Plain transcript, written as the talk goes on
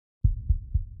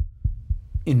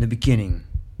In the beginning,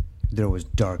 there was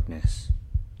darkness,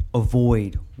 a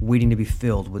void waiting to be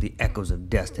filled with the echoes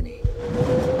of destiny.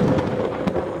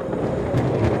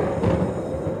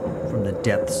 From the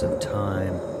depths of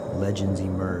time, legends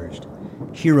emerged.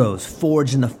 Heroes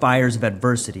forged in the fires of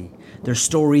adversity, their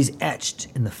stories etched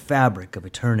in the fabric of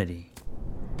eternity.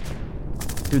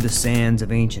 Through the sands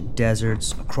of ancient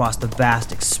deserts, across the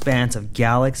vast expanse of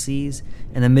galaxies,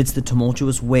 and amidst the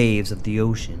tumultuous waves of the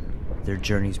ocean, their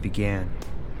journeys began.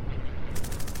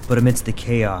 But amidst the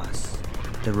chaos,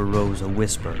 there arose a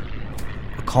whisper,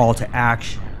 a call to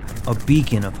action, a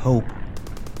beacon of hope.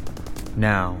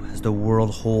 Now, as the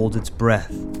world holds its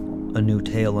breath, a new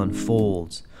tale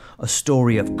unfolds, a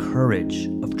story of courage,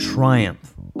 of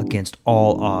triumph against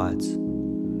all odds.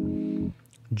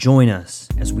 Join us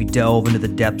as we delve into the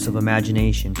depths of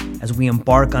imagination, as we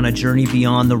embark on a journey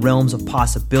beyond the realms of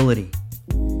possibility.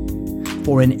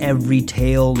 For in every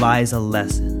tale lies a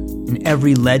lesson, in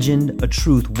every legend a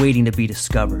truth waiting to be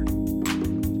discovered.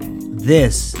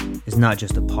 This is not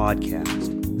just a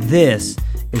podcast. This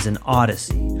is an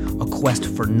odyssey, a quest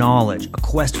for knowledge, a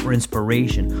quest for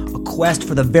inspiration, a quest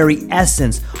for the very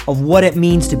essence of what it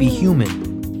means to be human.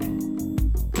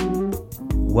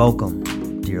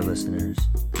 Welcome, dear listeners,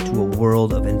 to a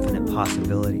world of infinite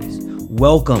possibilities.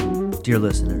 Welcome, dear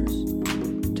listeners,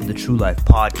 to the True Life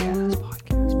Podcast.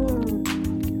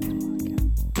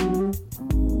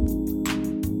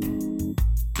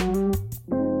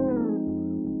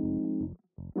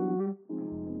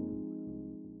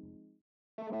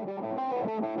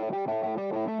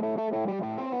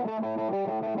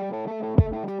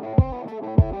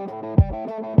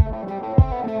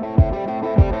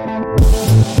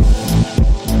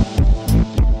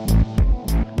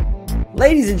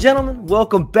 Ladies and gentlemen,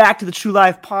 welcome back to the True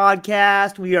Life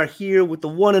Podcast. We are here with the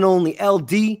one and only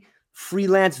LD,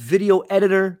 freelance video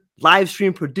editor, live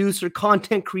stream producer,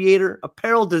 content creator,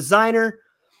 apparel designer,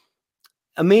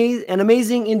 an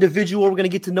amazing individual. We're going to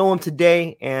get to know him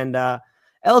today. And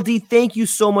LD, thank you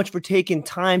so much for taking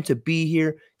time to be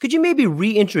here. Could you maybe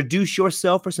reintroduce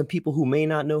yourself for some people who may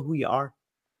not know who you are?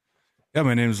 Yeah,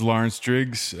 my name is Lawrence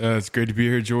Driggs. It's great to be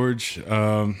here, George.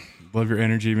 Love your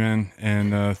energy, man,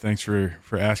 and thanks for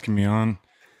asking me on.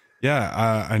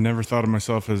 Yeah, I never thought of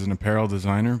myself as an apparel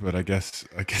designer, but I guess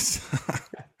I guess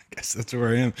that's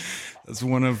where I am. That's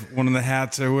one of the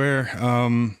hats I wear.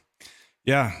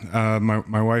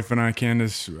 My wife and I,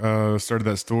 Candace, started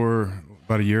that store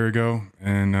about a year ago,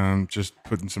 and just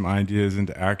putting some ideas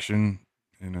into action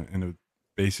in a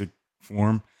basic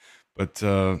form, but.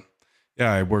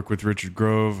 I work with Richard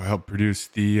Grove. I help produce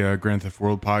the Grand Theft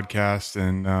World podcast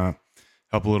and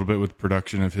help a little bit with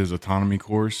production of his autonomy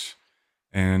course,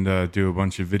 and do a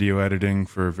bunch of video editing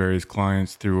for various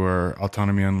clients through our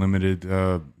Autonomy Unlimited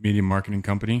media marketing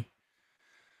company.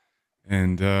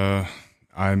 And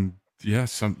I'm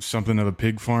something of a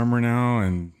pig farmer now,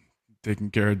 and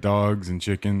taking care of dogs and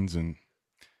chickens, and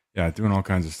doing all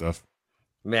kinds of stuff.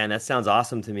 Man, that sounds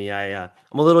awesome to me. I'm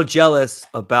a little jealous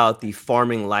about the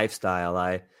farming lifestyle.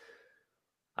 I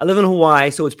live in Hawaii,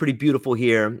 so it's pretty beautiful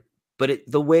here. But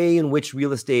the way in which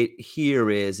real estate here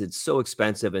is, it's so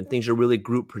expensive and things are really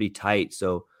grouped pretty tight.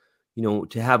 So,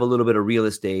 to have a little bit of real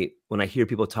estate, when I hear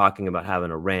people talking about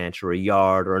having a ranch or a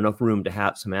yard or enough room to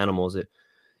have some animals, it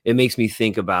makes me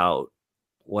think about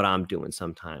what I'm doing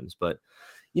sometimes. But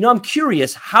I'm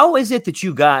curious, how is it that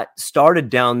you got started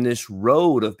down this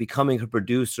road of becoming a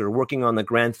producer, working on the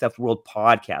Grand Theft World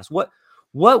podcast?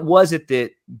 What was it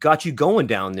that got you going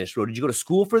down this road? Did you go to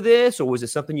school for this, or was it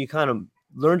something you kind of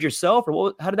learned yourself,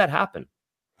 or how did that happen?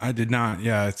 I did not.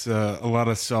 Yeah, it's a lot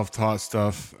of self-taught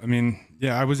stuff. I mean,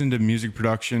 I was into music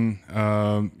production,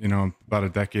 about a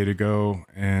decade ago,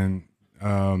 and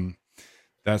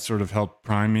that sort of helped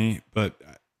prime me. But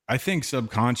I think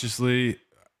subconsciously,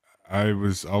 I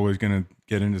was always going to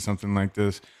get into something like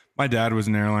this. My dad was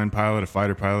an airline pilot, a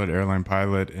fighter pilot, airline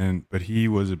pilot, but he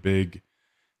was a big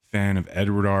fan of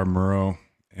Edward R. Murrow,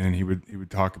 and he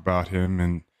would talk about him,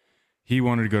 and he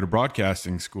wanted to go to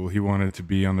broadcasting school. He wanted to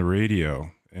be on the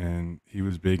radio, and he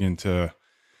was big into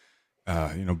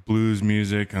blues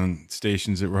music on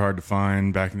stations that were hard to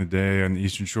find back in the day on the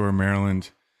Eastern Shore of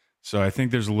Maryland. So I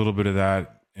think there's a little bit of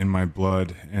that in my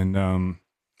blood, and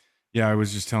I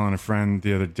was just telling a friend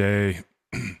the other day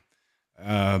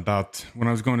about when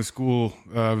I was going to school.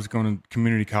 I was going to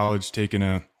community college, taking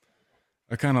a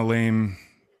kind of lame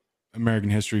American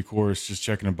history course, just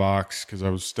checking a box because I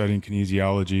was studying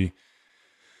kinesiology.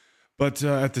 But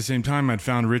at the same time, I'd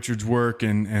found Richard's work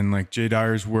and like Jay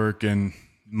Dyer's work, and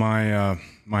my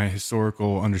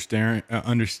historical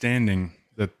understanding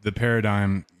that the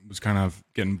paradigm was kind of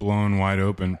getting blown wide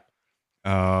open.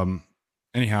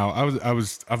 anyhow, I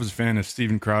was a fan of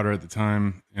Steven Crowder at the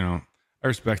time. You know, I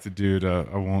respect the dude.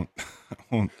 I won't I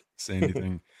won't say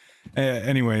anything.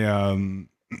 Anyway,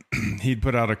 he'd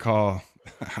put out a call.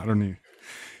 I don't even.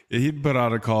 He'd put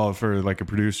out a call for like a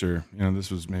producer. You know, this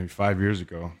was maybe 5 years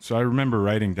ago. So I remember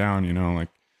writing down, you know, like,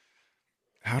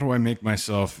 how do I make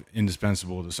myself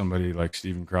indispensable to somebody like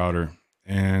Steven Crowder?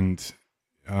 And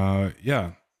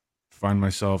yeah, find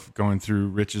myself going through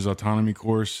Rich's autonomy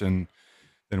course and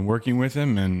then working with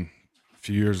him. And a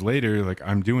few years later, like,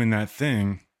 I'm doing that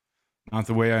thing, not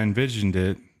the way I envisioned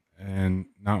it, and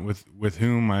not with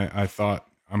whom I thought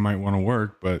I might want to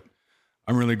work. But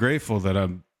I'm really grateful that I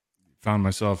found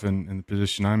myself in the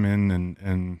position I'm in,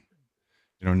 and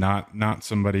you know, not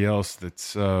somebody else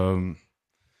that's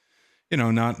you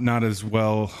know, not as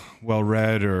well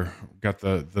read or got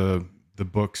the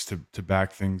books to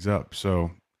back things up.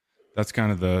 So that's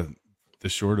kind of the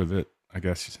short of it, I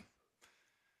guess.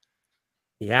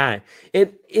 Yeah,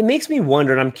 it makes me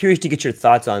wonder, and I'm curious to get your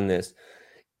thoughts on this.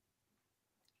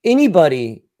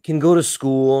 Anybody can go to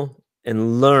school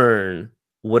and learn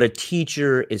what a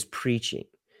teacher is preaching.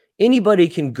 Anybody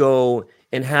can go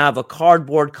and have a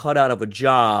cardboard cutout of a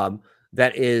job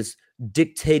that is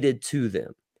dictated to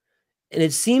them. And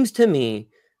it seems to me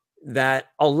that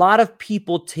a lot of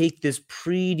people take this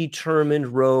predetermined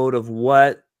road of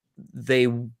they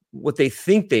what they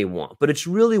think they want, but it's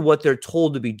really what they're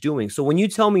told to be doing. So when you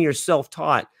tell me you're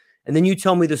self-taught and then you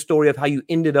tell me the story of how you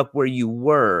ended up where you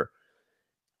were,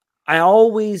 I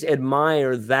always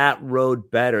admire that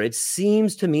road better. It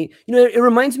seems to me, you know, it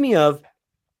reminds me of,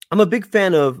 I'm a big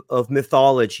fan of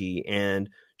mythology and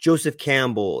Joseph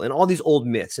Campbell and all these old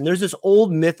myths. And there's this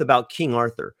old myth about King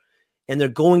Arthur, and they're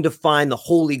going to find the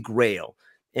Holy Grail.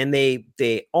 And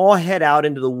they all head out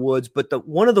into the woods, but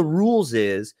one of the rules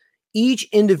is each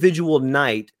individual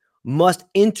knight must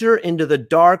enter into the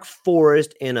dark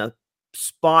forest in a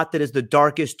spot that is the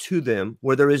darkest to them,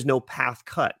 where there is no path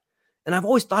cut. And I've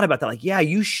always thought about that. Like, yeah,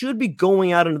 you should be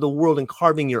going out into the world and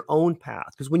carving your own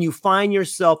path. Because when you find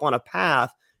yourself on a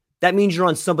path, that means you're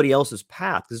on somebody else's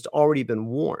path because it's already been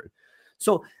worn.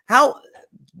 So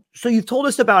you've told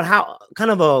us about how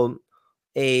kind of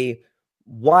a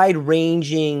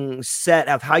wide-ranging set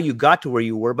of how you got to where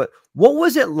you were, but what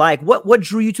was it like? What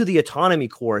drew you to the autonomy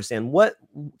course, and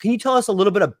can you tell us a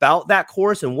little bit about that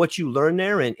course and what you learned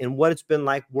there, and what it's been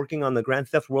like working on the Grand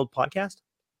Theft World podcast?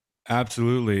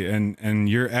 Absolutely. And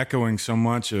you're echoing so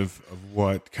much of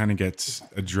what kind of gets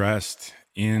addressed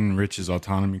in Rich's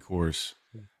autonomy course.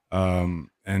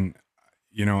 And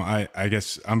you know, I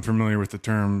guess I'm familiar with the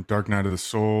term Dark Night of the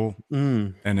Soul,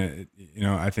 and you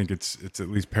know, I think it's at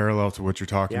least parallel to what you're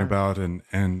talking about, and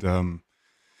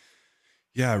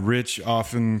yeah, Rich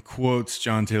often quotes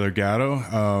John Taylor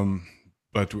Gatto,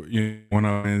 but you know, one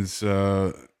of them is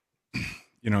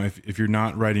you know, if you're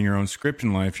not writing your own script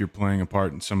in life, you're playing a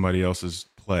part in somebody else's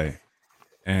play,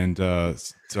 and so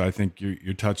I think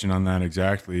you're touching on that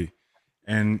exactly,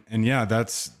 and yeah,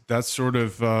 that's sort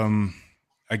of.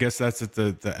 I guess that's at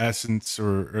the essence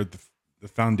or the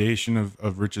foundation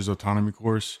of Rich's autonomy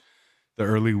course. The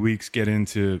early weeks get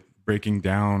into breaking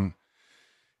down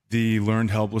the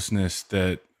learned helplessness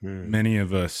that many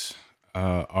of us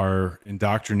are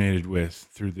indoctrinated with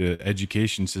through the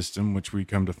education system, which we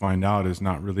come to find out is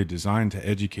not really designed to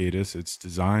educate us. It's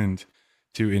designed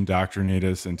to indoctrinate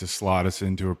us and to slot us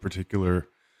into a particular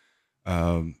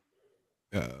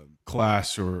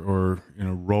class or you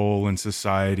know, role in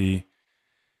society.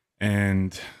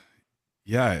 And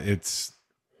yeah, it's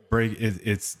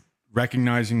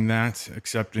recognizing that,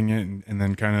 accepting it, and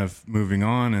then kind of moving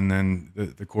on. And then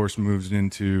the course moves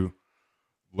into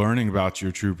learning about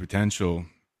your true potential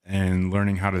and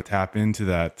learning how to tap into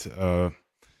that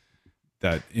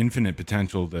infinite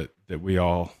potential that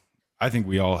I think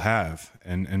we all have.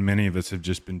 And many of us have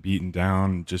just been beaten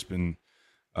down, just been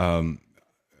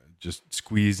just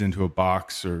squeezed into a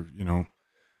box, or, you know,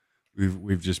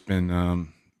 we've just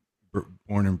been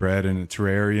born and bred in a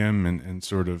terrarium, and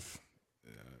sort of,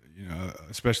 you know,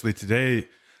 especially today,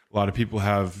 a lot of people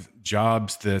have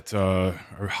jobs that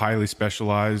are highly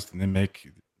specialized, and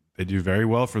they do very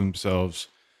well for themselves,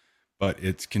 but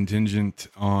it's contingent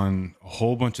on a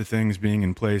whole bunch of things being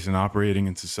in place and operating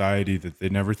in society that they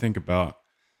never think about.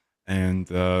 And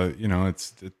you know,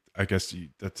 I guess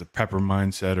that's a Pepper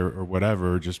mindset or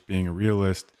whatever, or just being a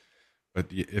realist. But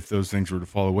if those things were to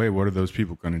fall away, what are those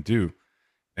people going to do?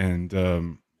 And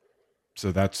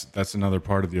so that's another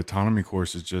part of the autonomy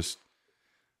course, is just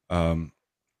in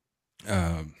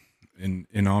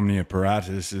omnia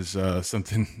paratus is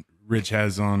something Rich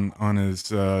has on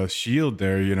his shield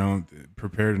there, you know,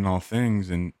 prepared in all things.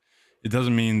 And it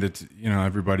doesn't mean that,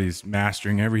 everybody's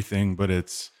mastering everything, but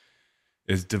it's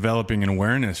developing an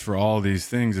awareness for all these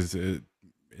things.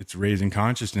 It's raising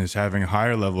consciousness, having a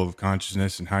higher level of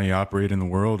consciousness and how you operate in the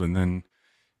world. And then,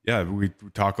 yeah, we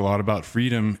talk a lot about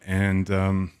freedom, and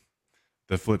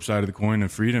the flip side of the coin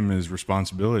of freedom is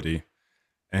responsibility.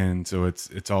 And so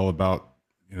it's all about,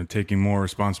 taking more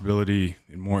responsibility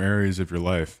in more areas of your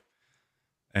life.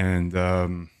 And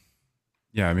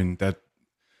yeah, I mean,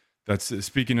 that's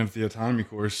speaking of the autonomy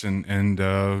course, and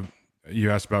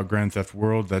you asked about Grand Theft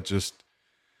World.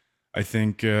 I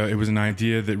think it was an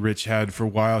idea that Rich had for a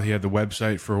while. He had the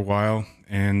website for a while,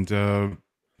 and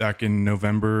back in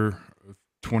November of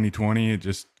 2020, it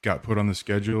just got put on the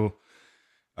schedule.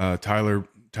 Tyler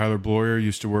Bloyer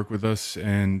used to work with us,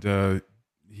 and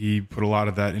he put a lot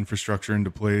of that infrastructure into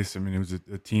place. I mean, it was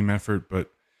a team effort, but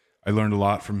I learned a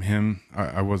lot from him.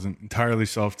 I wasn't entirely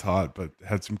self-taught, but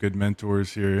had some good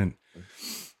mentors here. And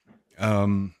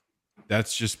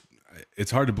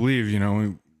it's hard to believe,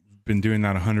 we've been doing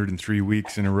that 103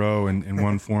 weeks in a row in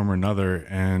one form or another.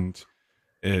 And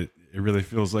it really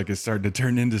feels like it's starting to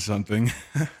turn into something.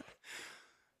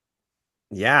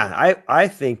 Yeah, I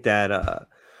think that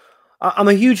I'm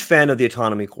a huge fan of the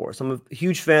autonomy course. I'm a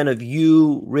huge fan of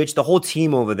you, Rich, the whole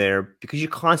team over there, because you're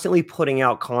constantly putting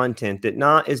out content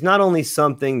that is not only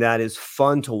something that is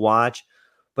fun to watch,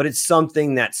 but it's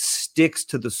something that sticks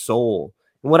to the soul.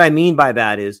 And what I mean by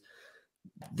that is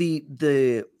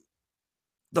the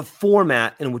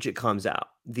format in which it comes out,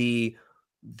 the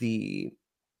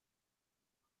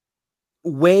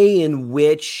way in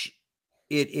which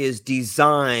it is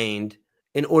designed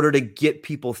in order to get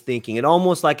people thinking. It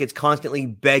almost like it's constantly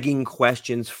begging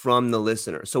questions from the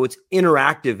listener. So it's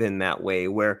interactive in that way,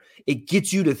 where it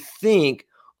gets you to think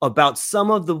about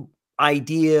some of the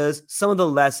ideas, some of the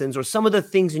lessons, or some of the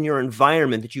things in your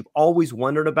environment that you've always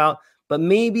wondered about, but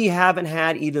maybe haven't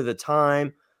had either the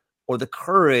time or the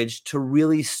courage to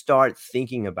really start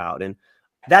thinking about. And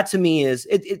that to me is,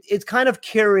 it's kind of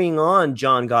carrying on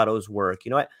John Gatto's work.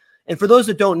 And for those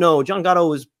that don't know, John Gatto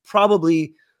was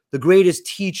probably the greatest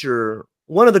teacher,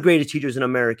 one of the greatest teachers in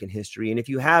American history. And if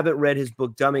you haven't read his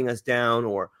book, Dumbing Us Down,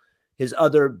 or his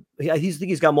other,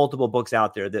 he's got multiple books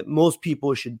out there that most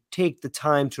people should take the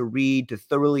time to read to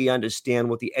thoroughly understand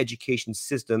what the education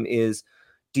system is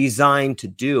designed to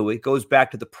do. It goes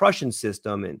back to the Prussian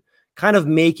system and kind of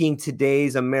making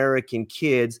today's American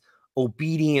kids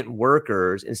obedient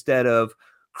workers instead of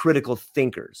critical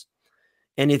thinkers.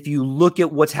 And if you look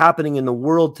at what's happening in the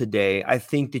world today, I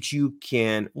think that you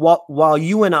can, while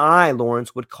you and I,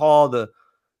 Lawrence, would call the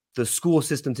school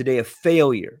system today a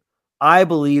failure, I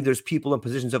believe there's people in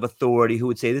positions of authority who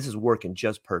would say this is working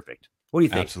just perfect. What do you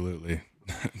think? Absolutely.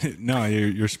 No,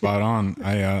 you're spot on.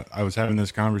 I was having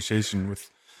this conversation with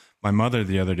my mother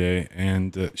the other day,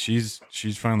 and she's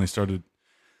finally started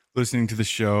listening to the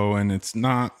show, and it's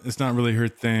not really her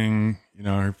thing.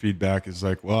 Her feedback is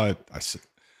like, well, I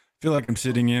feel like I'm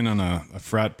sitting in on a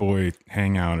frat boy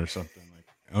hangout or something. Like,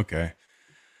 okay.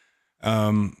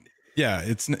 Yeah,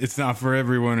 it's not for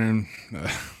everyone, and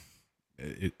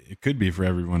it could be for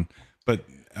everyone, but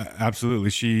absolutely.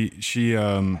 She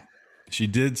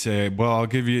did say, well, I'll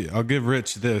give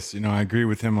Rich this, I agree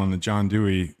with him on the John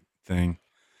Dewey thing.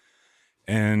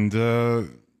 And,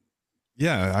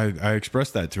 yeah, I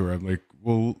expressed that to her. I'm like,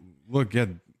 well, look, yeah,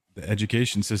 the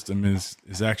education system is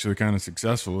actually kind of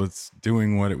successful. It's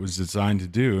doing what it was designed to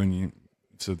do. And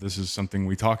so this is something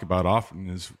we talk about often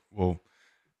is, well,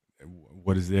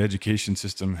 what is the education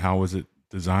system? How was it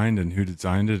designed, and who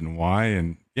designed it, and why?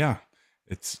 And yeah,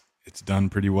 it's done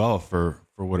pretty well for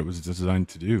what it was designed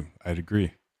to do. I'd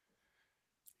agree.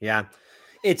 Yeah.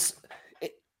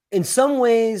 In some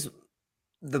ways,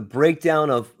 the breakdown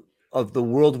of the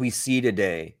world we see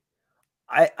today,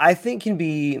 I think can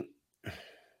be,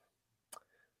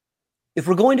 if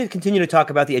we're going to continue to talk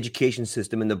about the education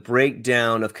system and the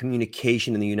breakdown of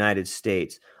communication in the United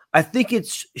States, I think it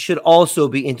should also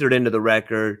be entered into the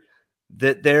record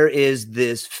that there is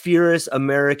this fierce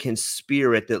American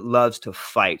spirit that loves to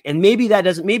fight. And maybe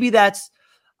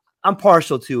I'm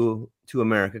partial to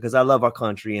America because I love our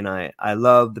country, and I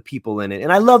love the people in it,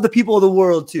 and I love the people of the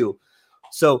world too.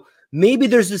 So maybe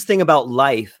there's this thing about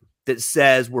life that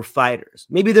says we're fighters.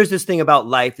 Maybe there's this thing about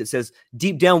life that says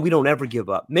deep down we don't ever give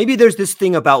up. Maybe there's this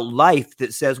thing about life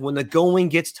that says when the going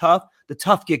gets tough, the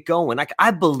tough get going.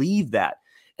 I believe that.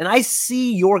 And I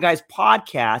see your guys'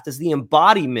 podcast as the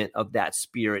embodiment of that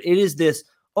spirit. It is this,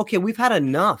 okay, we've had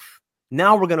enough.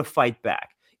 Now we're going to fight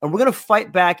back. And we're going to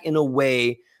fight back in a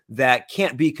way that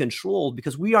can't be controlled,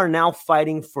 because we are now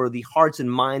fighting for the hearts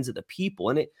and minds of the people.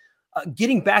 And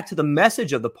getting back to the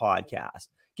message of the podcast,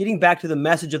 getting back to the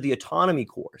message of the autonomy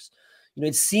course,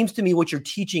 it seems to me what you're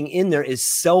teaching in there is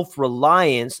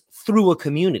self-reliance through a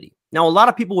community. Now, a lot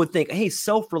of people would think, hey,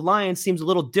 self-reliance seems a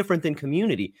little different than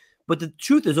community. But the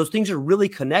truth is those things are really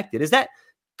connected. Is that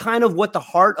kind of what the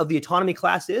heart of the autonomy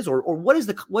class is? Or what is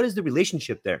the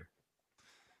relationship there?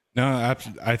 No,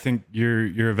 absolutely. I think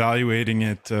you're evaluating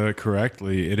it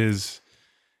correctly. It is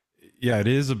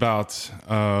about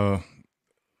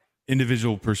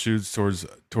individual pursuits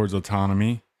towards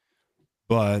autonomy,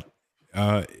 but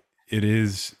it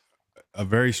is a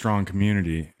very strong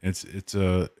community. It's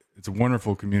a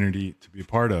wonderful community to be a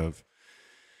part of.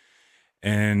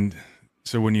 And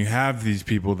so when you have these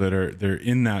people they're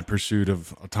in that pursuit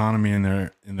of autonomy in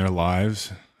their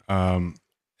lives,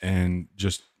 and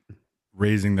just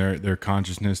raising their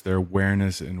consciousness, their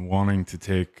awareness, and wanting to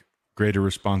take greater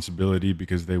responsibility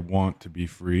because they want to be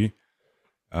free,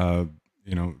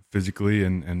 physically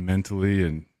and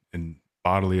mentally and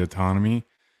bodily autonomy.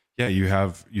 Yeah, you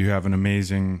have an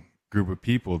amazing group of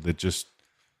people that just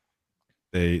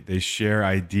they share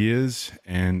ideas,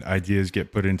 and ideas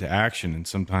get put into action. And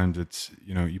sometimes it's,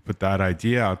 you put that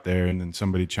idea out there and then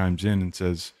somebody chimes in and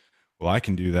says, well, I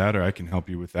can do that, or I can help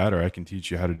you with that, or I can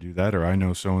teach you how to do that, or I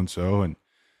know so-and-so. And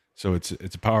so it's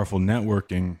a powerful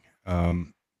networking.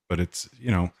 But it's,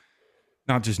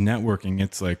 not just networking.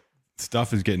 It's like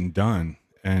stuff is getting done,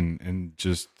 and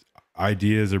just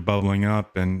ideas are bubbling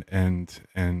up, and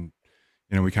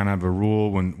we kind of have a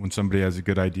rule when somebody has a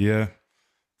good idea,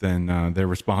 then they're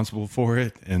responsible for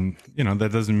it. And,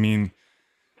 that doesn't mean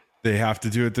they have to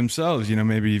do it themselves.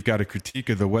 Maybe you've got a critique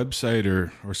of the website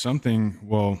or something.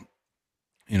 Well,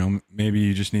 maybe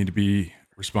you just need to be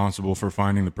responsible for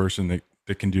finding the person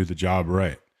that can do the job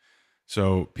right.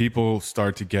 So people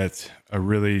start to get a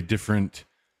really different,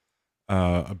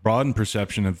 a broadened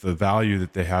perception of the value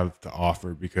that they have to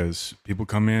offer, because people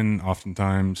come in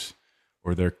oftentimes,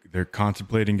 or they're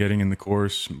contemplating getting in the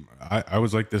course. I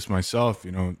was like this myself,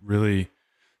 really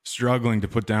struggling to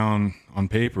put down on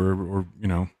paper or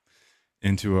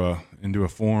into a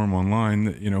form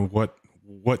online,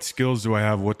 what skills do I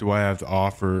have? What do I have to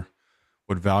offer?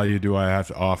 What value do I have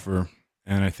to offer?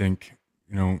 And I think,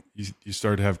 you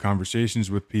start to have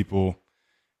conversations with people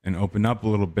and open up a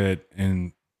little bit,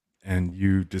 and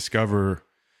you discover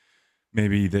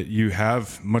maybe that you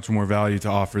have much more value to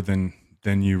offer than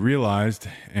you realized,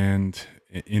 and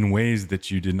in ways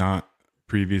that you did not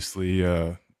previously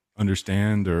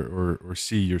understand or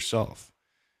see yourself.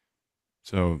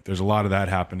 So there's a lot of that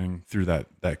happening through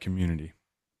that community.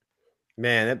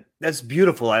 Man, that's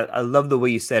beautiful. I love the way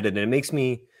you said it. And it makes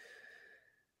me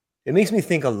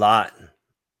think a lot.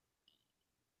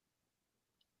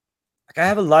 Like, I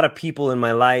have a lot of people in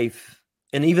my life,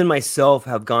 and even myself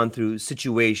have gone through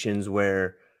situations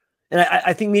where, and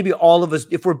I think maybe all of us,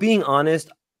 if we're being honest,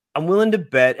 I'm willing to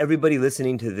bet everybody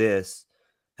listening to this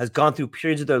has gone through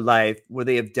periods of their life where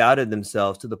they have doubted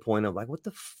themselves to the point of like, what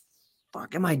the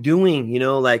fuck am I doing?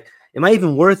 Like, am I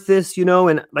even worth this?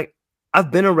 And like, I've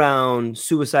been around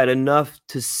suicide enough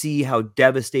to see how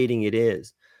devastating it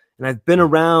is. And I've been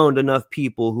around enough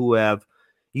people who have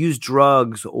used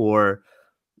drugs or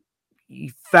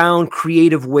found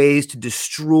creative ways to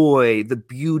destroy the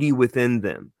beauty within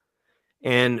them.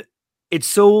 And it's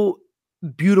so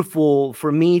beautiful for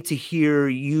me to hear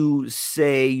you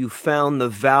say you found the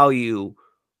value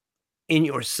in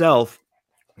yourself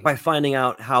by finding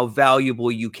out how valuable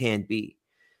you can be.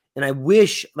 And I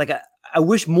wish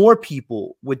more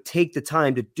people would take the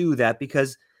time to do that,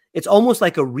 because it's almost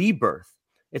like a rebirth.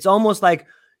 It's almost like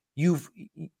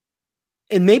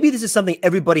and maybe this is something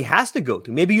everybody has to go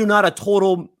through. Maybe you're not a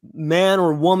total man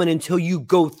or woman until you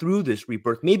go through this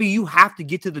rebirth. Maybe you have to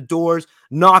get to the doors,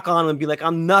 knock on them, and be like,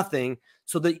 I'm nothing,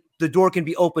 so that the door can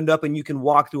be opened up and you can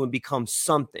walk through and become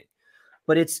something.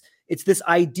 But it's this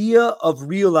idea of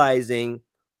realizing,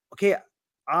 okay,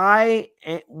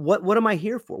 what am I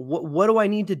here for? What do I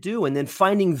need to do? And then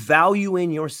finding value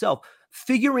in yourself,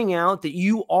 figuring out that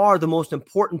you are the most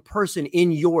important person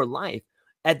in your life.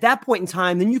 At that point in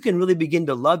time, then you can really begin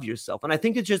to love yourself. And I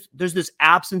think there's this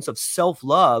absence of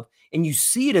self-love, and you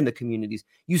see it in the communities.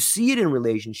 You see it in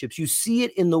relationships. You see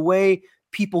it in the way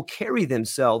people carry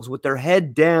themselves with their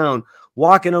head down,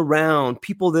 walking around,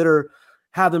 people that are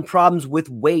having problems with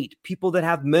weight, people that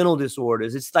have mental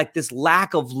disorders. It's like this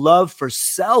lack of love for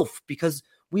self, because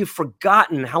we've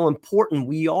forgotten how important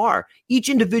we are. Each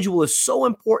individual is so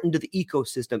important to the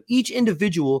ecosystem. Each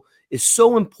individual is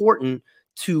so important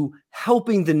to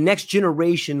helping the next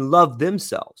generation love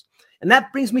themselves. And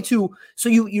that brings me to, so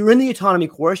you're in the autonomy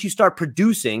course, you start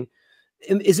producing.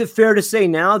 Is it fair to say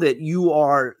now that you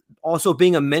are also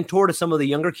being a mentor to some of the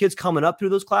younger kids coming up through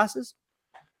those classes?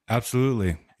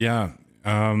 Absolutely. Yeah.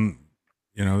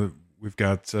 You know, we've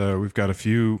got a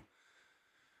few,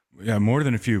 yeah, more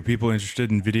than a few people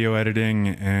interested in video editing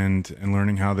and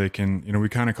learning how they can, we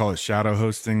kind of call it shadow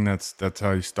hosting. That's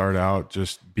how you start out,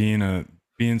 just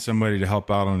being somebody to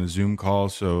help out on a Zoom call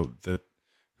so that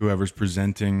whoever's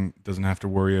presenting doesn't have to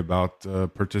worry about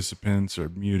participants or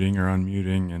muting or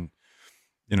unmuting. And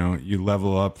you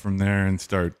level up from there and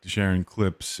start sharing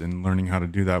clips and learning how to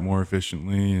do that more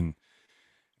efficiently,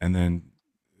 and then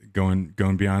going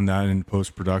beyond that in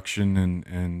post production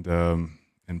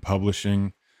and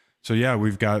publishing. So yeah,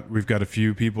 we've got a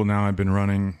few people now. I've been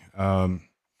running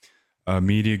a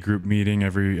media group meeting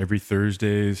every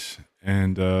Thursdays,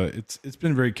 and it's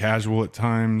been very casual at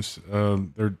times.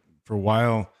 There for a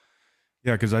while,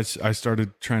 yeah, because I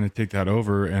started trying to take that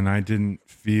over, and I didn't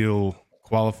feel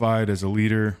qualified as a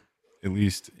leader, at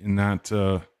least in that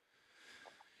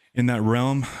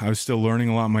realm. I was still learning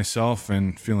a lot myself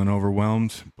and feeling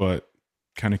overwhelmed, but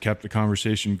kind of kept the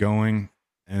conversation going.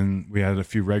 And we had a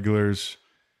few regulars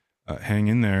hang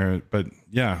in there. But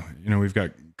yeah, we've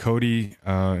got Cody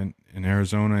in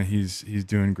Arizona. He's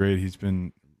doing great. He's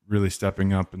been really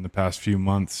stepping up in the past few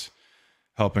months,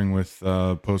 helping with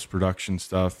post production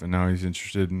stuff, and now he's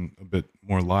interested in a bit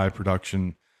more live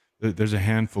production. There's a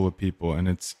handful of people, and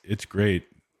it's great.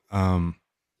 We've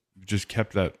just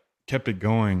kept it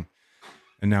going,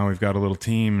 and now we've got a little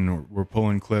team, and we're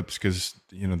pulling clips because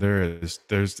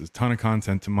there's a ton of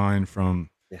content to mine from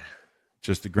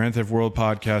just the Grand Theft World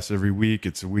podcast every week.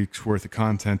 It's a week's worth of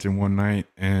content in one night,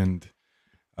 and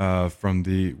when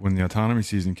the autonomy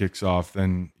season kicks off,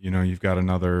 then you've got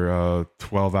another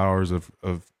 12 hours of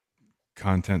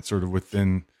content sort of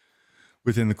within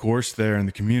the course there in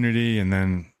the community. And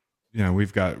then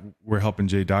we're helping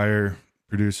Jay Dyer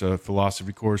produce a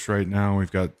philosophy course right now.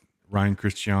 We've got Ryan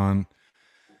Christian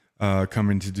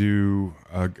coming to do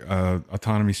a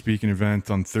autonomy speaking event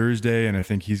on Thursday, and I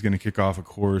think he's going to kick off a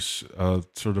course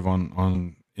sort of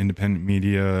on independent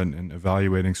media and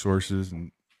evaluating sources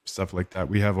and stuff like that.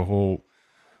 We have a whole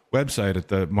website at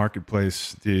the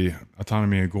marketplace, the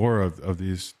Autonomy Agora, of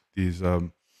these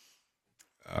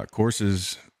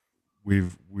courses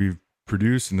we've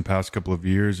produced in the past couple of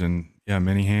years, and yeah,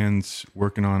 many hands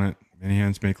working on it. Many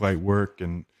hands make light work,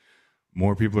 and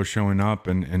more people are showing up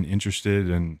and interested.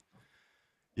 And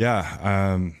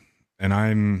yeah, and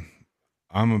I'm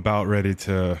about ready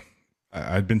to.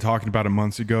 I'd been talking about it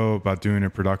months ago about doing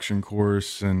a production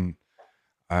course, and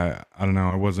I don't know,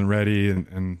 I wasn't ready,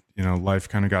 and life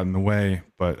kind of got in the way.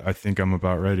 But I think I'm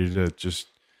about ready to just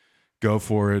go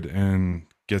for it and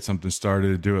get something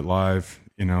started, do it live.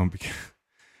 Because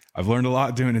I've learned a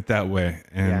lot doing it that way,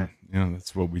 and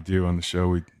that's what we do on the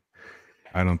show.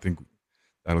 I don't think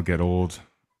that'll get old.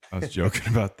 I was joking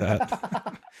about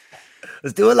that.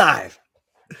 Let's do it live.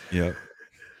 Yeah.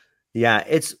 Yeah.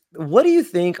 What do you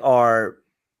think are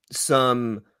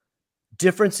some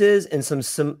differences and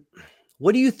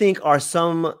what do you think are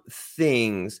some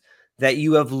things that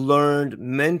you have learned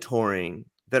mentoring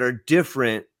that are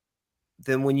different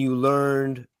than when you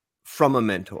learned from a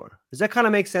mentor? Does that kind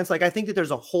of make sense? Like, I think that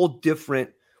there's a whole different,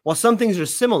 while some things are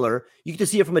similar, you get to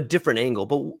see it from a different angle.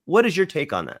 But what is your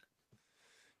take on that?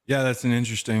 Yeah, that's an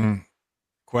interesting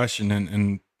question.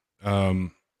 And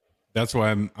that's why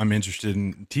I'm interested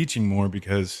in teaching more,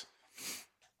 because,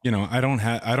 I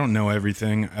don't know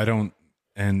everything.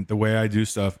 And the way I do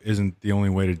stuff isn't the only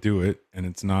way to do it. And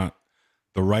it's not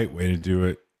the right way to do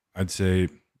it. I'd say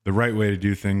the right way to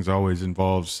do things always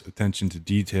involves attention to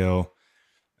detail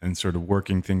and sort of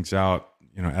working things out,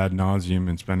 ad nauseum,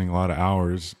 and spending a lot of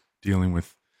hours dealing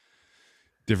with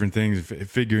different things,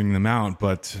 figuring them out.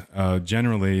 But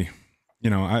generally,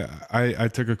 I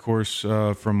took a course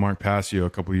from Mark Passio a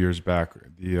couple of years back,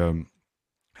 the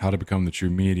How to Become the True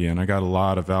Media, and I got a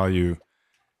lot of value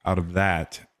out of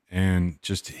that. And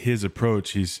just his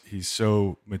approach, he's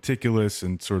so meticulous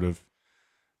and sort of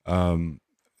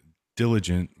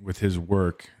diligent with his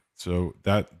work. So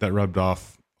that rubbed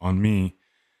off on me.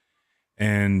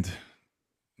 And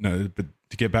no, but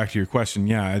to get back to your question,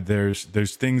 yeah, there's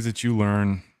things that you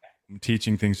learn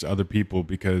teaching things to other people,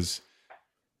 because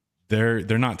they're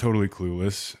not totally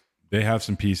clueless. They have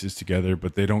some pieces together,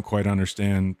 but they don't quite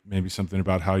understand maybe something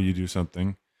about how you do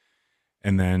something.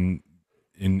 And then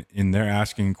in their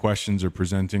asking questions or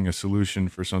presenting a solution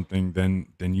for something,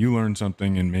 then you learn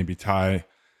something and maybe tie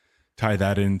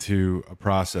that into a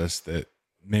process that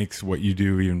makes what you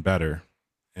do even better.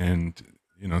 And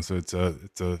so it's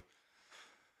a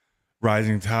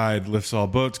rising tide lifts all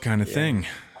boats kind of thing.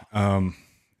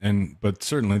 But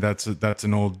certainly that's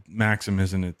an old maxim,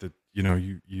 isn't it? That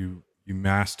you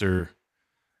master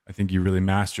I think you really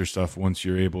master stuff once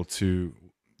you're able to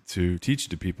teach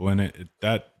to people, and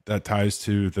that ties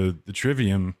to the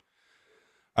trivium.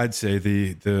 I'd say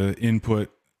the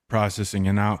input, processing,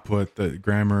 and output, the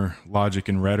grammar, logic,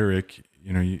 and rhetoric.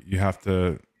 You have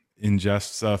to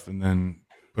ingest stuff and then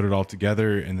put it all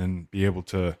together, and then be able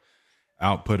to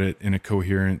output it in a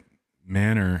coherent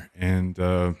manner. And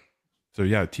so,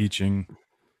 yeah, teaching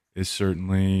is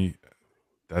certainly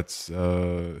that's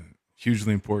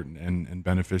hugely important and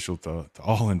beneficial to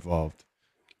all involved.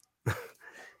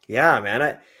 Yeah,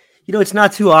 man. It's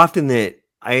not too often that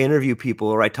I interview people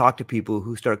or I talk to people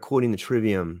who start quoting the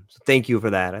Trivium. So thank you for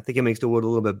that. I think it makes the world a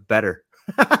little bit better.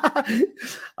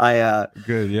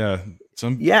 Good. Yeah.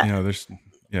 There's,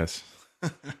 yes.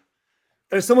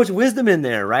 There's so much wisdom in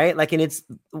there, right? Like, and it's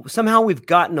somehow we've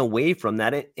gotten away from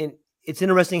that. And it's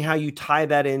interesting how you tie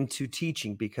that into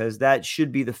teaching, because that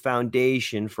should be the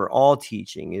foundation for all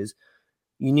teaching. Is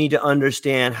you need to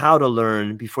understand how to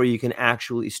learn before you can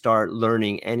actually start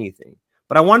learning anything.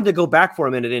 But I wanted to go back for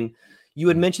a minute, and you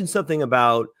had mentioned something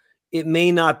about it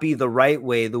may not be the right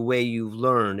way, the way you've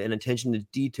learned, and attention to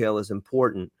detail is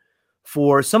important.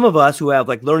 For some of us who have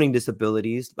like learning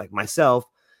disabilities, like myself,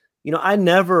 I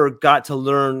never got to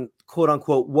learn, quote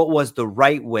unquote, what was the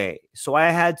right way. So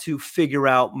I had to figure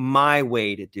out my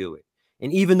way to do it.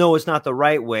 And even though it's not the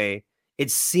right way, it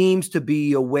seems to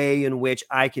be a way in which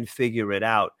I can figure it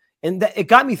out. And it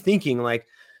got me thinking, like,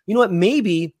 you know what,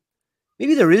 maybe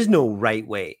there is no right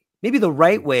way. Maybe the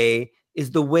right way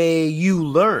is the way you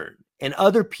learn. And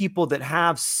other people that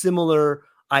have similar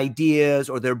ideas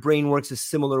or their brain works a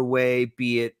similar way,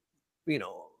 be it,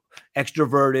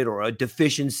 extroverted or a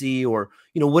deficiency or,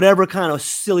 whatever kind of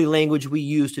silly language we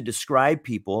use to describe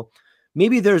people,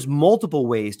 maybe there's multiple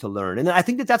ways to learn. And I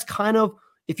think that that's kind of,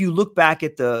 if you look back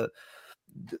at the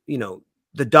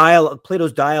dialogue,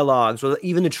 Plato's dialogues, or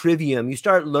even the Trivium, you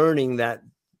start learning that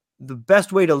the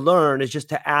best way to learn is just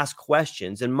to ask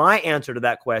questions. And my answer to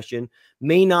that question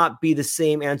may not be the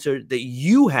same answer that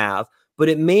you have, but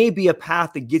it may be a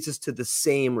path that gets us to the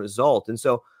same result. And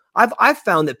so I've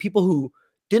found that people who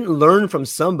didn't learn from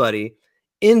somebody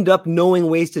end up knowing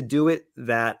ways to do it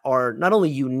that are not only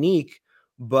unique,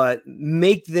 but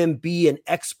make them be an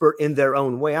expert in their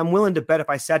own way. I'm willing to bet if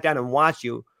I sat down and watched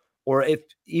you, or if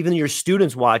even your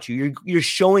students watch you, you're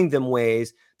showing them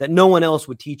ways that no one else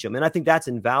would teach them. And I think that's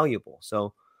invaluable.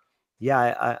 So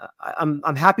yeah,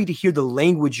 I'm happy to hear the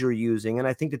language you're using. And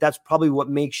I think that that's probably what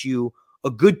makes you a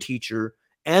good teacher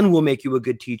and will make you a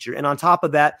good teacher. And on top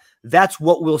of that, that's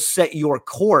what will set your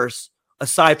course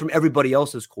aside from everybody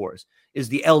else's course, is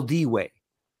the LD way.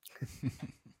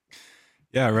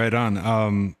 Yeah, right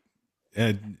on.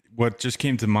 What just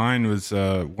came to mind was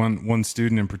one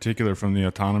student in particular from the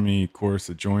autonomy course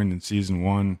that joined in season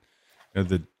 1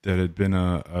 that had been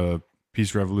a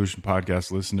Peace Revolution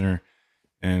podcast listener,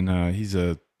 and he's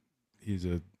a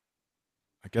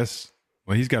I guess,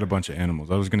 well, he's got a bunch of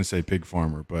animals. I was going to say pig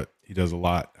farmer, but he does a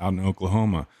lot out in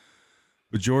Oklahoma.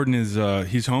 But Jordan is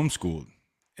he's homeschooled,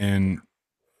 and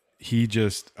he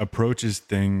just approaches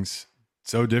things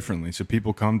so differently. So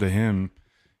people come to him,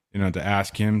 to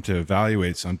ask him to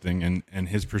evaluate something, and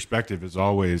his perspective is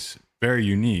always very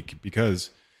unique because,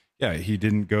 yeah, he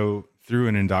didn't go through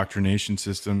an indoctrination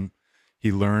system.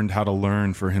 He learned how to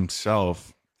learn for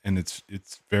himself, and it's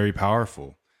very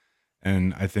powerful.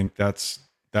 And I think that's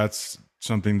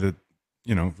something that,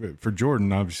 for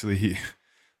Jordan, obviously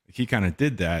he kind of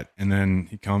did that, and then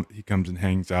he comes and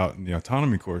hangs out in the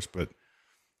autonomy course. But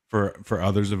for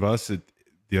others of us,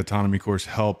 the autonomy course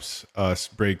helps us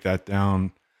break that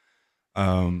down,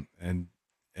 and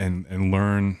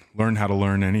learn how to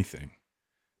learn anything.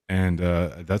 And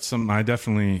that's something I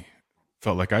definitely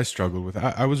felt like I struggled with.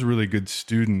 I was a really good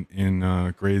student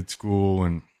in grade school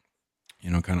and,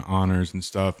 kind of honors and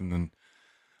stuff. And then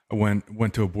I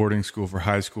went to a boarding school for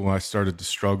high school. I started to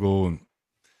struggle, and,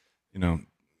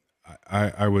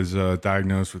 I was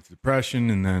diagnosed with depression,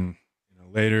 and then,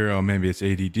 later, maybe it's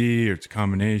ADD or it's a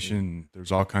combination.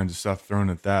 There's all kinds of stuff thrown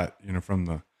at that, from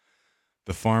the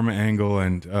pharma angle.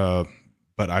 And,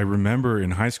 but I remember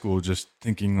in high school just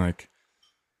thinking like,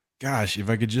 gosh, if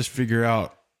I could just figure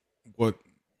out what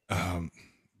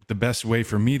the best way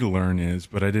for me to learn is,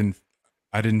 but I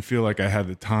didn't feel like I had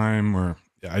the time, or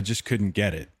I just couldn't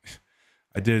get it.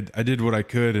 I did what I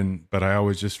could, but I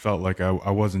always just felt like I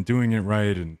wasn't doing it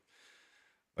right. And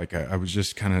like I was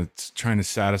just kind of trying to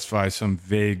satisfy some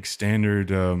vague standard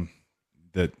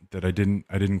that I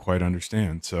didn't quite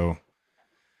understand. So,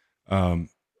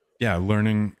 yeah,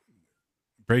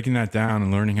 breaking that down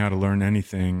and learning how to learn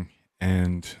anything,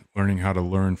 and learning how to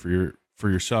learn for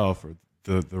yourself, or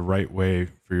the right way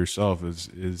for yourself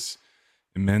is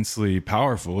immensely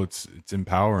powerful. It's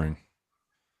empowering.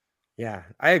 Yeah,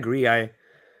 I agree.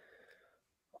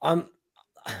 Um,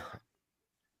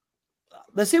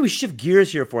 let's say we shift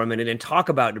gears here for a minute and talk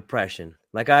about depression.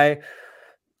 Like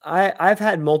I've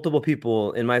had multiple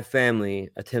people in my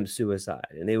family attempt suicide,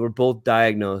 and they were both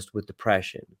diagnosed with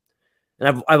depression.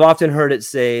 And I've often heard it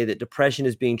say that depression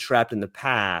is being trapped in the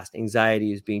past,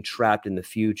 anxiety is being trapped in the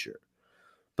future.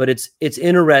 But it's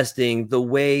interesting the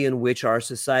way in which our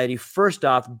society, first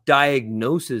off,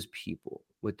 diagnoses people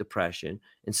with depression,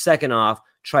 and second off,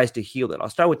 tries to heal it. I'll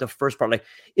start with the first part. Like,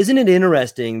 isn't it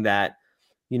interesting that,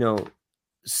 you know,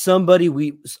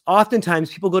 we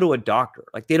oftentimes people go to a doctor,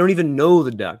 like they don't even know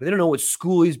the doctor, they don't know what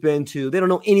school he's been to, they don't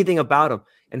know anything about him.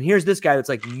 And here's this guy that's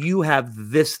like, you have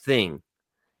this thing.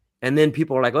 And then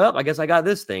people are like, well, I guess I got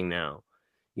this thing now.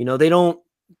 They don't,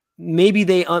 maybe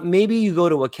you go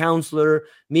to a counselor,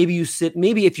 maybe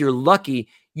if you're lucky,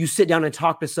 you sit down and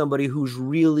talk to somebody who's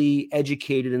really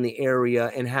educated in the area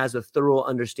and has a thorough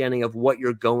understanding of what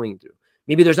you're going through.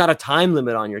 Maybe there's not a time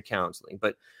limit on your counseling,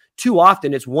 but too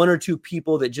often it's one or two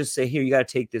people that just say, here, you got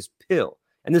to take this pill.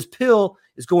 And this pill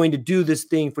is going to do this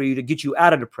thing for you to get you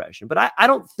out of depression. But I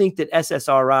don't think that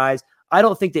SSRIs, I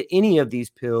don't think that any of these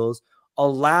pills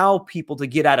allow people to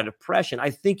get out of depression. I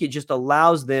think it just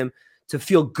allows them to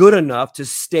feel good enough to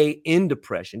stay in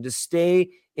depression, to stay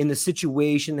in the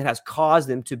situation that has caused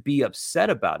them to be upset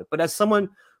about it. But as someone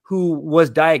who was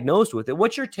diagnosed with it,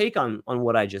 what's your take on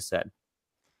what I just said?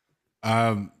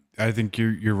 I think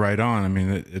you're right on. I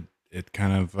mean, it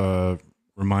kind of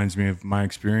reminds me of my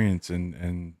experience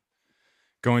and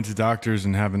going to doctors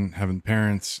and having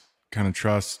parents kind of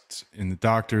trust in the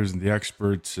doctors and the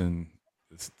experts and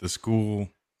the school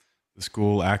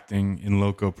acting in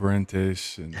loco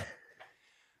parentis. And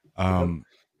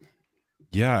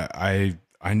yeah, I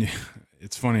knew.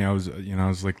 It's funny. I was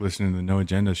like listening to the No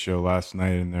Agenda show last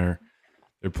night, and they're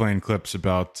playing clips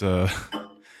about the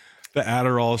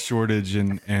Adderall shortage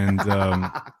and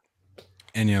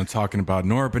talking about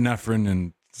norepinephrine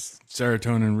and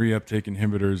serotonin reuptake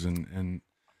inhibitors, and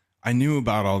I knew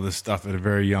about all this stuff at a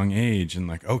very young age, and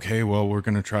like, okay, well, we're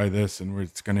going to try this, and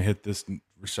it's going to hit this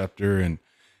receptor, and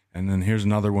then here's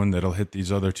another one that'll hit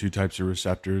these other two types of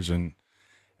receptors, and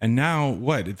now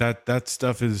what? That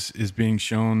stuff is being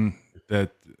shown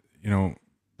that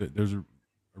that there's a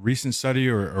recent study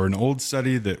or an old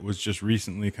study that was just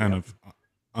recently kind of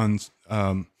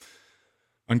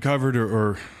uncovered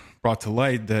or brought to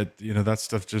light that that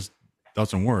stuff just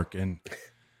doesn't work, and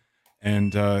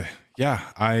yeah,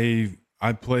 I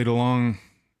played along,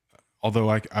 although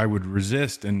I would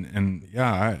resist, and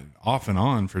yeah, I off and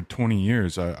on for 20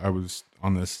 years I was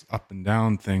on this up and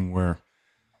down thing where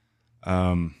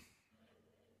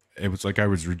it was like I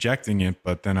was rejecting it,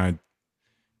 but then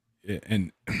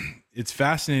and it's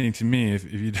fascinating to me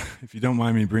if you don't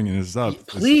mind me bringing this up.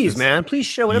 Please, man, please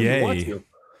show whatever you want to.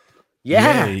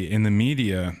 Yeah, in the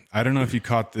media. I don't know if you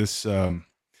caught this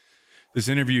this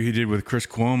interview he did with Chris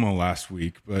Cuomo last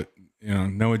week, but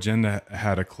No Agenda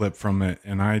had a clip from it,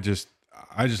 and I just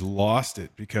lost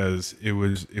it because it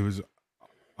was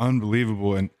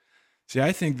unbelievable. And see,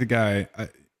 I think the guy,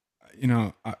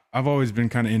 I've always been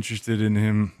kind of interested in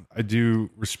him. I do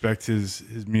respect his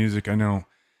music. I know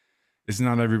it's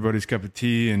not everybody's cup of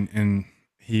tea, and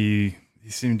he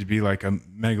seemed to be like a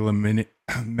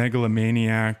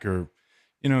megalomaniac or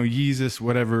Yeezus,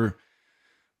 whatever.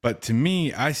 But to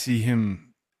me, I see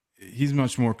him, he's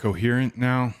much more coherent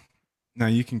now. Now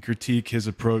you can critique his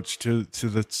approach to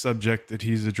the subject that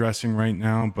he's addressing right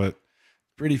now, but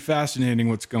pretty fascinating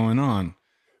what's going on.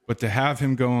 But to have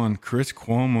him go on Chris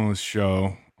Cuomo's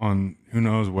show on who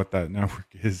knows what that network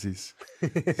is, he's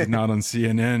not on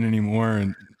CNN anymore,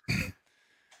 and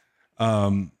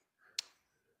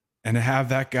to have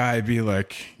that guy be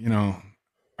like,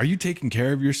 are you taking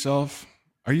care of yourself?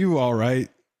 Are you all right?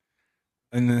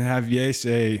 And then have Ye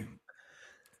say,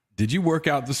 did you work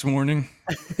out this morning?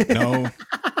 No,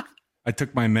 I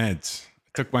took my meds.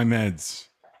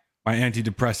 My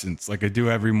antidepressants, like I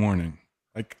do every morning.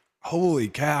 Like, holy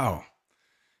cow.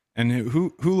 And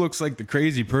who looks like the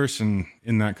crazy person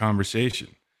in that conversation?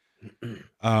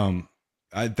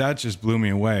 That just blew me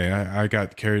away. I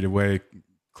got carried away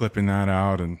clipping that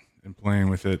out and playing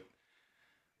with it.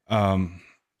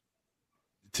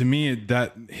 To me,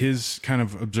 that his kind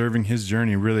of observing his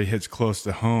journey really hits close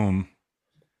to home.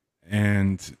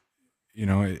 And,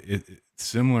 it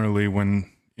similarly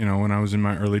when I was in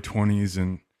my early 20s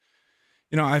and,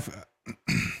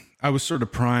 I was sort of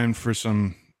primed for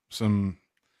some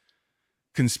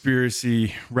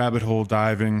conspiracy rabbit hole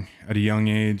diving at a young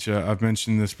age. I've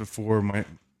mentioned this before. My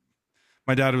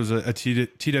dad was a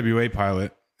TWA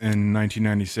pilot, in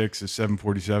 1996, a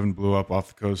 747 blew up off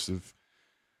the coast of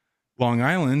Long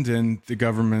Island, and the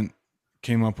government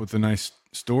came up with a nice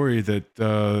story that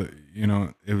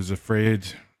it was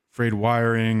frayed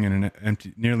wiring and an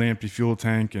nearly empty fuel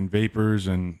tank and vapors,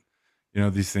 and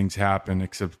these things happen.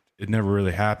 Except it never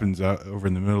really happens over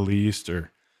in the Middle East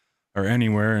or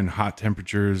anywhere in hot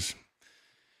temperatures.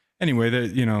 Anyway,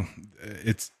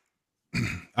 it's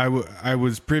I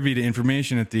was privy to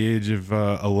information at the age of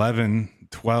 11,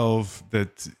 12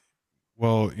 that,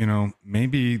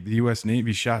 maybe the U.S.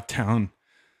 Navy shot down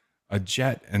a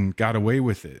jet and got away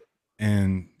with it,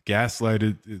 and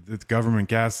the government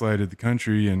gaslighted the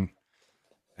country,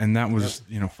 and that was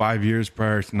 5 years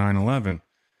prior to 9/11.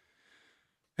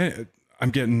 Hey,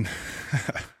 I'm getting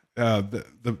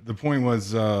the point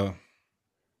was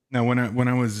now when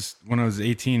I was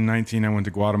 18, 19, I went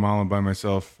to Guatemala by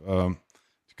myself to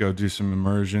go do some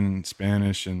immersion in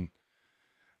Spanish, and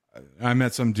I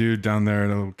met some dude down there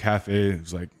at a little cafe. It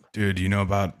was like, dude, he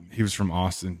was from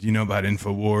Austin. Do you know about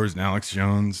InfoWars and Alex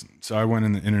Jones? So I went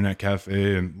in the internet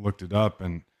cafe and looked it up,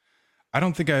 and I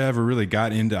don't think I ever really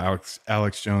got into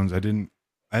Alex Jones. I didn't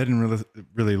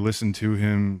really listen to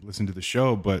the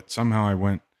show, but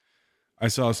somehow I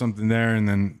saw something there, and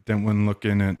then went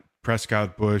looking at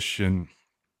Prescott Bush and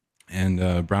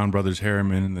Brown Brothers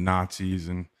Harriman and the Nazis,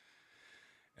 and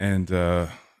I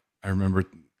remember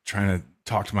trying to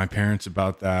talk to my parents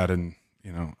about that, and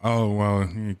oh well,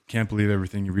 you can't believe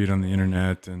everything you read on the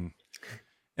internet, and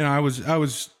I was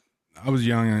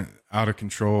young, out of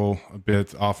control a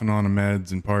bit, off and on of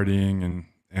meds and partying,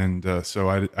 and so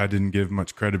I didn't give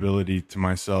much credibility to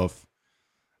myself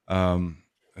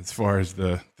as far as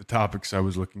the topics I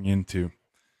was looking into.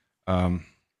 So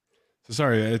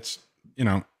sorry, it's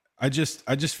I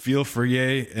just feel for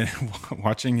Ye and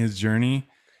watching his journey,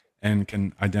 and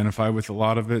can identify with a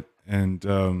lot of it, and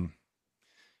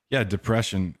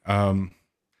depression. To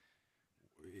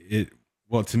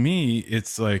me,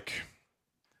 it's like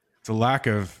it's a lack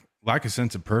of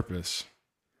sense of purpose.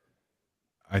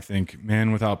 I think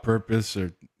man without purpose,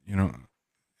 or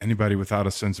anybody without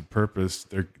a sense of purpose,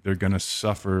 they're gonna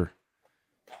suffer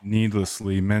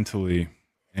needlessly mentally,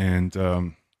 and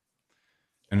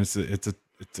it's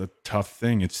a tough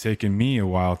thing. It's taken me a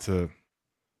while to,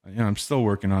 I'm still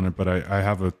working on it, but I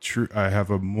have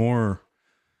a more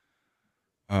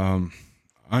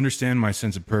understand my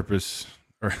sense of purpose,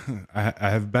 or I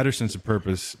have a better sense of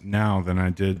purpose now than I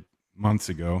did months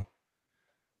ago.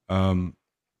 And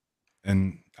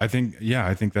I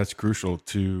think that's crucial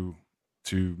to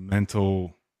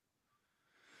mental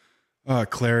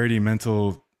clarity,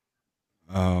 mental,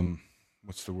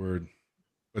 what's the word?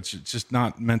 It's just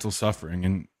not mental suffering.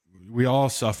 And we all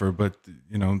suffer, but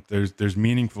there's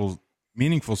meaningful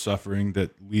suffering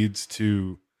that leads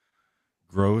to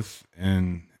growth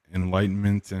and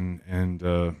enlightenment, and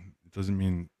it doesn't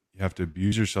mean you have to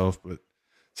abuse yourself, but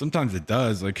sometimes it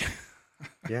does. Like,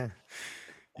 yeah,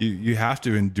 you have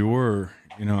to endure.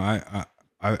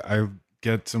 I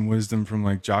get some wisdom from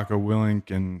like Jocko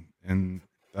Willink and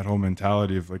that whole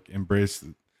mentality of like embrace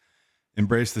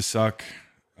the suck.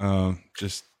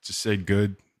 Just say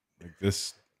good, like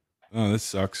this. Oh, this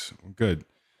sucks. Good.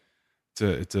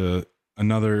 It's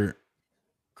another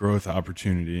growth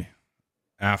opportunity.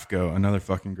 AFCO, another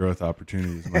fucking growth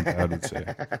opportunity, as my dad would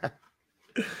say.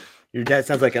 Your dad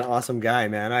sounds like an awesome guy,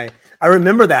 man. I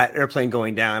remember that airplane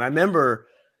going down. I remember,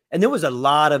 and there was a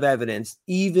lot of evidence,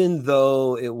 even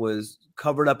though it was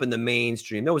covered up in the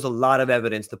mainstream, there was a lot of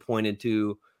evidence that pointed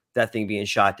to that thing being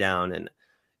shot down. And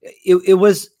it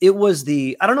was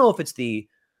the, I don't know if it's the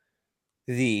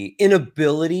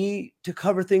inability to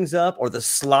cover things up, or the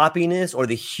sloppiness, or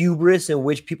the hubris in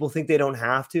which people think they don't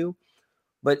have to,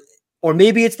 or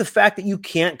maybe it's the fact that you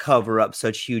can't cover up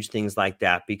such huge things like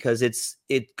that, because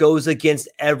it goes against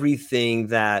everything,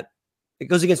 that it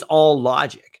goes against all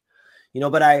logic,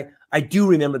 but I do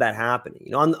remember that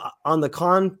happening, on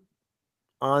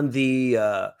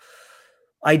the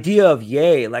idea of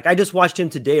Ye. Like, I just watched him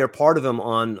today, or part of him,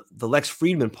 on the Lex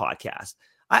Friedman podcast.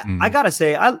 I gotta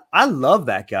say, I love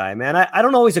that guy, man. I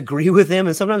don't always agree with him,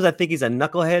 and sometimes I think he's a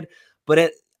knucklehead,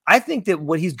 but I think that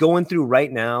what he's going through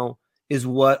right now is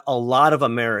what a lot of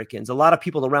Americans, a lot of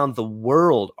people around the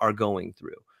world are going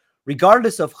through,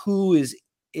 regardless of who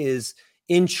is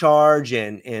in charge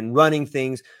and running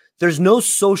things. There's no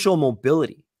social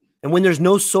mobility. And when there's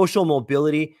no social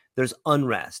mobility, there's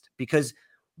unrest, because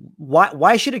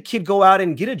why should a kid go out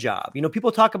and get a job?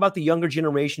 People talk about the younger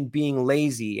generation being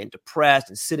lazy and depressed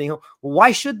and sitting home. Well,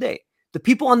 why should they? The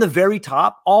people on the very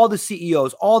top, all the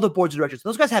CEOs, all the boards of directors,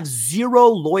 those guys have zero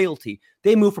loyalty.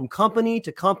 They move from company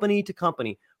to company to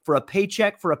company for a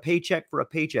paycheck, for a paycheck, for a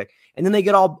paycheck. And then they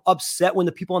get all upset when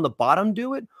the people on the bottom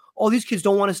do it. Oh, these kids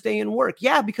don't want to stay in work.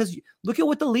 Yeah, because look at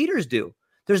what the leaders do.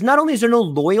 There's not only is there no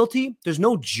loyalty, there's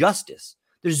no justice.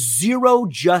 There's zero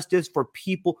justice for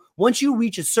people. Once you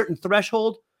reach a certain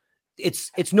threshold,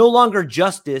 it's no longer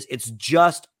justice. It's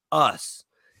just us.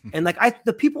 And like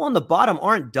the people on the bottom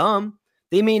aren't dumb.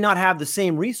 They may not have the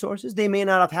same resources. They may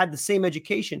not have had the same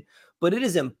education, but it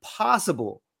is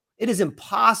impossible. It is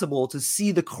impossible to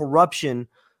see the corruption,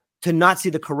 to not see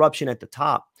the corruption at the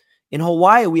top. In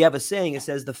Hawaii, we have a saying. It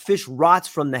says the fish rots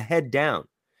from the head down.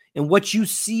 And what you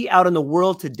see out in the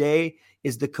world today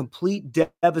is the complete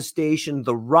devastation,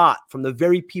 the rot from the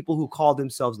very people who call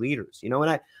themselves leaders. You know,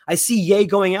 and I see Ye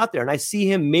going out there and I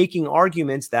see him making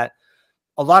arguments that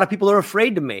a lot of people are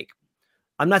afraid to make.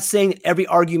 I'm not saying that every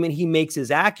argument he makes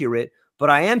is accurate, but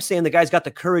I am saying the guy's got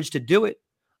the courage to do it.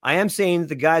 I am saying that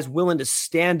the guy's willing to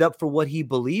stand up for what he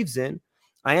believes in.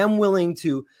 I am willing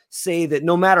to say that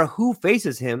no matter who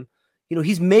faces him, you know,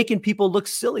 he's making people look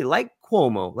silly, like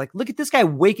Cuomo. Like, look at this guy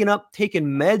waking up, taking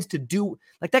meds to do,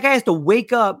 like that guy has to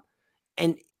wake up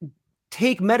and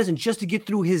take medicine just to get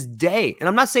through his day. And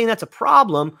I'm not saying that's a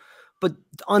problem, but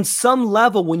on some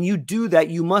level, when you do that,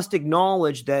 you must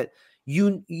acknowledge that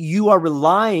you are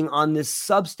relying on this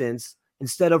substance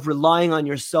instead of relying on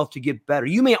yourself to get better.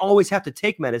 You may always have to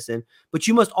take medicine, but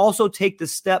you must also take the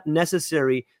step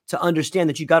necessary to understand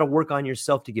that you got to work on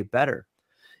yourself to get better.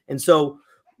 And so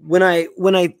when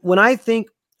I think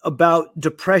about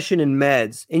depression and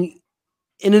meds, and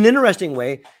in an interesting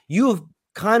way, you have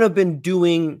kind of been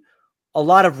doing a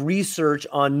lot of research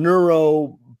on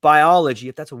neurobiology,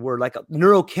 if that's a word, like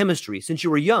neurochemistry, since you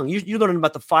were young. You're learning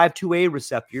about the 5-HT2A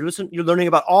receptor. You're learning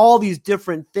about all these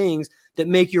different things that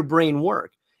make your brain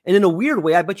work. And in a weird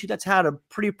way, I bet you that's had a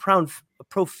pretty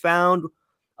profound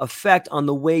effect on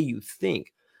the way you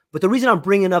think. But the reason I'm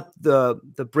bringing up the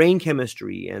brain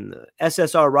chemistry and the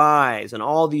SSRIs and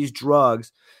all these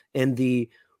drugs and the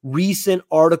recent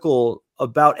article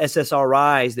about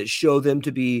SSRIs that show them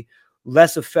to be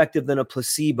less effective than a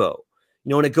placebo, you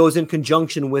know, and it goes in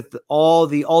conjunction with all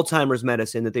the Alzheimer's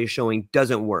medicine that they're showing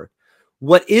doesn't work.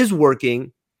 What is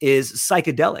working is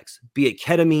psychedelics, be it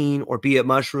ketamine or be it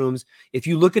mushrooms. If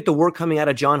you look at the work coming out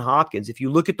of Johns Hopkins, if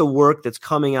you look at the work that's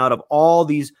coming out of all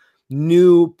these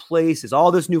new places,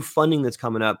 all this new funding that's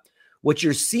coming up, what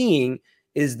you're seeing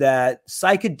is that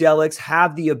psychedelics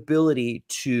have the ability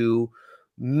to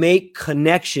make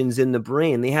connections in the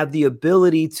brain. They have the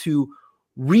ability to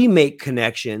remake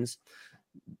connections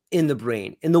in the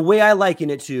brain. And the way I liken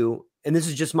it to, and this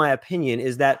is just my opinion,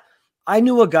 is that I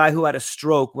knew a guy who had a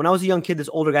stroke. When I was a young kid, this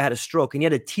older guy had a stroke and he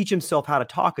had to teach himself how to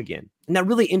talk again. And that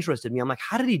really interested me. I'm like,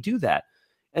 how did he do that?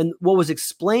 And what was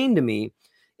explained to me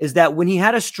is that when he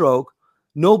had a stroke,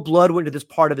 no blood went to this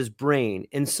part of his brain.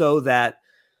 And so that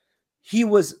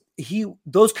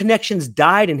those connections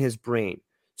died in his brain.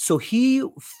 So he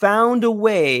found a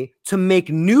way to make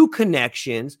new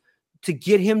connections to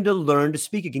get him to learn to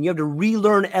speak again. You have to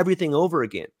relearn everything over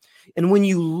again. And when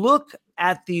you look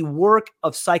at the work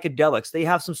of psychedelics, they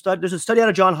have some study. There's a study out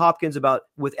of Johns Hopkins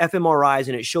with fMRIs,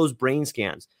 and it shows brain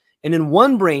scans. And in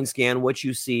one brain scan, what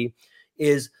you see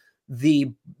is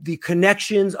the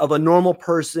connections of a normal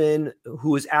person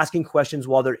who is asking questions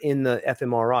while they're in the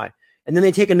fMRI. And then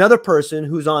they take another person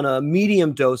who's on a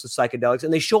medium dose of psychedelics,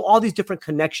 and they show all these different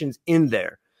connections in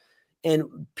there.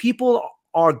 And people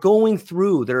are going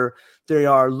through, they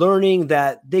are learning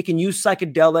that they can use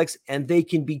psychedelics and they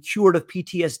can be cured of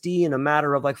PTSD in a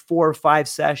matter of like 4 or 5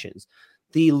 sessions.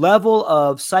 The level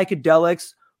of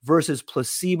psychedelics versus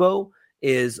placebo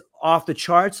is off the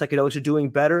charts. Psychedelics are doing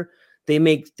better. They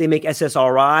make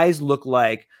SSRIs look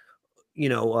like, you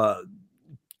know,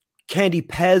 Candy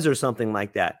Pez or something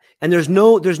like that. And there's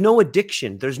no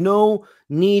addiction. There's no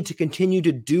need to continue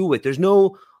to do it. There's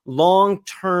no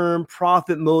long-term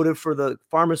profit motive for the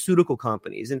pharmaceutical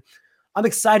companies. And I'm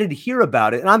excited to hear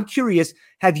about it. And I'm curious,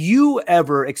 have you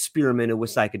ever experimented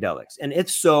with psychedelics? And if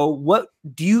so, what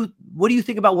do you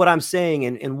think about what I'm saying?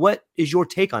 And what is your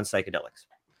take on psychedelics?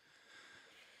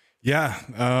 Yeah,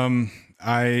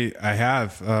 I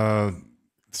have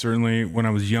certainly when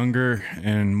I was younger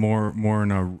and more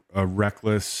in a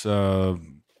reckless,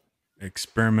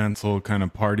 experimental kind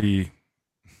of party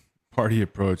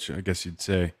approach, I guess you'd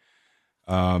say.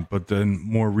 But then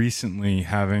more recently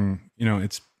having, you know,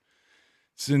 it's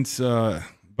since about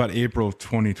April of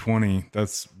 2020,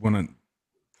 that's when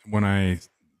I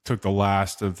took the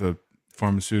last of the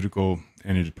pharmaceutical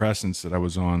antidepressants that I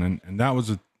was on. And that was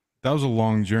a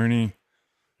long journey.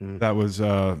 That was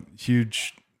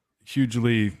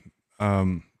hugely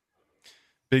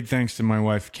big thanks to my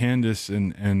wife, Candace,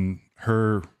 and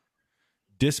her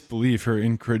disbelief, her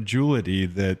incredulity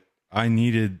that I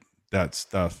needed that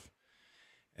stuff.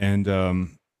 And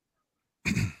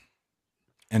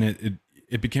and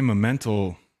it became a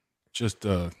mental, just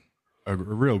a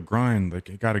real grind. Like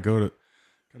I got to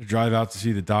drive out to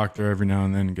see the doctor every now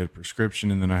and then and get a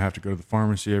prescription. And then I have to go to the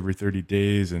pharmacy every 30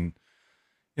 days. And,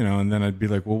 you know, and then I'd be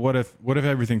like, well, what if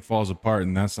everything falls apart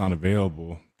and that's not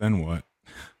available? Then what?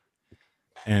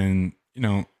 And, you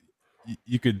know,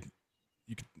 you could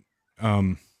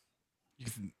kind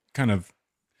of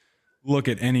look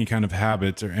at any kind of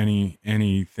habits or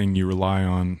anything you rely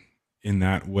on in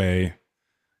that way,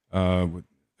 have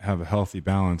a healthy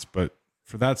balance. But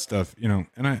for that stuff, you know,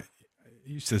 and I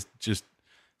used to just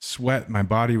sweat. My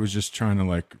body was just trying to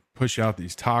like push out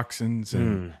these toxins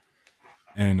and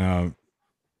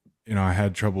you know, I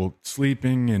had trouble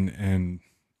sleeping and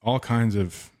all kinds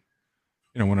of,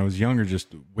 you know, when I was younger,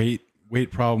 just weight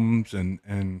problems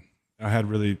and I had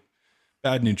really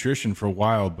bad nutrition for a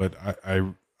while, but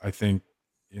I think,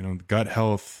 you know, gut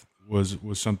health was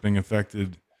something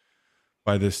affected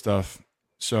by this stuff.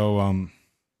 So,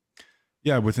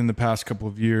 yeah, within the past couple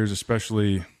of years,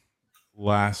 especially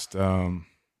last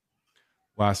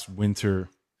winter,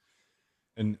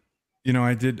 and, you know,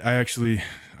 I did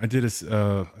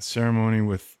a ceremony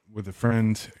with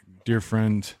a dear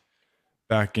friend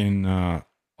back in,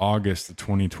 August of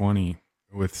 2020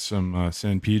 with some,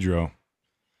 San Pedro.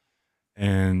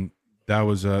 And that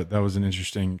was an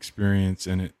interesting experience,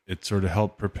 and it sort of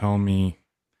helped propel me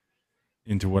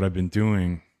into what I've been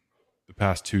doing the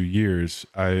past 2 years.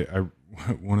 I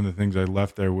one of the things I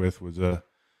left there with was a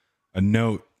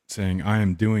note saying I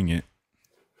am doing it,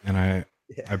 and I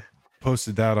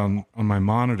posted that on my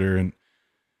monitor. And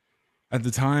at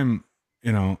the time,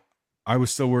 you know, I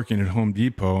was still working at Home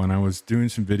Depot and I was doing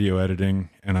some video editing,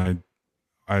 and I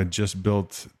had just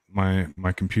built my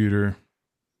computer.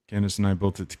 Candace and I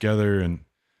built it together,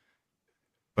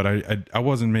 but I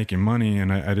wasn't making money,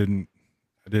 and I didn't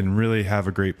really have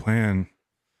a great plan.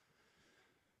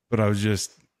 But I was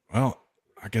just, well,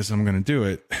 I guess I'm going to do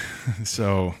it.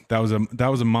 So that was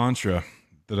a mantra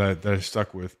that I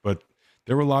stuck with. But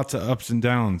there were lots of ups and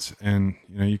downs, and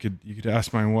you know, you could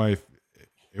ask my wife.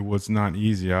 It was not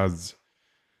easy.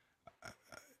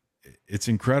 It's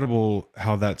incredible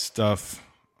how that stuff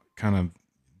kind of,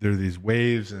 there are these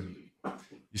waves, and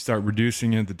you start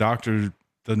reducing it. The doctor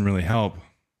doesn't really help.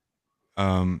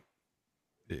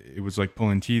 It was like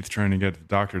pulling teeth trying to get the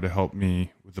doctor to help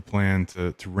me with the plan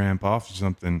to ramp off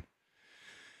something.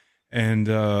 And,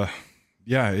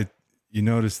 yeah, you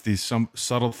notice these some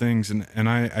subtle things. And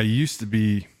I used to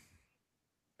be,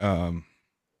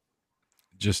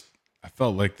 just, I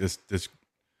felt like this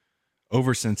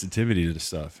oversensitivity to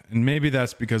stuff. And maybe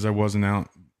that's because I wasn't out,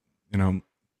 you know,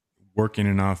 working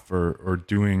enough or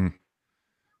doing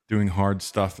hard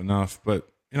stuff enough. But,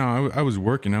 you know, I was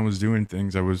working, I was doing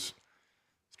things. I was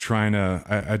trying to,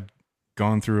 I'd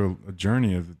gone through a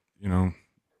journey of, you know,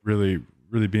 really,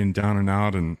 really being down and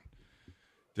out, and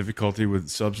difficulty with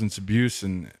substance abuse,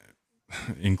 and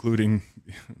including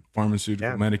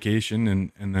pharmaceutical medication,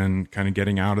 and then kind of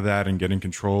getting out of that and getting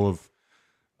control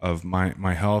of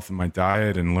my health and my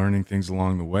diet, and learning things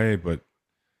along the way, but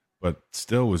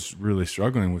still was really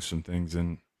struggling with some things.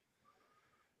 And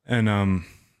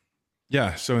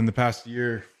yeah, so in the past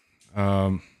year,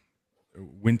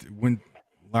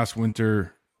 last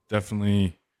winter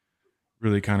definitely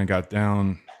really kind of got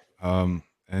down.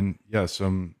 And yeah,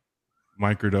 some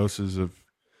microdoses of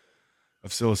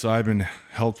psilocybin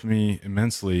helped me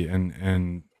immensely,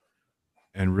 and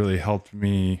really helped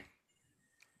me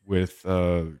with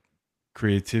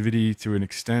creativity to an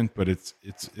extent. But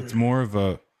it's more of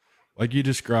a, like you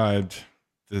described,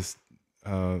 this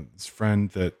friend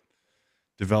that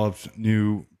developed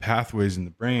new pathways in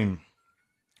the brain.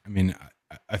 I mean,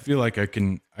 I feel like I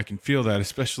can feel that,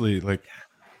 especially like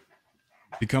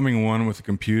becoming one with a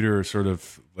computer, or sort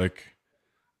of like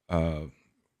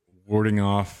warding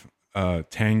off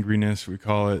tangriness, we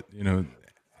call it, you know,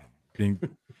 being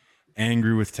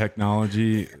angry with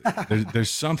technology.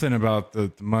 There's something about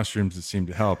the mushrooms that seem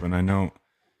to help. And I know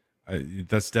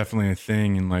that's definitely a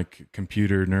thing in like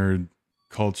computer nerd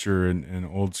culture and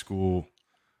old school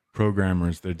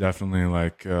programmers. They're definitely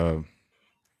like, you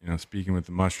know, speaking with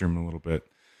the mushroom a little bit.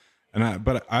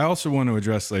 But I also want to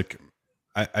address, like,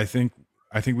 I think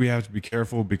we have to be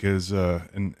careful because,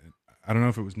 and I don't know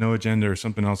if it was No Agenda or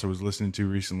something else I was listening to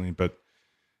recently, but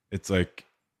it's like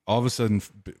all of a sudden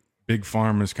big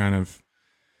pharma is kind of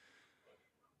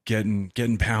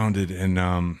getting pounded,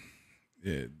 and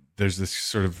there's this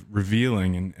sort of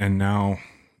revealing, and now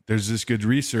there's this good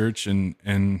research, and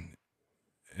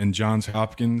and Johns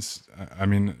Hopkins, I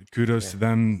mean, kudos to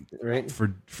them Right.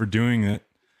 for doing it.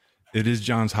 It is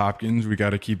Johns Hopkins. We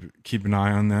got to keep an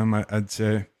eye on them. I'd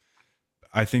say.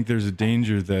 I think there's a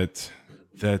danger that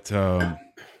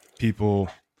people.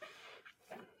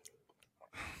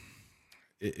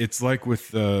 It's like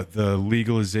with the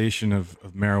legalization of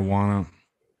marijuana,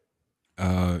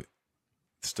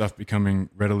 stuff becoming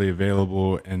readily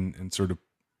available and sort of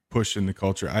pushed in the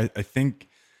culture.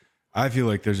 I feel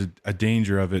like there's a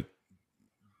danger of it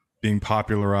being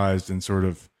popularized and sort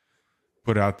of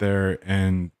put out there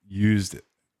and used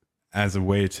as a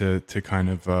way to kind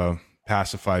of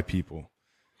pacify people.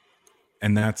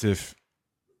 And that's if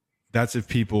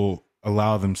people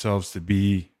allow themselves to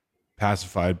be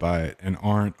pacified by it and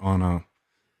aren't on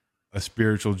a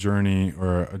spiritual journey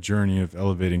or a journey of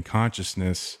elevating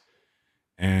consciousness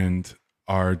and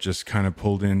are just kind of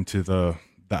pulled into the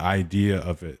idea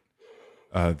of it,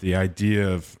 the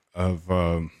idea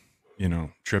of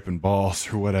tripping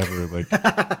balls or whatever. Like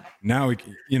now,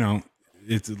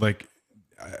 it's like,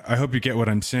 I hope you get what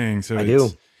I'm saying. So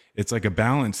it's like a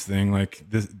balance thing. Like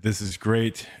this is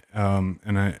great.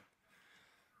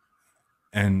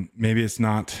 And maybe it's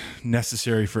not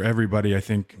necessary for everybody, I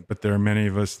think, but there are many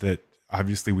of us that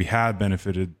obviously we have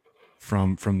benefited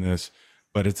from this,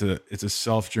 but it's a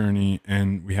self journey,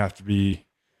 and we have to be,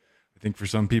 I think for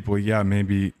some people,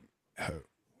 maybe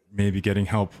getting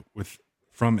help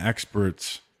from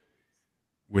experts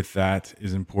with that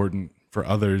is important. For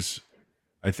others,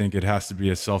 I think it has to be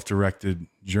a self-directed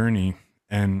journey.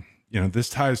 And, this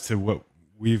ties to what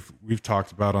we've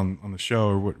talked about on the show,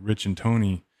 or what Rich and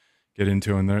Tony get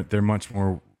into, and they're much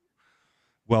more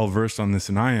well versed on this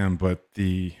than I am. But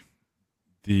the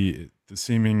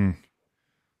seeming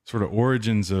sort of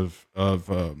origins of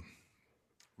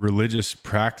religious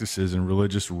practices and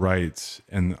religious rites,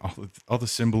 and all the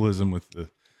symbolism with the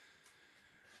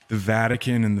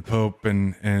Vatican and the Pope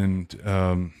and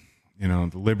the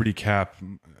Liberty Cap.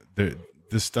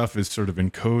 This stuff is sort of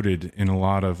encoded in a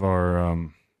lot of our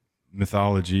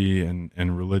mythology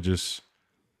and religious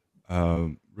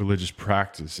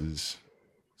practices.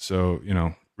 So,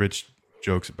 Rich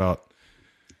jokes about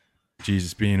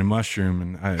Jesus being a mushroom,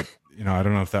 and I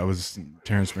don't know if that was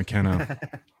Terrence McKenna.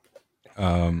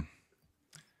 And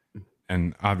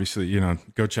obviously,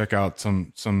 go check out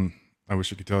some, I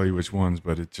wish I could tell you which ones,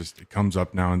 but it comes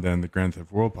up now and then, the Grand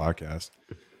Theft World podcast.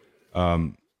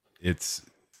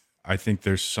 I think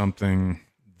there's something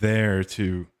there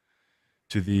to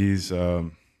these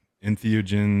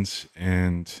entheogens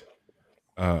and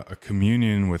a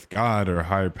communion with God or a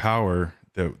higher power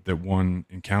that one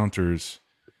encounters,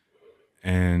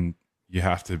 and you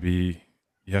have to be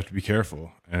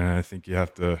careful. And I think you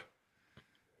have to,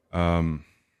 I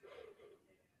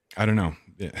don't know.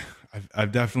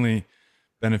 I've definitely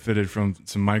benefited from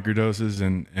some microdoses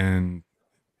and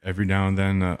every now and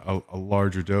then a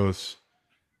larger dose.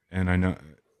 And I know,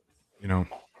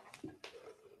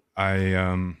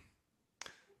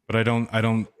 but I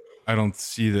don't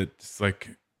see that it's like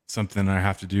something I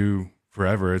have to do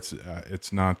forever. It's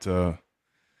not, I'm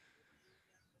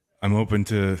open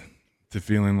to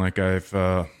feeling like like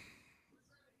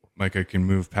I can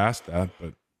move past that,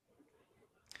 but,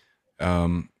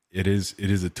 it is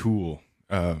a tool.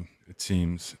 It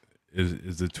seems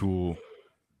is a tool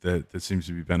that seems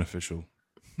to be beneficial.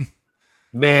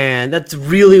 Man, that's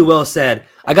really well said.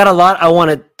 I got a lot I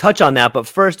want to touch on that, but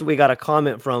first we got a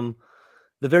comment from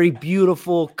the very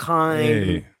beautiful,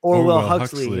 kind Orwell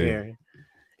Huxley here.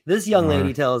 This young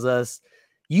lady tells us,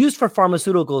 used for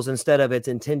pharmaceuticals instead of its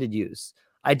intended use.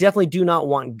 I definitely do not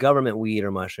want government weed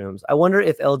or mushrooms. I wonder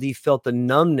if LD felt the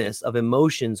numbness of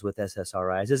emotions with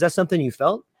SSRIs. Is that something you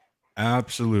felt?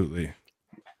 Absolutely.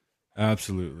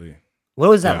 What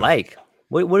was that like?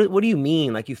 What do you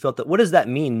mean? Like you felt that? What does that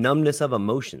mean? Numbness of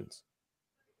emotions?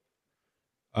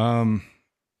 Well,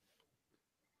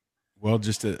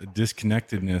 just a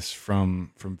disconnectedness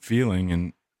from feeling,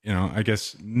 and I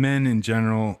guess men in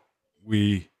general,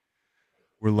 we're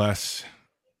less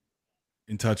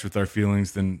in touch with our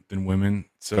feelings than women.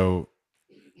 So,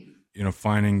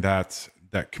 finding that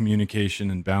communication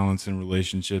and balance in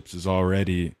relationships is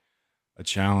already a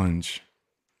challenge.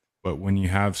 But when you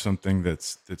have something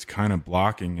that's kind of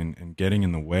blocking and getting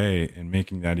in the way and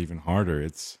making that even harder,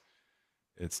 it's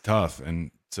tough.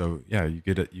 And so, you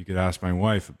could ask my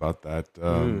wife about that.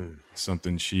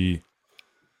 Something she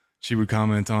would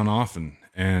comment on often,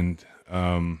 and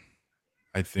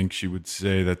I think she would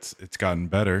say that it's gotten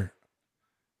better,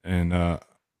 and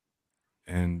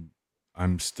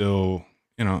I'm still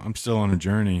on a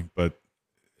journey, but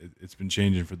it's been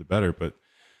changing for the better. But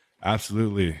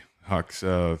absolutely,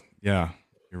 Hux,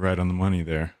 You're right on the money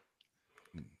there.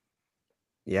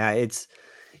 Yeah, it's,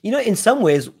 in some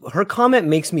ways, her comment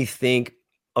makes me think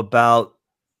about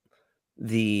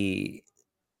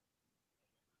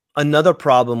another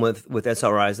problem with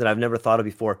SRIs that I've never thought of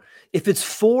before. If it's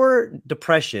for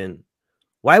depression,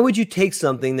 why would you take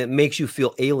something that makes you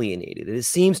feel alienated? It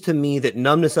seems to me that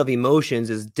numbness of emotions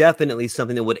is definitely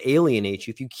something that would alienate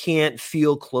you if you can't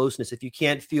feel closeness, if you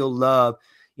can't feel love.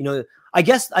 I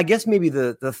guess maybe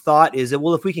the thought is that,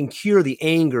 well, if we can cure the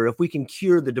anger, if we can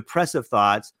cure the depressive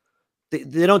thoughts,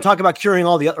 they don't talk about curing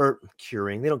all the other,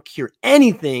 curing. They don't cure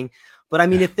anything. But I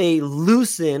mean, if they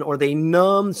loosen or they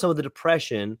numb some of the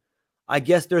depression, I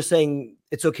guess they're saying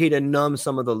it's okay to numb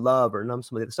some of the love or numb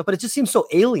some of the other stuff. But it just seems so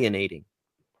alienating.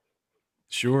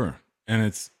 Sure.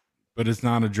 But it's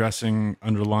not addressing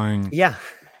underlying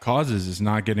causes. It's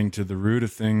not getting to the root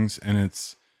of things. And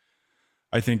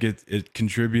I think it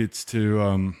contributes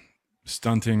to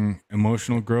stunting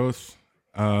emotional growth.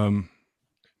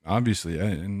 Obviously.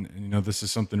 And this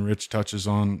is something Rich touches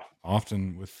on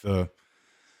often with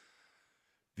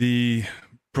the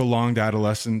prolonged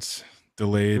adolescence,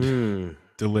 delayed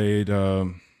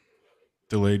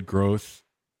growth.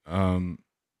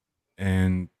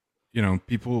 And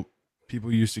people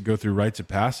used to go through rites of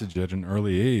passage at an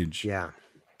early age. Yeah.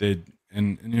 I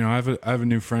have a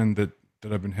new friend that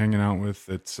I've been hanging out with.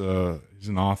 That's he's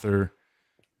an author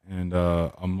and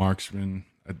a marksman.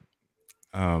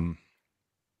 And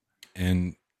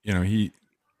he,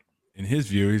 in his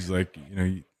view, he's like,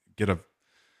 you get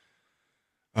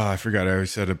I forgot I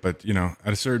always said it, but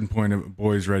at a certain point, a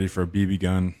boy's ready for a BB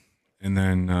gun, and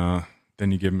then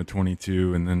you give him a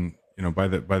 22, and then by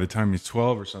the time he's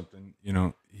 12 or something,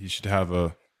 he should have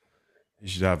a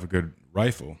good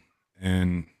rifle,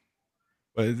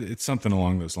 but it's something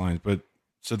along those lines. But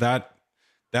so that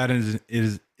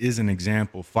is an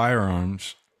example.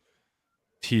 Firearms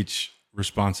teach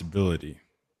responsibility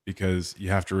because you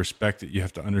have to respect it, you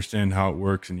have to understand how it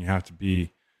works, and you have to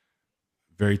be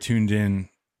very tuned in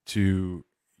to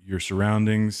your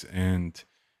surroundings and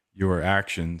your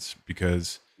actions,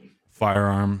 because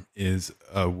firearm is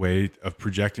a way of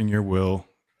projecting your will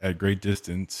at great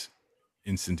distance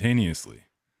instantaneously.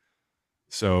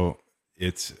 So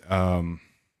it's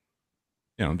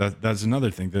that's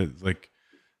another thing, that like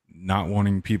not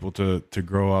wanting people to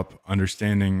grow up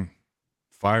understanding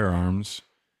firearms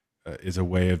is a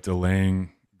way of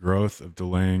delaying growth, of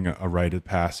delaying a rite of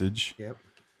passage. Yep.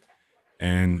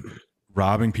 And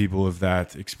robbing people of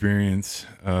that experience,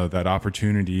 that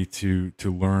opportunity to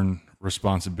learn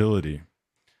responsibility.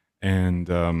 And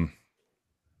oh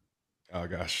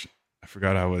gosh, I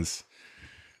forgot I was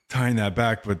tying that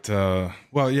back, but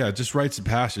just rites of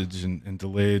passage and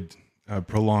delayed,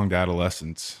 prolonged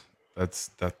adolescence.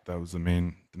 That was the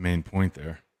main point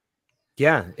there.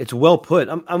 Yeah, it's well put.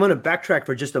 I'm going to backtrack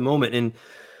for just a moment, and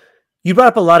you brought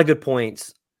up a lot of good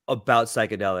points about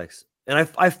psychedelics. And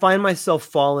I find myself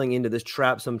falling into this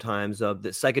trap sometimes of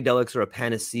that psychedelics are a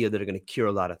panacea that are going to cure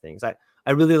a lot of things. I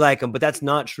really like them, but that's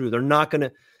not true. They're not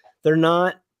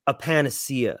a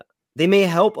panacea. They may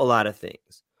help a lot of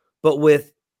things, but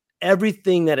with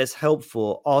everything that is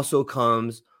helpful also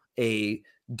comes a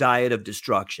diet of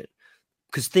destruction,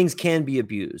 because things can be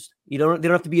abused. They don't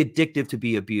have to be addictive to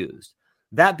be abused.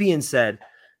 That being said,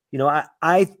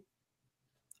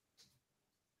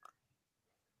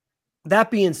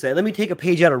 That being said, let me take a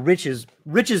page out of Rich's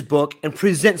book and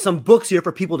present some books here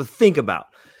for people to think about.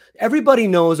 Everybody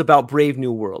knows about Brave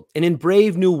New World. And in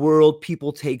Brave New World,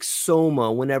 people take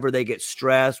Soma whenever they get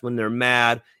stressed, when they're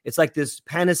mad. It's like this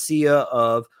panacea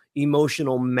of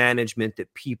emotional management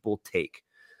that people take.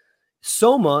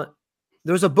 Soma,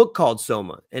 there's a book called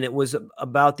Soma, and it was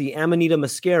about the Amanita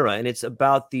muscaria, and it's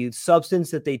about the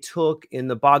substance that they took in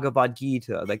the Bhagavad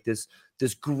Gita, like this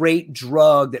great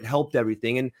drug that helped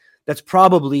everything. And that's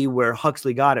probably where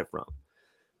Huxley got it from.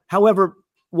 However,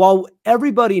 while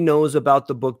everybody knows about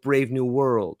the book Brave New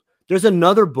World, there's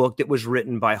another book that was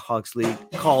written by Huxley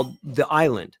called The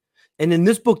Island. And in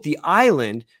this book, The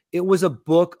Island, it was a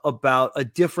book about a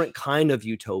different kind of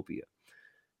utopia.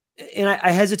 And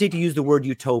I hesitate to use the word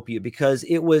utopia because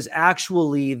it was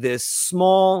actually this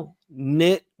small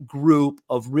knit group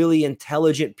of really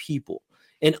intelligent people.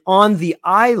 And on the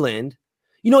island,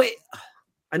 I know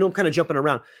I'm kind of jumping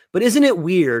around, but isn't it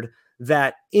weird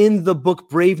that in the book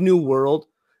Brave New World,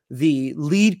 the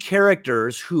lead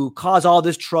characters who cause all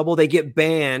this trouble, they get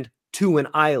banned to an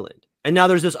island. And now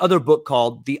there's this other book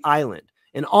called The Island.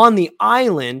 And on the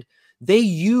island, they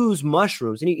use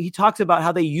mushrooms. And he talks about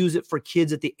how they use it for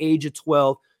kids at the age of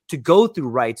 12 to go through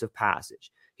rites of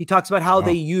passage. He talks about how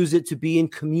they use it to be in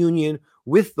communion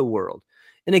with the world.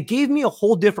 And it gave me a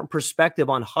whole different perspective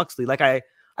on Huxley. Like I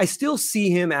still see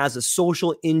him as a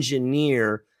social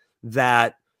engineer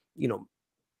that, you know,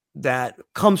 that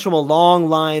comes from a long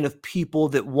line of people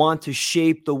that want to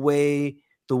shape the way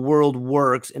the world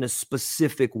works in a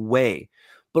specific way.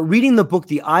 But reading the book,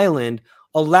 The Island,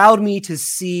 allowed me to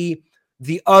see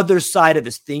the other side of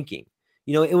his thinking.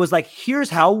 You know, it was like, here's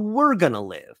how we're going to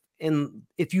live. And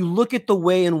if you look at the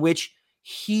way in which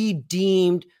he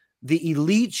deemed the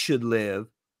elite should live,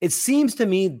 it seems to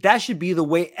me that should be the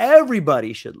way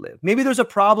everybody should live. Maybe there's a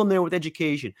problem there with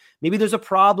education. Maybe there's a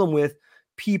problem with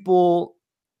people,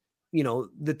 you know,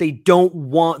 that they don't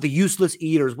want, the useless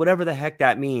eaters, whatever the heck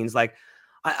that means. Like,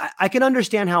 I can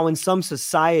understand how in some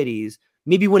societies,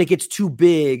 maybe when it gets too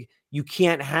big, you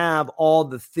can't have all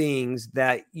the things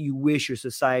that you wish your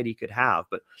society could have.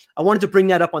 But I wanted to bring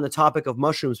that up on the topic of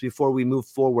mushrooms before we move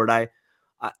forward.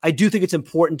 I do think it's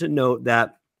important to note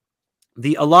that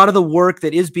a lot of the work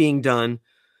that is being done,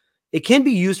 it can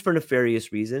be used for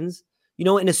nefarious reasons, you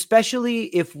know, and especially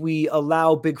if we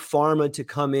allow big pharma to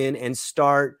come in and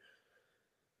start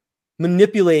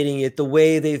manipulating it the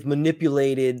way they've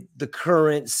manipulated the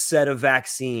current set of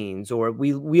vaccines, or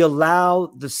we allow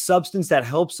the substance that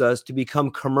helps us to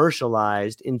become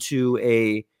commercialized into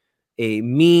a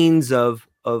means of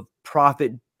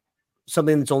profit,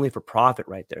 something that's only for profit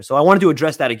right there. So I wanted to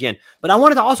address that again, but I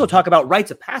wanted to also talk about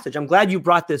rites of passage. I'm glad you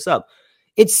brought this up.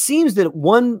 It seems that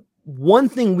one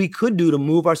thing we could do to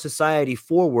move our society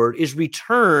forward is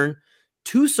return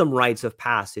to some rites of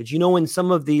passage. You know, in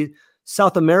some of the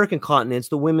South American continents,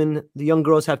 the young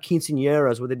girls have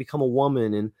quinceañeras where they become a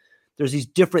woman, and there's these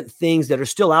different things that are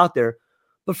still out there.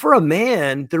 But for a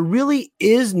man, there really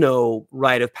is no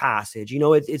rite of passage. You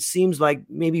know, it seems like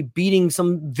maybe beating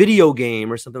some video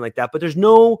game or something like that, but there's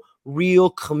no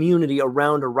real community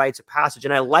around a rites of passage.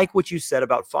 And I like what you said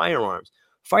about firearms.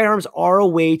 Firearms are a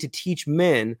way to teach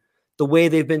men the way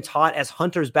they've been taught as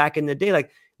hunters back in the day. Like,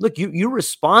 look, you're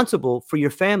responsible for your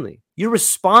family. You're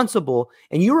responsible,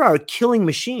 and you are a killing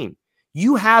machine.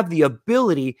 You have the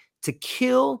ability to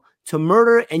kill, to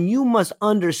murder, and you must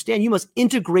understand, you must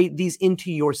integrate these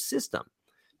into your system.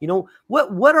 You know,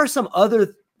 what are some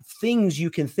other things you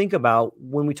can think about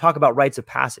when we talk about rites of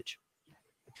passage?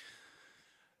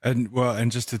 And well,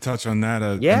 and just to touch on that,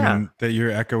 I mean, that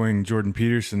you're echoing Jordan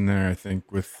Peterson there, I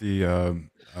think, with the,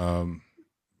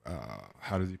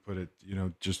 how does he put it? You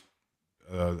know, just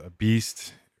a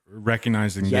beast,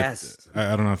 recognizing that,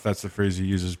 I don't know if that's the phrase he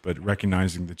uses, but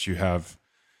recognizing that you have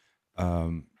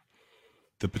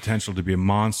the potential to be a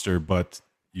monster, but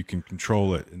you can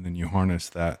control it, and then you harness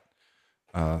that.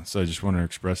 So I just want to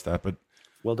express that. But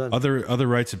well done. Other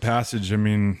rites of passage, I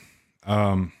mean,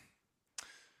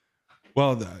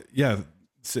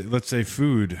 let's say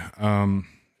food.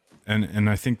 And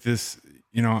I think this,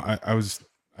 you know,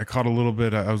 I caught a little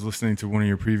bit, I was listening to one of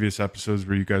your previous episodes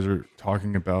where you guys are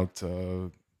talking about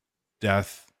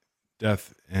death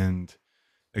and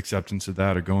acceptance of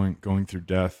that, or going through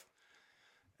death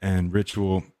and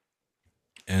ritual.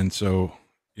 And so,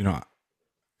 you know,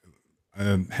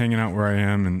 I'm hanging out where I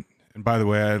am. And by the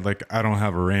way, I don't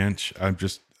have a ranch. I'm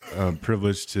just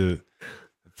privileged to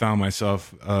found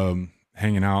myself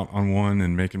hanging out on one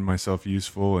and making myself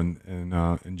useful and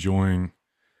enjoying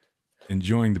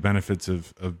the benefits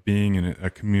of being in a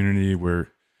community where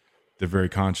they're very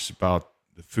conscious about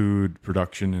the food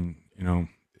production, and you know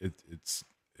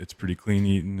it's pretty clean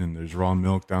eating, and there's raw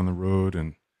milk down the road,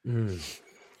 and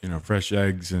you know, fresh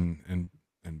eggs and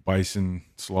bison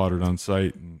slaughtered on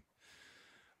site. And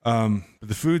but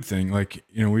the food thing, like,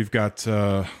 you know, we've got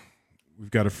a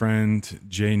friend,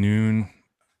 Jay Noon,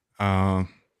 that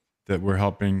we're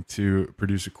helping to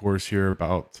produce a course here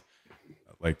about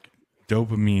like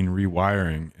dopamine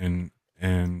rewiring,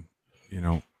 and you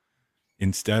know,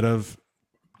 instead of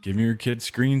giving your kids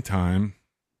screen time,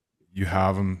 you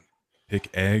have them pick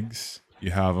eggs,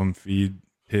 you have them feed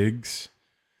pigs.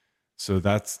 So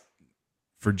that's,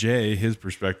 for Jay, his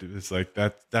perspective, it's like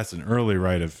that's an early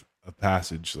rite of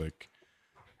passage. Like,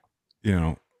 you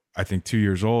know, I think 2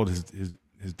 years old,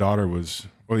 his daughter was,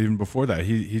 well, even before that,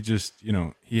 he just, you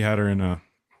know, he had her in a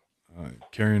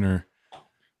carrying her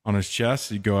on his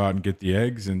chest. He'd go out and get the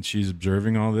eggs, and she's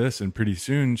observing all this, and pretty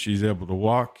soon she's able to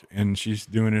walk, and she's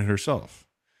doing it herself.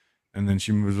 And then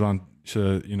she moves on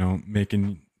to, you know,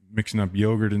 mixing up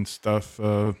yogurt and stuff,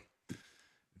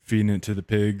 feeding it to the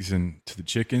pigs and to the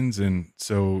chickens. And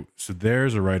so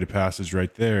there's a rite of passage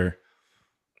right there,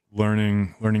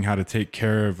 learning how to take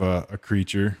care of a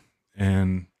creature,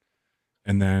 and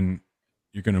then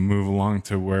you're going to move along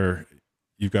to where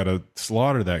you've got to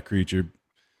slaughter that creature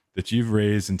that you've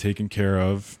raised and taken care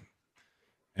of,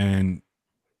 and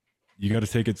you got to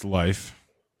take its life,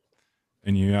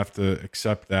 and you have to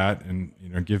accept that,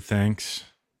 and give thanks,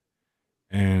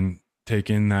 and take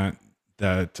in that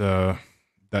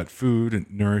food and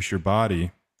nourish your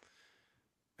body.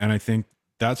 And I think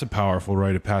that's a powerful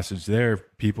rite of passage there.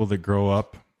 People that grow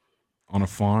up on a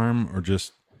farm or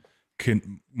just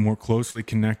more closely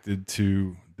connected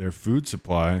to their food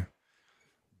supply,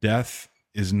 death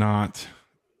is not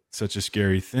such a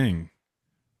scary thing.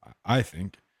 I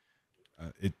think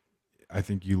I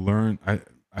think you learn.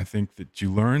 I think that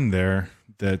you learn there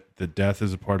that the death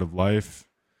is a part of life,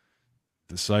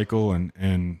 the cycle,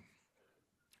 and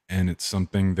it's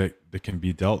something that can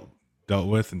be dealt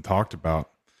with and talked about.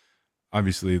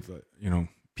 Obviously,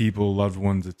 people, loved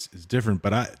ones, it's different,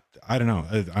 but I don't know.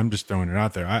 I'm just throwing it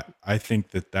out there. I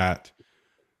think that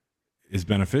is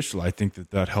beneficial. I think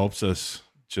that helps us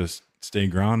just stay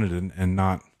grounded and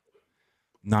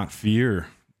not fear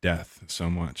death so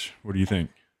much. What do you think?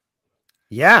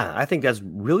 Yeah, I think that's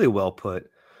really well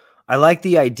put. I like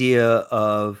the idea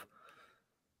of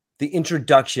the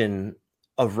introduction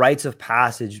of rites of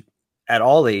passage at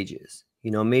all ages.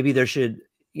 Maybe there should,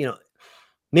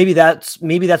 maybe that's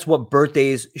what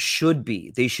birthdays should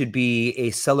be. They should be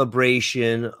a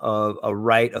celebration of a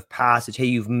rite of passage. Hey,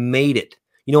 you've made it.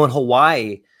 In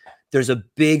Hawaii, there's a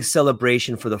big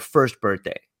celebration for the first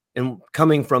birthday. And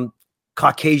coming from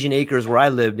Caucasian acres where I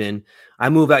lived in, I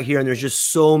move out here and there's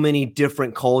just so many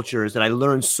different cultures that I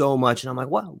learned so much. And I'm like,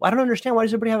 wow, I don't understand. Why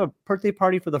does everybody have a birthday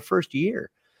party for the first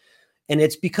year? And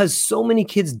it's because so many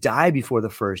kids die before the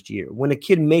first year. When a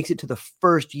kid makes it to the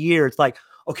first year, it's like,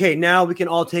 okay, now we can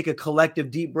all take a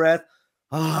collective deep breath.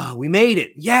 We made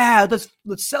it. Yeah, let's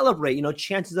celebrate.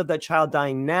 Chances of that child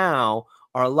dying now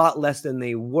are a lot less than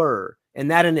they were.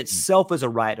 And that in itself is a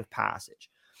rite of passage.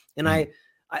 And I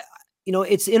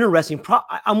it's interesting.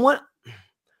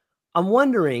 I'm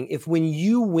wondering if when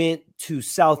you went to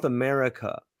South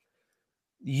America,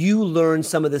 you learned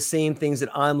some of the same things that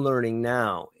I'm learning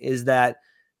now, is that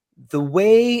the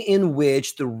way in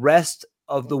which the rest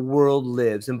of the world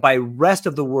lives, and by rest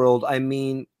of the world, I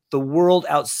mean the world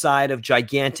outside of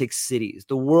gigantic cities,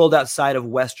 the world outside of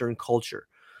Western culture.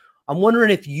 I'm wondering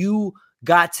if you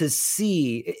got to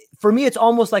see, for me, it's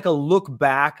almost like a look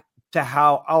back to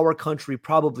how our country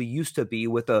probably used to be,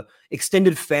 with a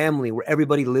extended family where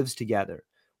everybody lives together.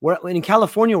 Where in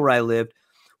California, where I lived,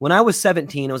 when I was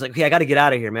 17, I was like, okay, I got to get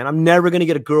out of here, man. I'm never going to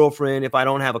get a girlfriend if I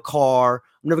don't have a car.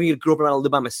 I'm never going to get a girlfriend if I don't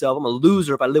live by myself. I'm a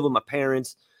loser if I live with my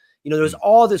parents. There's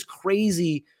all this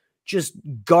crazy just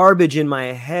garbage in my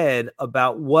head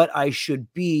about what I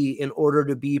should be in order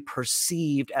to be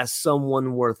perceived as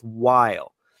someone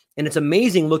worthwhile. And it's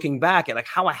amazing looking back at like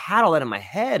how I had all that in my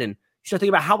head, and you start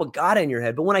thinking about how it got in your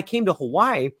head. But when I came to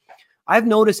Hawaii, I've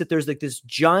noticed that there's like this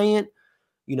giant,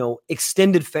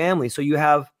 extended family. So you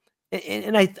have,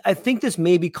 and I think this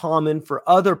may be common for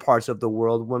other parts of the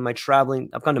world. When my traveling,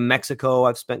 I've gone to Mexico,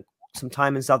 I've spent some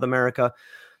time in South America,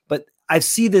 but I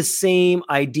see this same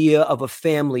idea of a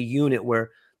family unit where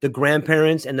the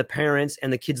grandparents and the parents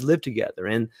and the kids live together.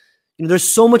 And there's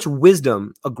so much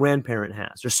wisdom a grandparent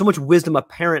has. There's so much wisdom a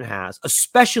parent has,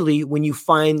 especially when you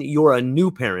find you're a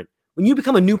new parent. When you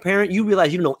become a new parent, you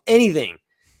realize you don't know anything.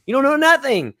 You don't know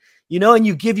nothing, and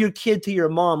you give your kid to your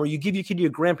mom, or you give your kid to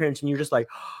your grandparents, and you're just like,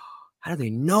 how do they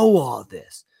know all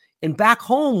this? And back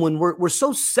home, when we're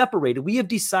so separated, we have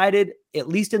decided, at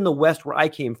least in the West where I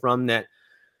came from, that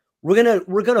we're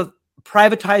gonna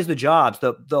privatize the jobs.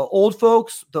 The old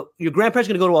folks, your grandparents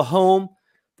are gonna go to a home,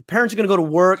 the parents are gonna go to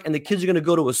work, and the kids are gonna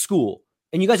go to a school.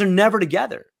 And you guys are never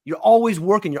together. You're always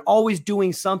working. You're always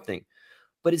doing something.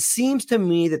 But it seems to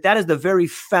me that is the very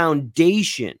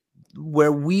foundation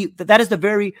where that is the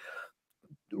very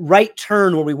right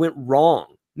turn where we went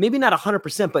wrong. Maybe not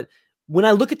 100%, but when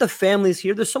I look at the families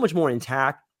here, there's so much more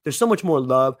intact. There's so much more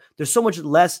love. There's so much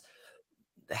less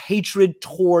hatred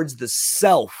towards the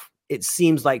self, it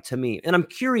seems like to me. And I'm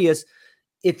curious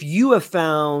if you have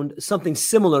found something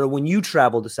similar when you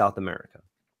travel to South America.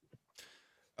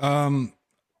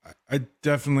 I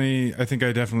think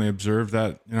I definitely observed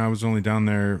that. I was only down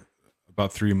there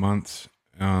about 3 months.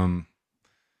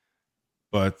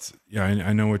 But yeah,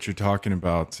 I know what you're talking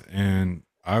about. And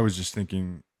I was just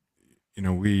thinking,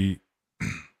 we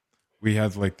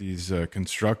have like these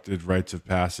constructed rites of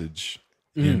passage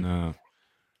in,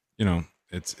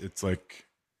 it's like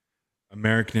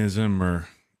Americanism or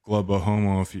global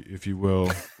homo, if you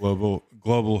will, global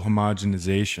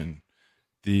homogenization,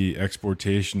 the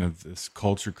exportation of this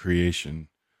culture creation,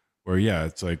 where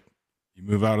it's like you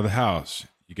move out of the house,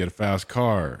 you get a fast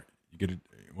car, you got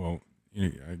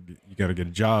to get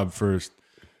a job first.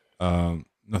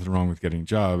 Nothing wrong with getting a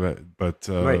job, but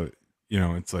right.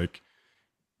 It's like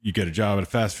you get a job at a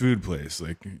fast food place,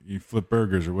 like you flip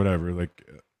burgers or whatever. Like,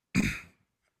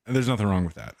 there's nothing wrong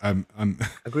with that. I'm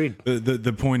Agreed.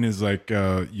 The point is like,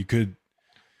 you could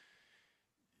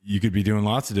be doing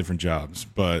lots of different jobs,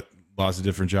 but lots of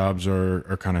different jobs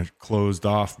are kind of closed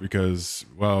off because,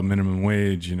 well, minimum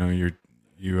wage, you know,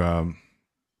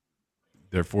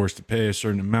 they're forced to pay a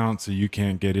certain amount, so you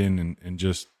can't get in and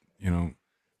just, you know,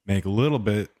 make a little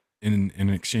bit in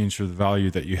exchange for the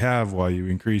value that you have while you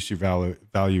increase your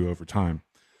value over time.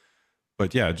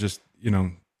 But yeah, just, you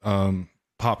know,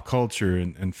 pop culture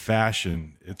and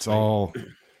fashion, it's all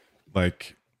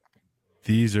like,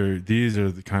 these are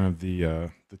the kind of the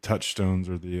touchstones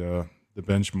or the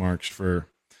benchmarks for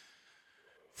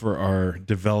our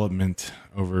development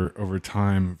over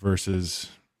time versus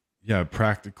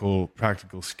practical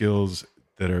skills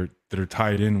that are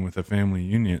tied in with a family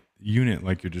unit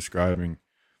like you're describing.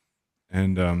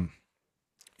 And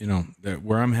you know, that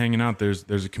where I'm hanging out, there's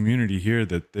a community here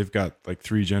that they've got like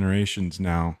 3 generations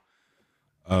now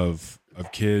of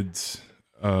kids.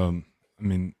 I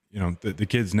mean, you know, the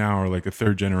kids now are like a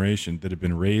 3rd generation that have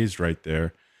been raised right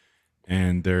there,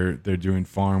 and they're doing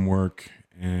farm work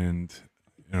and,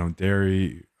 you know,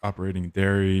 operating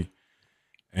dairy,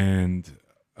 and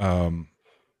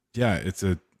it's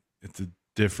a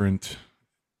different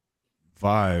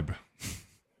vibe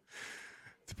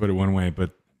to put it one way.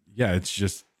 But yeah, it's a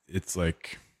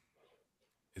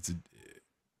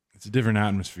different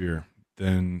atmosphere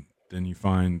than you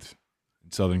find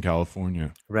in Southern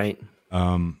California. Right.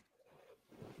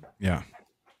 Yeah.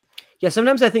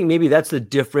 Sometimes I think maybe that's the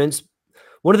difference.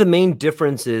 One of the main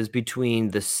differences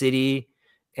between the city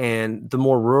and the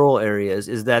more rural areas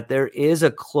is that there's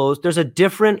a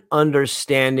different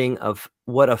understanding of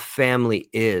what a family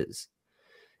is.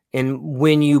 And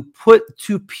when you put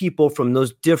 2 people from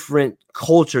those different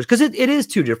cultures, because it is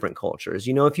 2 different cultures,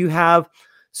 you know, if you have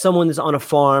someone that's on a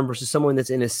farm versus someone that's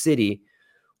in a city,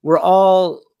 we're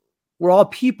all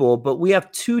people, but we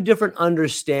have 2 different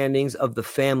understandings of the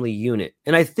family unit.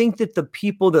 And I think that the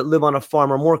people that live on a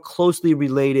farm are more closely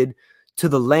related to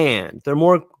the land. They're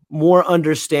more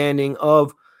understanding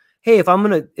of, hey, if I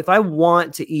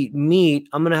want to eat meat,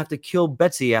 I'm going to have to kill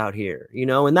Betsy out here, you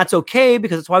know, and that's okay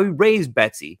because that's why we raised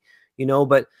Betsy, you know.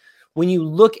 But when you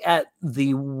look at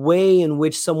the way in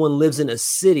which someone lives in a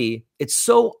city, it's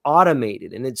so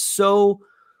automated and it's so,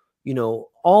 you know,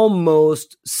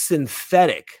 almost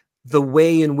synthetic, the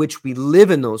way in which we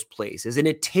live in those places. And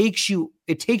it takes you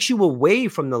away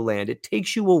from the land. It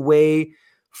takes you away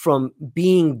from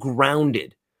being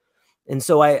grounded. And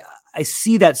so I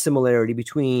see that similarity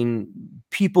between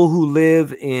people who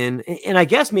live in, and I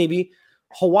guess maybe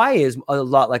Hawaii is a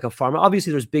lot like a farm.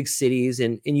 Obviously there's big cities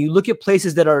and you look at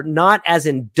places that are not as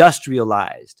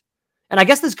industrialized. And I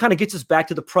guess this kind of gets us back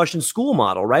to the Prussian school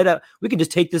model, right? We can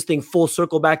just take this thing full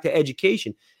circle back to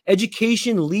education.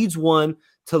 Education leads one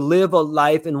to live a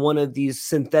life in one of these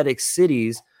synthetic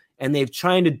cities, and they're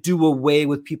trying to do away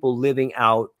with people living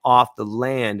out off the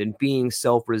land and being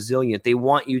self-resilient. They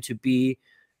want you to be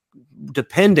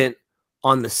dependent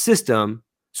on the system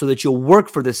so that you'll work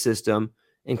for the system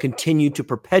and continue to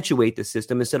perpetuate the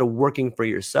system instead of working for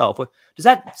yourself. Does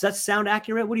that sound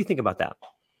accurate? What do you think about that?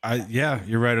 Yeah,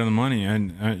 you're right on the money,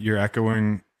 and you're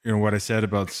echoing, you know, what I said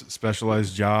about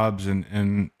specialized jobs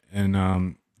and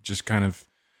just kind of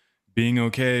being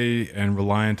okay and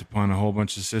reliant upon a whole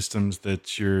bunch of systems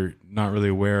that you're not really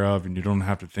aware of and you don't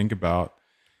have to think about.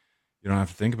 You don't have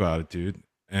to think about it, dude.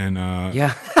 And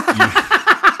yeah,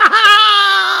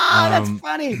 that's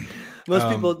funny.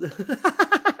 Most people.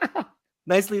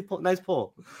 Nice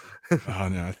pull. Oh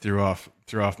no, I threw off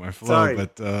my flow. Sorry.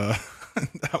 But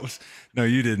that was, no,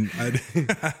 you didn't.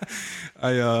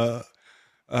 Oh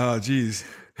geez,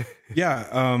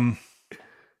 yeah.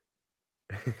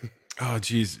 Oh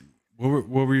geez, what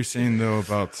were you saying though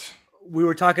about? We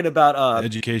were talking about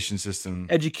education system,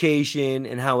 education,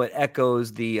 and how it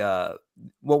echoes the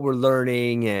what we're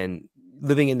learning and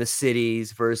living in the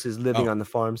cities versus living on the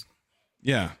farms.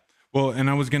 Yeah. Well, and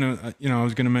I was gonna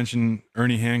mention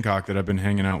Ernie Hancock that I've been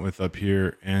hanging out with up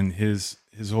here, and his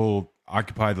whole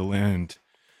Occupy the Land,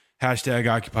 hashtag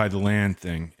Occupy the Land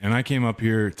thing. And I came up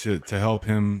here to help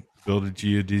him build a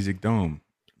geodesic dome,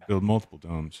 build multiple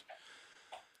domes.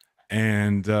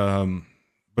 And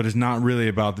but it's not really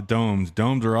about the domes.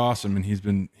 Domes are awesome, and he's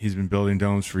been building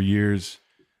domes for years.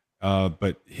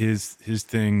 But his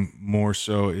thing more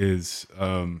so is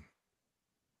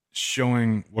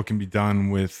showing what can be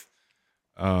done with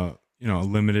a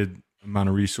limited amount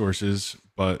of resources,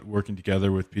 but working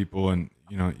together with people. And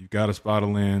you've got a spot of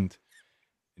land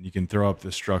and you can throw up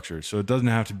this structure, so it doesn't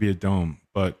have to be a dome.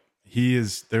 But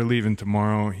they're leaving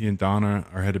tomorrow. He and Donna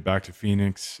are headed back to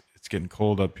Phoenix. It's getting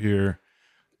cold up here.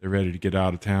 They're ready to get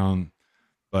out of town,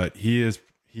 but he is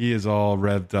all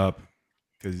revved up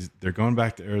because they're going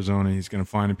back to Arizona. He's going to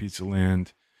find a piece of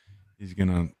land. He's going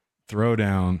to throw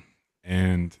down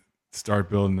and start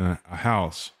building a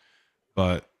house.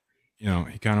 But, you know,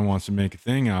 he kind of wants to make a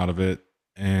thing out of it.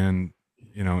 And,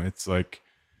 you know, it's like,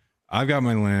 I've got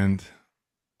my land.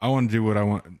 I want to do what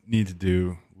I need to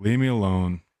do. Leave me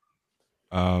alone.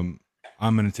 I'm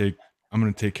going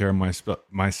to take care of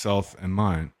myself and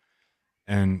mine.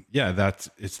 And yeah,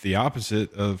 it's the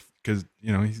opposite of, because,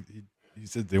 you know, he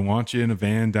said they want you in a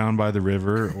van down by the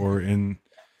river or in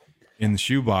the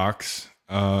shoebox.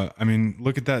 I mean,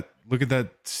 look at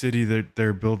that city that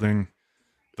they're building,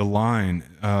 the line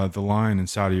in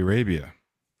Saudi Arabia.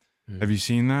 Have you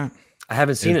seen that? I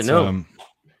haven't seen it. No.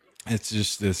 It's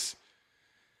just this.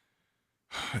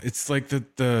 It's like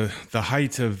the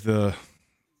height of the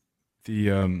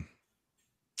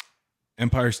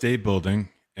Empire State Building,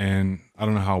 and I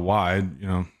don't know how wide. You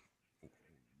know,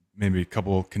 maybe a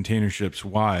couple container ships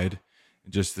wide,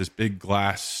 and just this big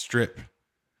glass strip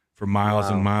for miles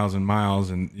and miles and miles.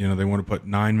 And you know, they want to put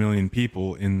 9 million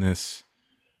people in this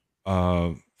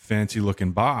fancy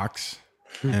looking box,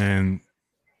 and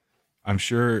I'm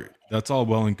sure that's all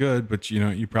well and good, but you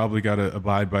know, you probably got to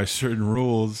abide by certain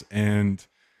rules. And,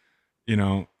 you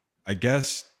know, I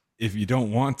guess if you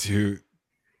don't want to,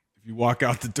 if you walk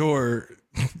out the door,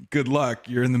 good luck.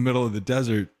 You're in the middle of the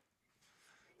desert.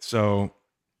 So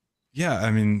yeah, I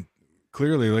mean,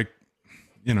 clearly, like,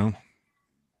 you know,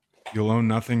 you'll own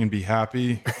nothing and be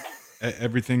happy.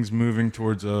 Everything's moving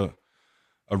towards a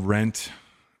rent,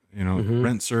 you know,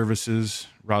 rent services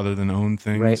rather than own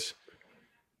things. Right.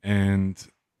 And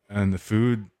the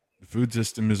food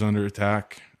system is under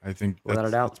attack. I think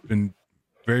that's been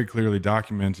very clearly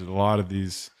documented. A lot of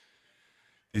these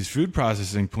food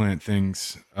processing plant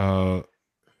things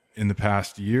in the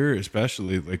past year,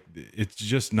 especially, like, it's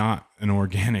just not an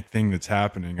organic thing that's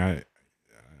happening.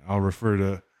 I'll refer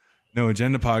to No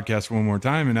Agenda podcast one more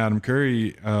time, and Adam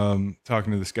Curry,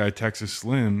 talking to this guy Texas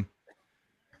Slim,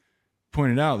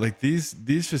 pointed out, like, these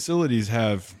facilities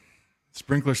have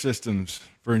sprinkler systems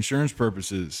for insurance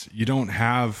purposes. You don't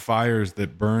have fires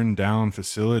that burn down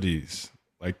facilities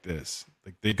like this.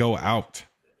 Like, they go out,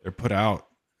 they're put out.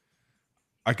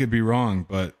 I could be wrong,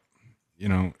 but you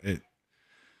know,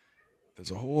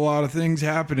 there's a whole lot of things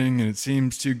happening, and it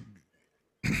seems to,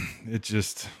 it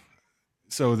just,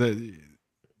 so that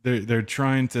they're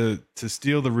trying to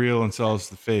steal the real and sell us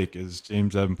the fake, as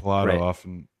James Evan Pilato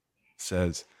often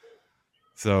says.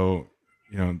 So,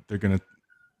 you know,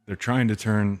 they're trying to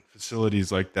turn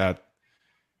facilities like that,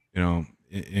 you know,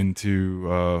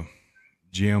 into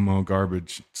GMO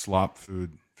garbage slop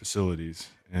food facilities.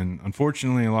 And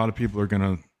unfortunately, a lot of people are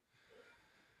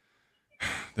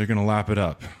they're going to lap it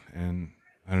up. And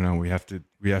I don't know, we have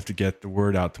to get the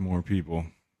word out to more people.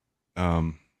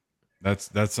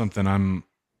 That's something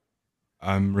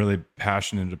I'm really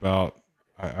passionate about.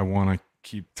 I want to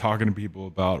keep talking to people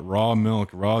about raw milk,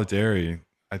 raw dairy.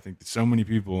 I think that so many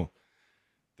people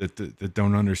that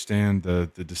don't understand the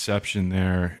deception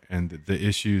there and the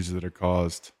issues that are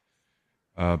caused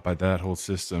by that whole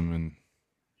system. And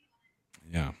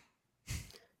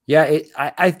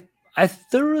I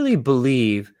thoroughly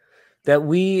believe that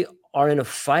we are in a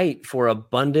fight for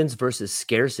abundance versus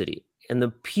scarcity, and the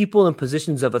people in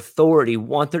positions of authority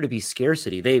want there to be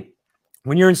scarcity.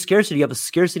 When you're in scarcity, you have a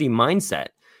scarcity mindset,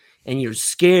 and you're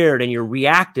scared and you're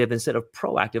reactive instead of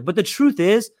proactive. But the truth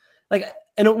is, like,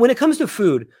 and when it comes to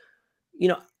food, you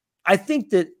know, I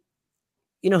think that,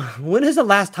 you know, when is the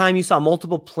last time you saw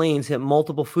multiple planes hit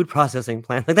multiple food processing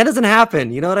plants? Like, that doesn't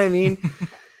happen. You know what I mean?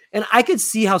 And I could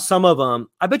see how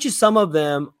I bet you some of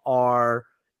them are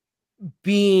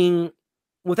being,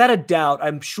 without a doubt,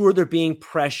 I'm sure they're being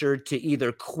pressured to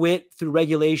either quit through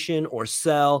regulation or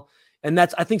sell. And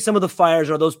I think some of the fires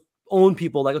are those own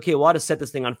people like, okay, well, I'll just set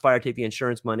this thing on fire, take the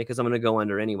insurance money because I'm going to go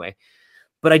under anyway.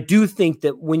 But I do think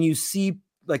that when you see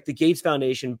like the Gates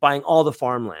Foundation buying all the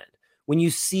farmland, when you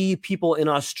see people in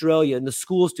Australia and the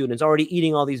school students already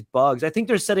eating all these bugs, I think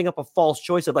they're setting up a false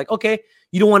choice of like, okay,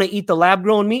 you don't want to eat the lab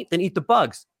grown meat, then eat the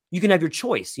bugs. You can have your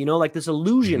choice, you know, like this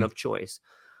illusion of choice.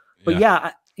 But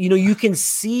you know, you can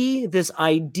see this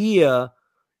idea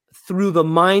through the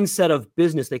mindset of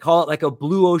business. They call it like a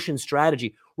blue ocean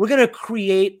strategy. We're going to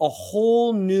create a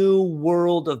whole new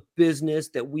world of business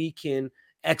that we can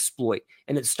exploit.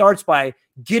 And it starts by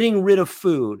getting rid of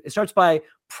food. It starts by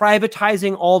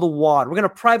privatizing all the water. We're going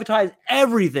to privatize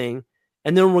everything,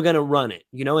 and then we're going to run it,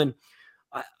 you know? And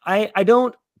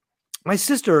my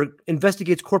sister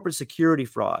investigates corporate security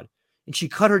fraud. and she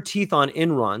cut her teeth on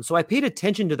Enron. So I paid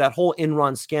attention to that whole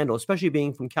Enron scandal, especially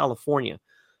being from California.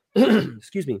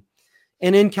 Excuse me.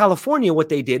 And in California, what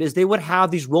they did is they would have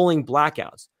these rolling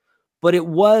blackouts. But it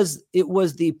was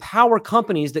the power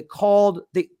companies that called.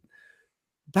 The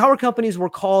power companies were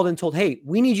called and told, hey,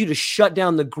 we need you to shut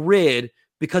down the grid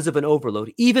because of an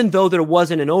overload. Even though there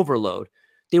wasn't an overload,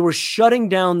 they were shutting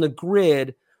down the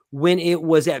grid when it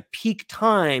was at peak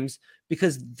times,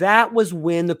 because that was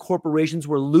when the corporations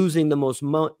were losing the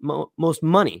most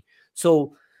money.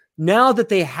 So now that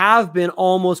they have been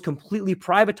almost completely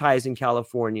privatized in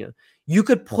California, you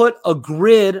could put a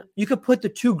grid, you could put the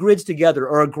two grids together,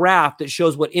 or a graph that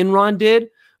shows what Enron did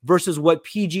versus what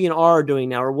PG&R are doing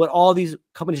now, or what all these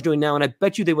companies are doing now. And I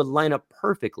bet you they would line up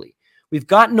perfectly. We've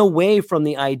gotten away from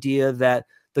the idea that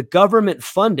the government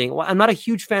funding, well, I'm not a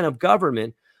huge fan of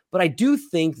government, but I do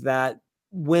think that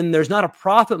when there's not a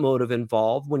profit motive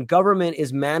involved, when government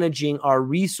is managing our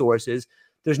resources,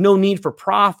 there's no need for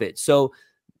profit. So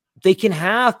they can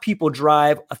have people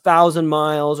drive 1,000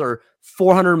 miles or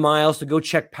 400 miles to go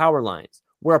check power lines,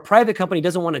 where a private company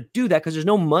doesn't want to do that because there's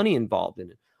no money involved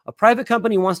in it. A private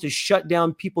company wants to shut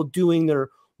down people doing their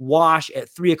wash at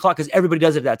 3 o'clock because everybody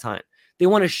does it at that time. They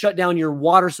want to shut down your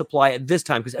water supply at this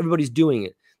time because everybody's doing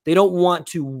it. They don't want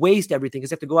to waste everything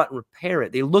because they have to go out and repair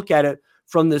it. They look at it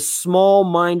from this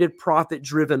small-minded,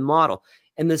 profit-driven model.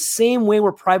 And the same way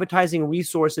we're privatizing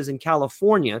resources in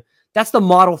California, that's the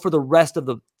model for the rest of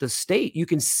the state. You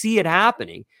can see it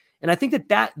happening. And I think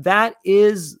that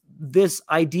is this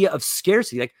idea of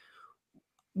scarcity. Like,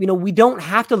 we don't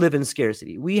have to live in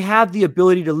scarcity. We have the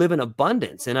ability to live in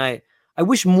abundance. And I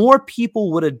wish more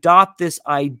people would adopt this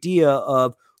idea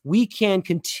of we can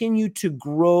continue to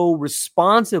grow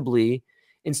responsibly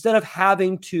instead of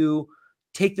having to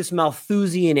take this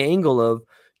Malthusian angle of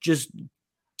just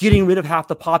getting rid of half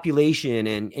the population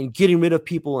and getting rid of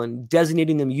people and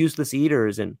designating them useless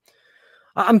eaters. And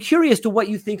I'm curious to what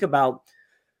you think about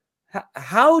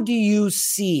how do you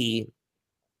see,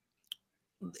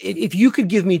 if you could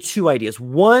give me two ideas.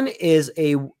 One is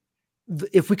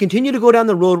if we continue to go down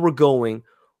the road we're going,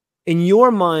 in your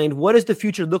mind, what does the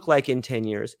future look like in 10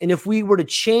 years? And if we were to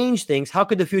change things, how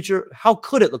could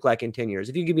it look like in 10 years?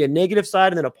 If you give me a negative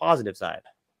side and then a positive side.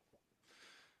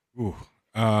 Ooh.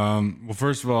 Well,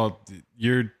 first of all,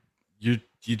 you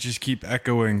just keep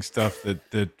echoing stuff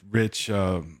that Rich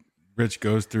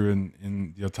goes through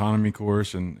in the autonomy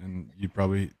course, and you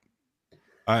probably,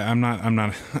 I'm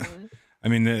not. I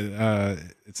mean,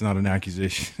 it's not an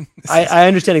accusation. I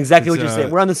understand exactly what you're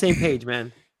saying. We're on the same page,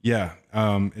 man. Yeah.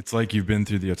 It's like you've been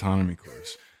through the autonomy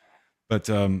course, but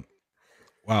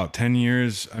wow, 10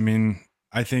 years. I mean,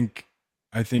 I think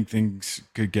things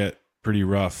could get pretty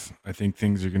rough. I think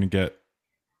things are going to get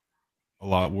a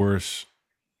lot worse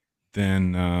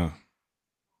than,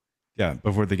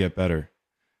 before they get better,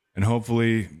 and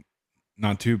hopefully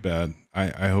not too bad.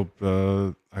 I hope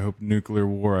nuclear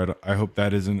war. I hope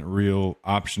that isn't a real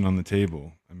option on the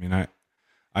table. I mean,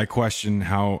 I question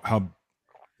how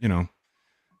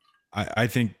I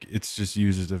think it's just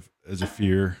used as a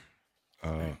fear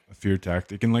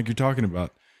tactic, and like you're talking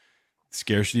about,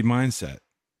 scarcity mindset.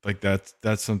 Like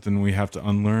that's something we have to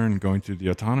unlearn going through the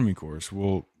autonomy course.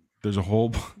 Well, there's a whole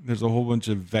bunch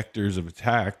of vectors of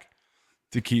attack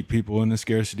to keep people in a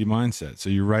scarcity mindset. So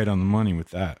you're right on the money with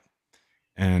that.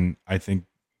 And I think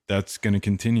that's going to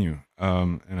continue.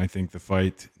 And I think the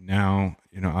fight now,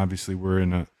 obviously we're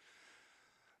in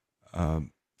a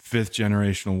fifth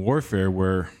generational warfare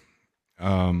where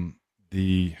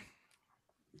the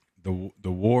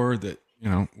war that,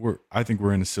 I think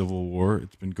we're in a civil war.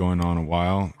 It's been going on a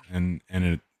while, and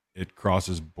it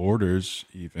crosses borders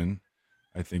even.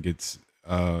 I think it's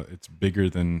bigger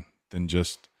than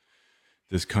just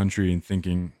this country and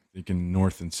thinking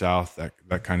north and south,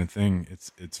 that kind of thing.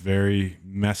 It's very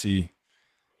messy,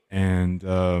 and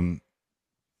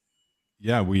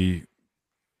we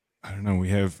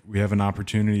have an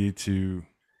opportunity to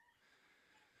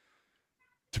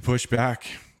push back,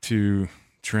 to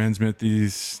transmit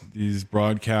these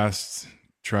broadcasts,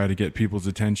 try to get people's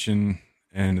attention,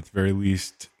 and at the very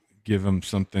least give them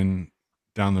something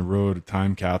down the road, a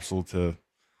time capsule to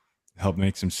help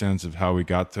make some sense of how we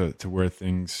got to where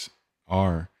things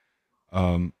are.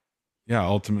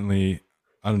 Ultimately,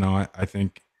 I don't know. I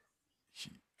think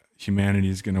humanity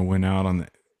is going to win out on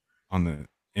the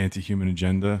anti-human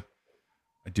agenda.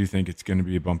 I do think it's going to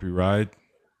be a bumpy ride,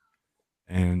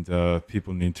 and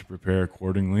people need to prepare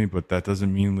accordingly. But that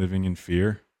doesn't mean living in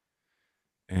fear,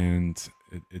 and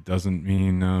it doesn't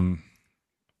mean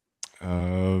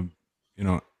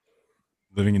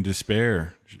living in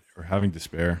despair or having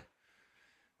despair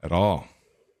at all.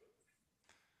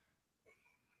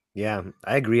 Yeah,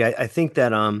 I agree. I think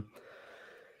that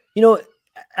you know,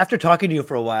 after talking to you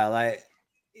for a while,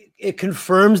 it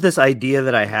confirms this idea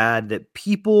that I had that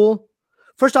people.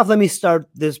 First off, let me start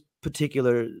this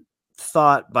particular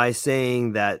thought by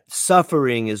saying that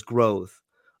suffering is growth.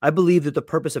 I believe that the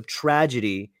purpose of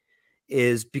tragedy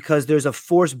is because there's a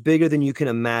force bigger than you can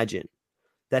imagine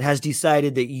that has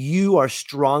decided that you are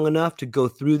strong enough to go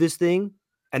through this thing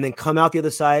and then come out the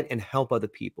other side and help other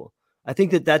people. I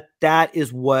think that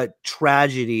is what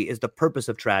tragedy is, the purpose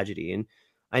of tragedy. And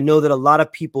I know that a lot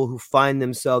of people who find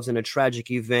themselves in a tragic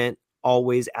event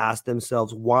always ask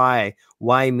themselves, why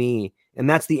me? And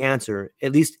that's the answer.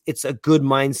 At least it's a good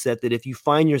mindset that if you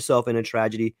find yourself in a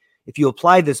tragedy, if you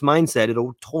apply this mindset,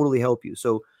 it'll totally help you.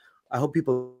 So I hope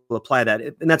people apply that.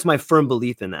 And that's my firm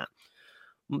belief in that.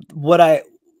 What I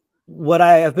what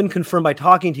I have been confirmed by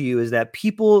talking to you is that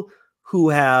people who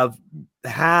have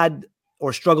had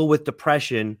or struggle with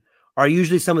depression are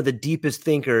usually some of the deepest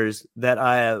thinkers that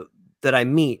I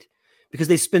meet, because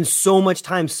they spend so much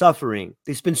time suffering.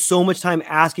 They spend so much time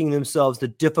asking themselves the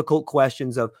difficult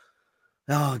questions of,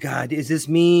 oh God, is this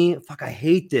me? Fuck, I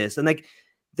hate this. And like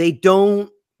they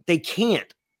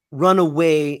can't run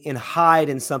away and hide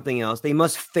in something else. They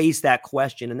must face that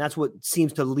question. And that's what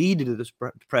seems to lead to this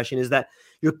depression, is that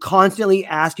you're constantly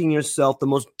asking yourself the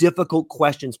most difficult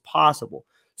questions possible.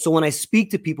 So when I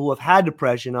speak to people who have had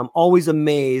depression, I'm always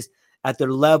amazed at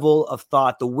their level of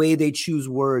thought, the way they choose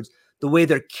words, the way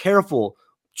they're careful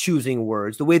choosing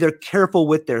words, the way they're careful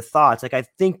with their thoughts. Like, I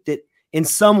think that in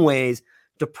some ways,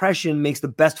 depression makes the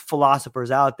best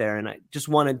philosophers out there. And I just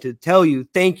wanted to tell you,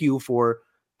 thank you for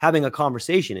having a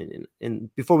conversation.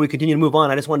 And before we continue to move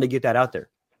on, I just wanted to get that out there.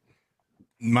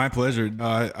 My pleasure.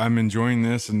 I'm enjoying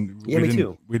this, and Yeah, me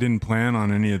too. we didn't plan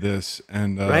on any of this,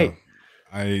 and Right.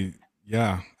 I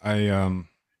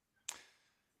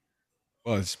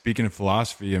well, speaking of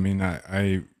philosophy, I mean,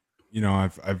 you know,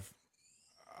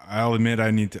 I'll admit I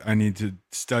need to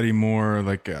study more.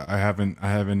 Like I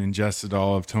haven't ingested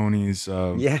all of Tony's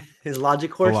Yeah. His logic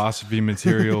course. philosophy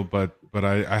material, but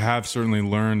I have certainly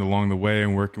learned along the way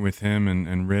and working with him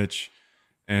and Rich,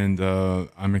 and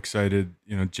I'm excited.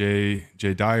 You know, Jay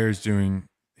Dyer's doing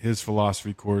his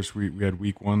philosophy course. We had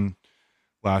week one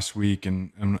last week,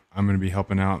 and I'm going to be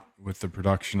helping out with the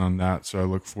production on that. So I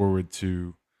look forward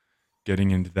to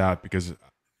getting into that, because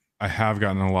I have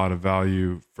gotten a lot of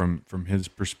value from his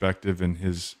perspective and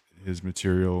his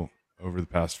material over the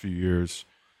past few years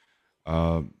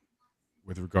uh,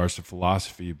 with regards to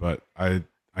philosophy. But I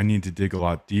need to dig a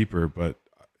lot deeper. But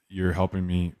you're helping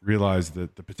me realize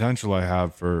that the potential I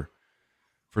have for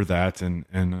that, and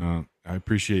I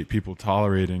appreciate people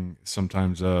tolerating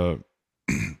sometimes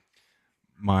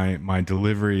my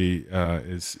delivery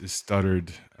is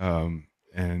stuttered,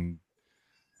 and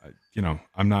you know,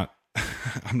 I'm not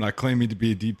I'm not claiming to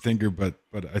be a deep thinker, but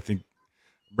I think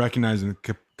recognizing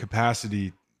the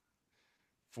capacity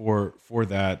for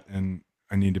that, and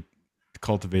I need to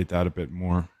cultivate that a bit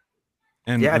more,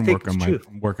 Yeah, I and think it's true.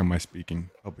 work on my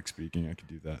public speaking. I could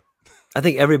do that. I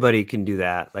think everybody can do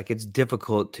that. Like, it's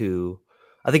difficult to,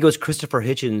 I think it was Christopher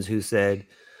Hitchens who said,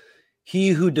 he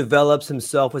who develops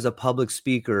himself as a public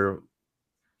speaker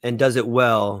and does it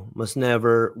well will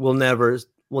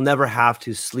never have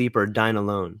to sleep or dine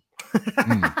alone.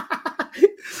 Mm,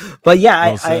 But yeah,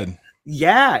 well said.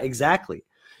 yeah, exactly.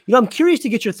 I'm curious to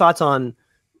get your thoughts on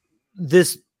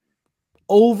this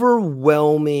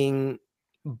overwhelming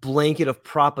blanket of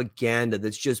propaganda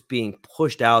that's just being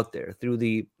pushed out there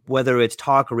through whether it's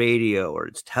talk radio or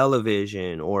it's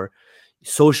television or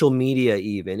social media.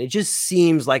 Even it just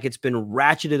seems like it's been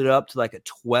ratcheted up to like a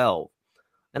 12.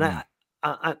 And Mm,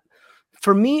 I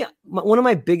for me, one of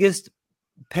my biggest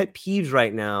pet peeves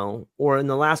right now, or in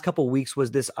the last couple of weeks, was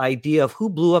this idea of who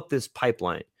blew up this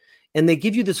pipeline. And they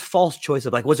give you this false choice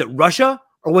of like, was it Russia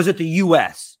or was it the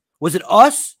US? Was it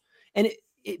us? And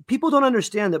people don't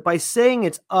understand that by saying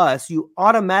it's us, you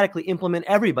automatically implement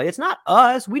everybody. It's not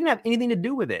us. We didn't have anything to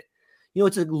do with it.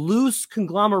 It's a loose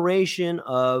conglomeration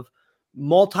of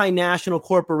multinational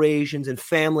corporations and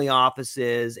family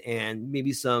offices and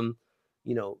maybe some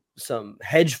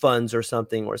hedge funds or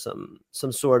something, or some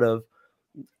sort of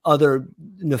other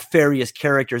nefarious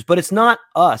characters. But it's not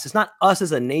us. It's not us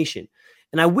as a nation.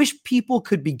 And I wish people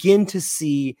could begin to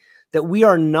see that we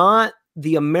are not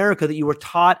the America that you were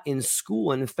taught in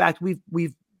school. And in fact, we've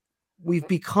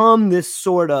become this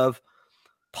sort of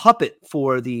puppet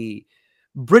for the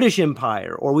British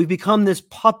Empire, or we've become this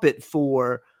puppet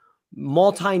for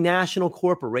multinational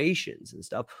corporations and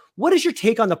stuff. What is your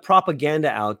take on the propaganda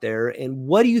out there, and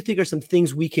what do you think are some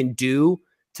things we can do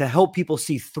to help people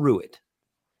see through it?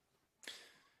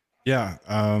 yeah,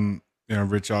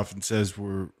 Rich often says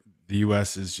the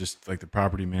U.S. is just like the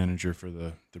property manager for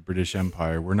the British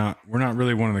Empire. We're not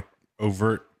really one of the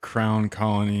overt crown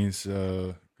colonies,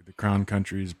 the crown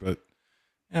countries, but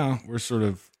we're sort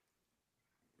of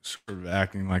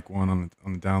acting like one on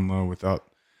the down low without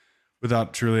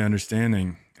truly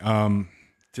understanding. To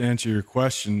answer your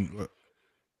question,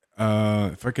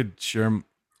 if I could can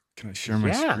I share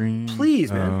my screen?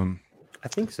 Please, man. I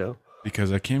think so.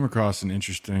 Because I came across an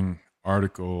interesting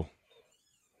article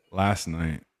last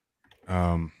night.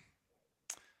 And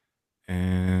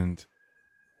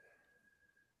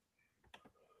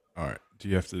all right, do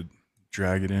you have to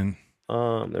drag it in?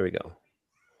 There we go.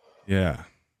 Yeah.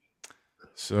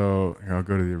 So here, I'll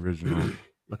go to the original.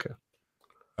 Okay.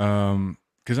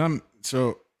 Because I don't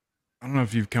know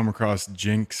if you've come across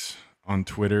Jinx on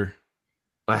Twitter.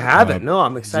 I haven't. No,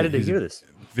 I'm excited to hear this.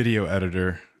 Video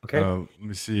editor. Okay. Let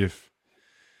me see if.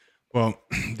 Well,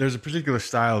 there's a particular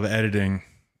style of editing.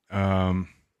 Let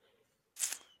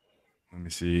me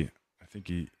see. I think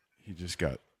he's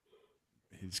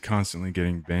constantly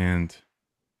getting banned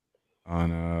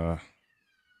on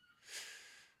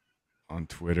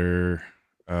Twitter.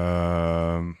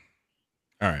 All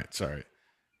right, sorry.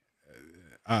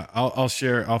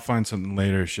 I'll find something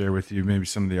later, share with you. Maybe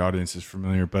some of the audience is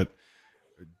familiar, but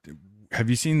have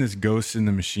you seen this Ghost in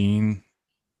the Machine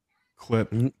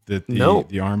clip that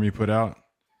the Army put out?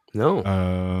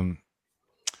 No.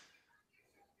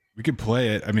 We could play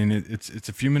it. I mean, it's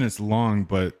a few minutes long,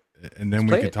 and then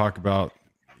we could talk about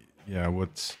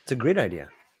it's a great idea.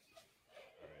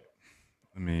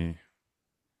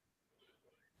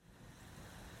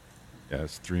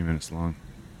 It's 3 minutes long.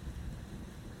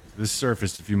 This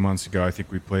surfaced a few months ago. I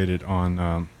think we played it on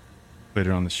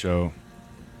the show.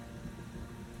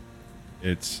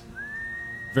 It's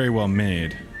very well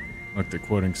made. Look, they're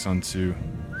quoting Sun Tzu.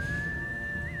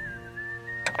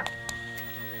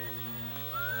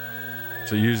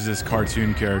 So it uses this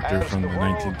cartoon character from the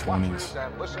 1920s.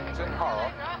 And listens in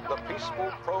horror, the peaceful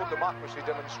pro-democracy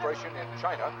demonstration in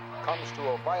China comes to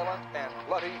a violent and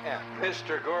bloody end.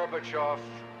 Mr. Gorbachev,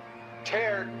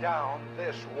 tear down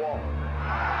this wall.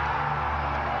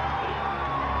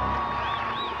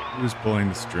 Who's pulling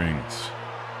the strings?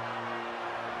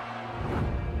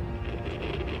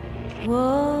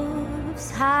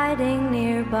 Wolves hiding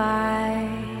nearby,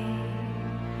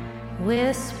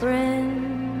 whispering,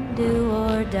 do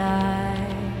or die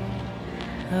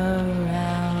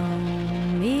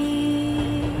around me.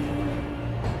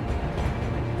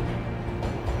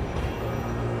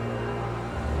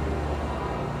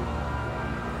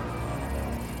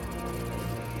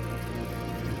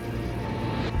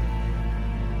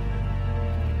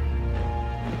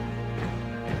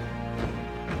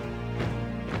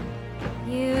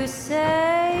 You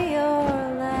say your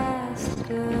last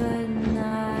good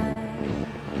night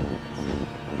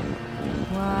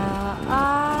while I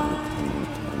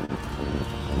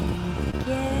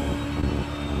get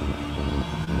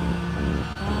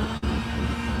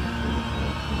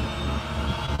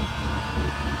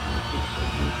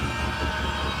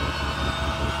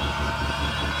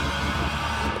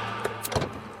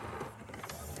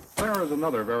There is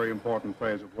another very important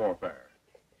phase of warfare.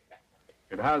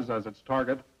 It has as its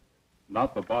target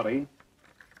not the body,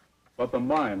 but the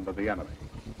mind of the enemy.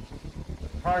 The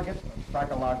target of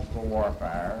psychological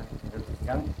warfare is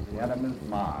against the enemy's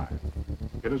mind.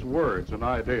 It is words and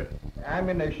ideas. The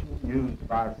ammunition used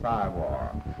by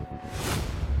Psy-War.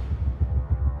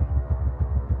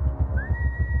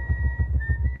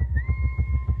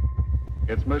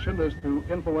 Its mission is to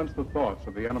influence the thoughts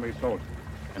of the enemy soldier,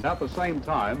 and at the same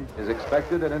time is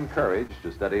expected and encouraged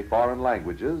to study foreign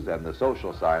languages and the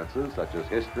social sciences such as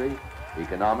history,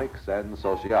 economics, and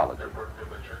sociology.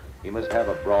 He must have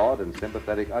a broad and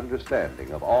sympathetic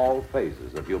understanding of all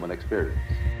phases of human experience.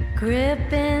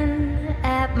 gripping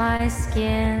at my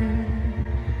skin,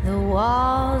 the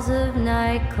walls of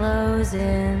night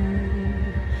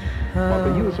closing. But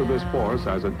the use of this force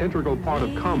as an integral part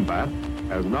of combat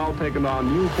has now taken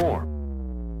on new form.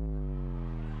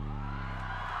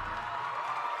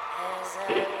 As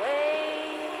I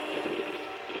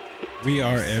wait We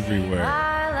are everywhere.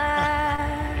 my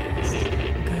last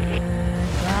goodbye.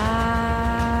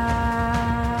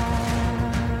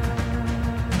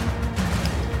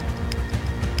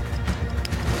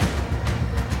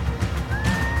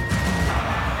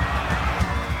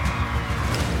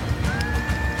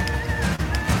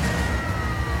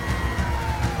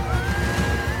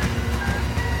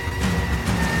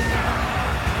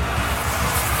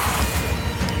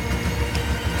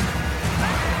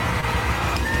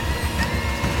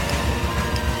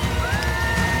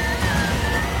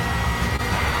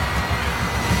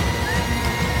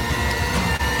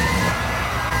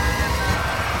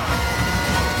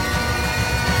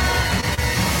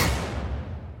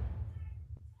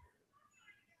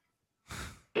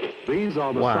 These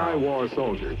are the Wow. Psy-War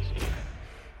soldiers.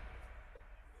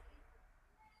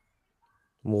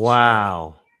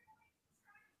 Wow.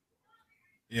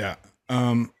 Yeah.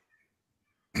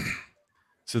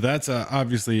 So that's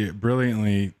obviously a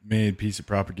brilliantly made piece of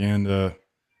propaganda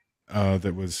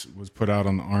that was put out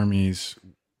on the Army's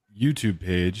YouTube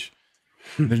page.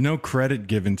 There's no credit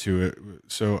given to it.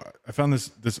 So I found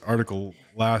this article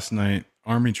last night.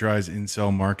 Army tries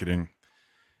incel marketing,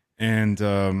 and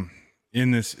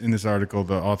in this article,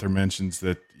 the author mentions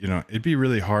that it'd be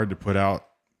really hard to put out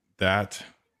that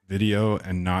video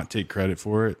and not take credit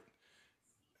for it.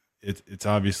 It's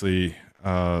obviously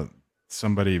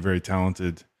somebody very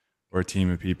talented or a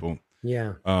team of people.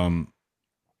 Yeah.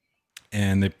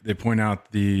 And they point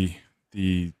out the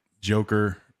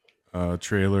Joker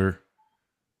trailer.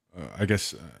 I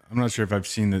guess I'm not sure if I've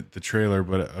seen the trailer,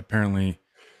 but apparently,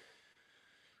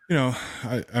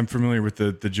 I'm familiar with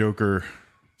the Joker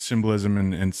symbolism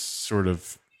and sort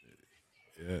of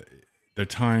they're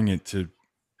tying it to.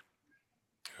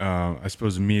 I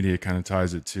suppose the media kind of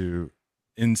ties it to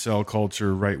incel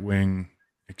culture, right wing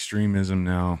extremism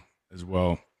now as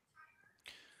well.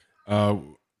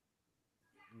 One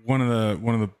of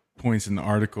the points in the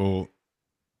article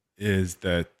is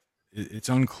that it's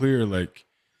unclear. Like,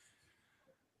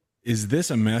 is this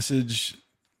a message?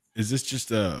 Is this just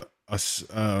a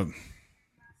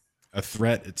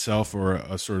threat itself, or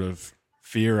a sort of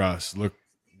fear us? Look,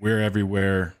 we're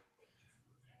everywhere,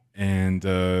 and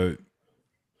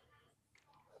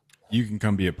you can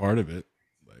come be a part of it.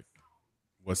 Like,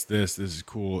 what's this? This is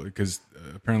cool. Because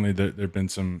apparently there have been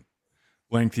some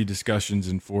lengthy discussions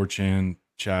in 4chan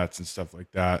chats and stuff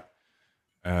like that.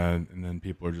 And then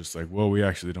people are just like, well, we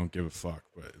actually don't give a fuck,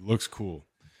 but it looks cool.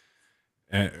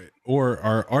 Or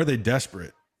are they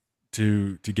desperate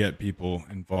to get people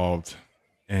involved?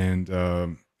 And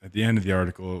at the end of the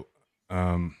article,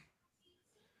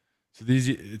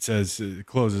 it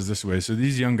closes this way. So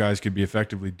these young guys could be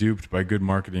effectively duped by good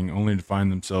marketing, only to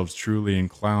find themselves truly in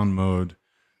clown mode,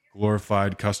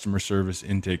 glorified customer service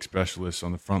intake specialists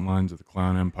on the front lines of the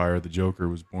clown empire the Joker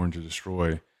was born to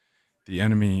destroy. The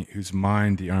enemy whose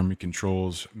mind the Army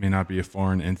controls may not be a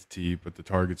foreign entity, but the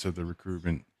targets of the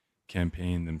recruitment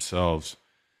campaign themselves.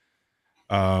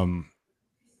 And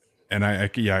I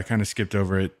kind of skipped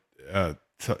over it.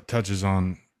 Touches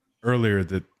on earlier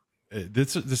that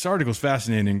this article is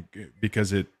fascinating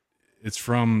because it's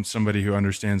from somebody who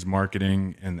understands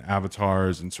marketing and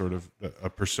avatars and sort of a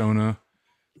persona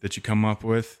that you come up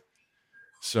with.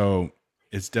 So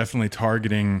it's definitely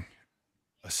targeting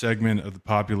a segment of the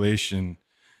population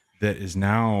that is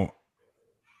now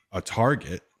a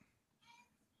target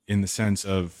in the sense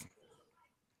of,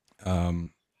 a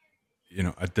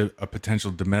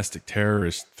potential domestic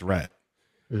terrorist threat.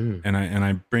 Mm. And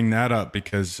I bring that up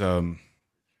because,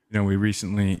 we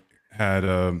recently had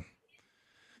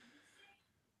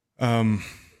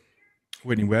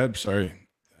Whitney Webb. Sorry,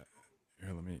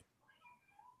 here, let me.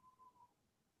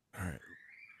 All right,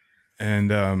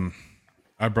 and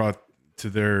I brought to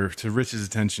Rich's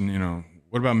attention.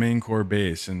 What about Main Core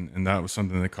Base? And that was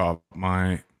something that caught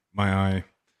my eye.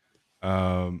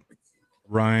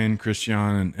 Ryan,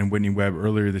 Christian, and Whitney Webb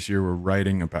earlier this year were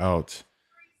writing about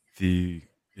the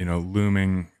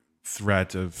looming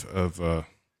threat of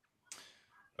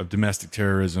domestic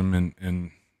terrorism,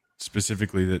 and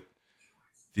specifically that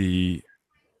the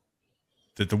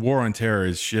war on terror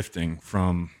is shifting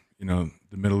from the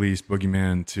Middle East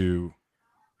boogeyman to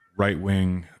right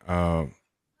wing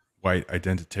white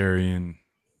identitarian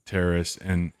terrorists.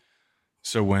 And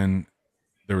so when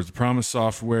there was the Promise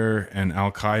software and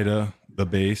Al Qaeda, the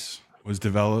base was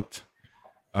developed,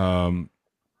 there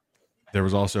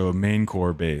was also a Main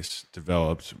Core base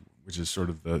developed, which is sort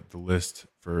of the list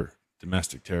for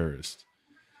domestic terrorists.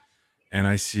 And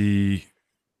I see,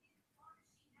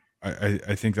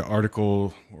 I think the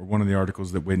article, or one of the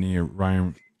articles that Whitney or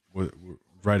Ryan were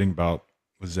writing about,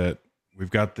 was that we've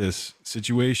got this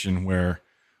situation where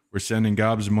we're sending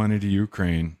gobs of money to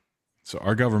Ukraine. So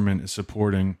our government is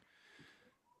supporting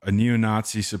a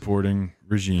neo-Nazi supporting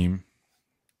regime,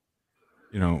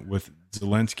 with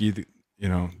Zelensky,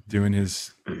 doing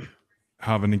his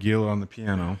Hava Nagila on the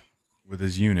piano with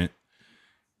his unit.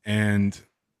 And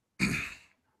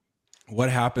what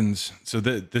happens? So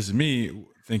this is me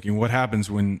thinking, what happens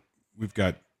when we've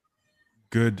got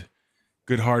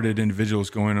good-hearted individuals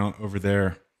going on over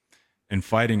there and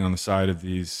fighting on the side of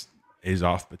these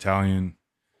Azov battalion,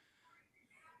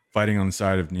 fighting on the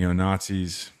side of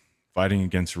neo-Nazis, fighting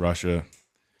against Russia?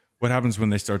 What happens when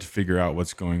they start to figure out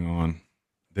what's going on?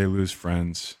 They lose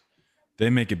friends. They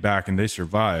make it back and they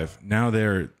survive. Now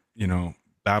they're,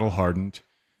 battle hardened.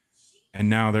 and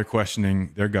now they're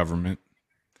questioning their government,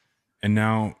 and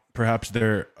now perhaps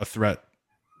they're a threat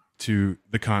to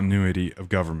the continuity of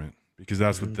government, because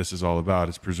that's what this is all about,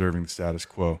 is preserving the status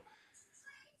quo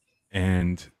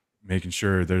and making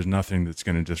sure there's nothing that's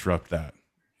going to disrupt that,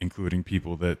 including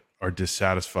people that are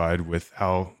dissatisfied with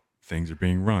how things are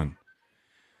being run.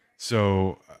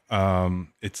 So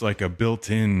it's like a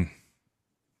built-in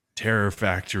terror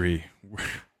factory,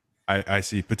 I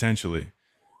see potentially.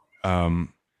 I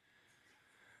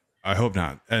hope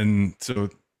not. And so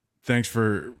thanks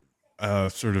for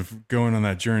sort of going on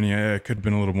that journey. I could have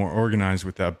been a little more organized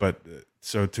with that. But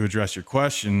so to address your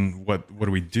question, what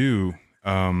do we do?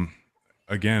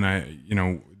 Again,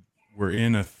 we're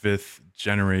in a 5th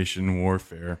generation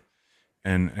warfare.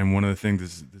 And one of the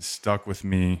things that stuck with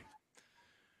me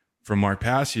from Mark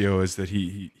Passio is that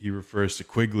he refers to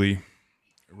Quigley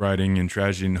writing in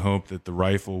Tragedy and Hope that the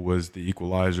rifle was the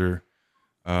equalizer,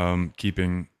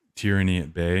 keeping tyranny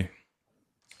at bay.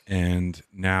 And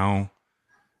now,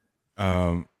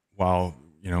 while,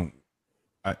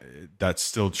 that's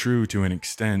still true to an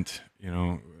extent,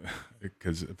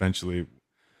 because eventually,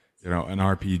 an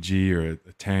RPG or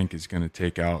a tank is going to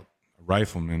take out a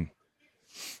rifleman.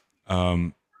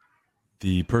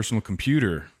 The personal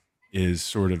computer is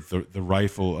sort of the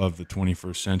rifle of the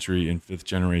 21st century in 5th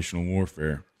generational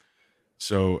warfare.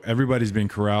 So everybody's been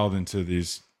corralled into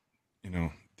these,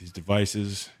 these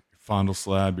devices, your Fondle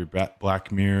Slab, your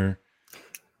Black Mirror,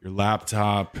 your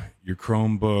laptop, your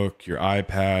Chromebook, your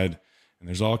iPad, and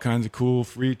there's all kinds of cool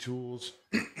free tools,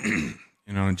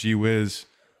 and gee whiz,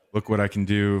 look what I can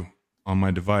do on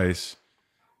my device.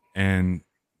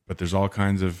 But there's all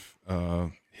kinds of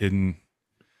hidden,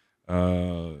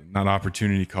 not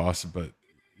opportunity costs, but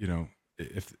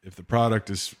if the product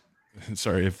is,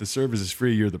 if the service is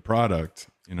free, you're the product,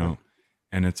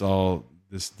 and it's all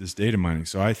this data mining.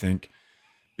 So I think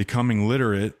becoming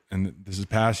literate, and this is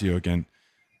Passio again,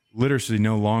 literacy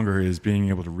no longer is being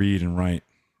able to read and write.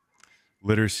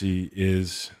 Literacy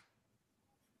is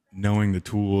knowing the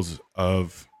tools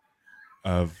of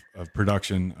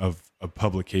production, of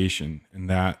publication, and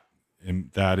that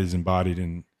is embodied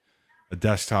in a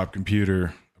desktop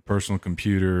computer, a personal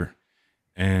computer,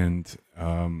 and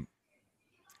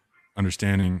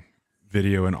understanding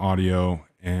video and audio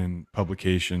and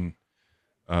publication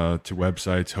to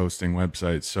websites, hosting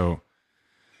websites. So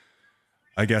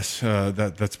I guess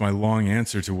that's my long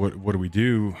answer to what do we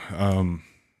do.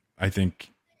 I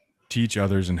think teach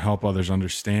others and help others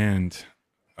understand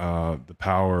the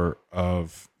power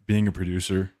of being a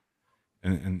producer.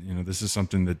 And this is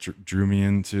something that drew me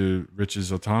into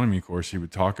Rich's autonomy course. He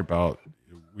would talk about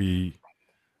we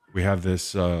have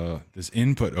this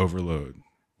input overload.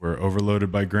 We're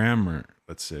overloaded by grammar,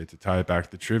 let's say, to tie it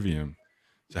back to Trivium.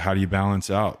 So how do you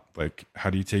balance out? Like, how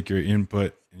do you take your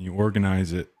input and you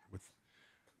organize it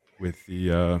with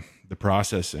the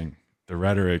processing, the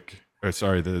rhetoric,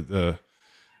 the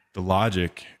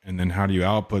logic, and then how do you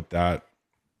output that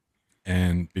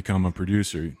and become a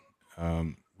producer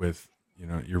with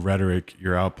your rhetoric,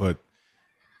 your output?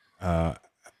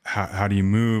 How do you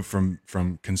move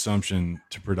from consumption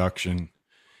to production?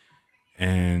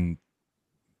 And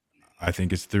I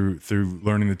think it's through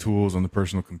learning the tools on the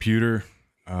personal computer,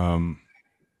 and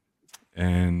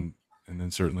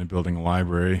then certainly building a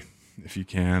library if you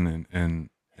can, and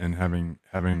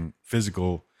having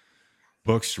physical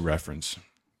books to reference.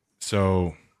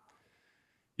 So,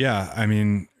 yeah, I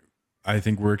mean, I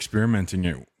think we're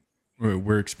experimenting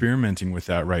with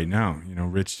that right now.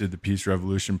 Rich did the Peace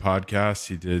Revolution podcast.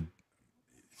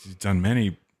 He's done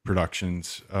many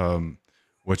productions.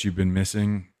 What You've Been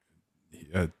Missing.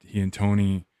 He and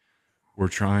Tony were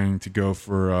trying to go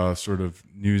for a sort of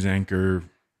news anchor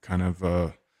kind of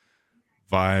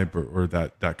vibe or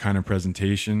that kind of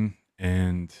presentation.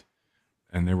 And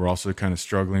they were also kind of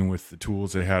struggling with the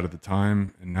tools they had at the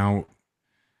time. And now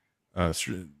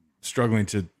struggling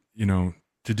to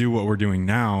do what we're doing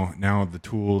now. Now the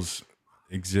tools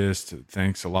exist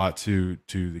thanks a lot to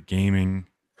the gaming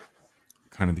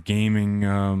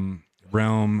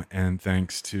realm, and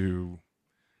thanks to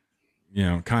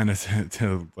kind of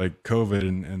to like COVID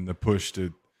and the push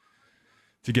to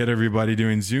get everybody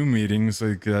doing Zoom meetings.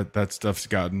 Like that stuff's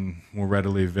gotten more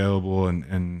readily available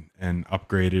and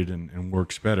upgraded and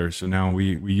works better. So now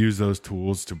we use those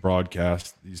tools to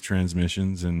broadcast these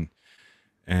transmissions and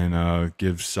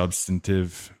give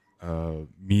substantive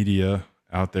media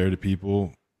out there to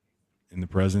people in the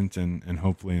present and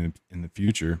hopefully in the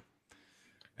future.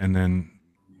 And then,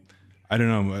 I don't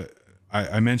know,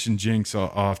 I mentioned Jinx. I'll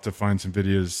have to find some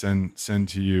videos, send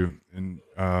to you, and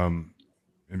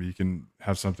maybe you can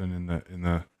have something in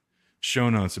the show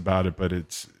notes about it. But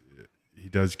he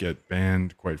does get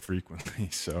banned quite frequently,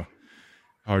 so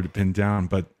hard to pin down.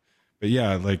 But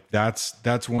yeah, like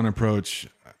that's one approach.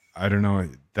 I don't know.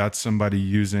 That's somebody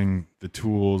using the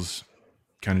tools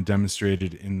kind of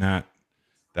demonstrated in that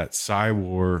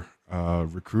Psywar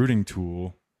recruiting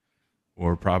tool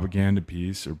or propaganda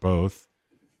piece or both,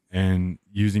 and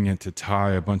using it to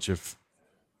tie a bunch of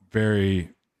very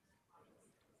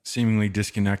seemingly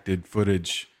disconnected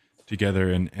footage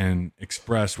together and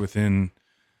express within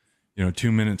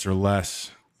 2 minutes or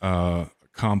less a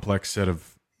complex set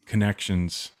of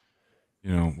connections,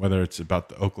 whether it's about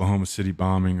the Oklahoma City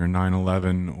bombing or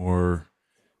 9/11 or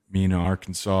Mena,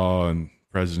 Arkansas, and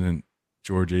President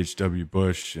George H.W.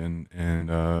 Bush and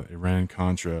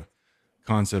Iran-Contra.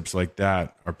 Concepts like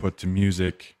that are put to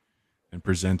music and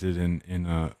presented in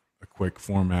a quick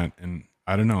format. And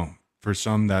I don't know, for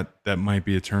some that might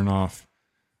be a turnoff.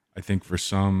 I think for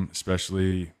some,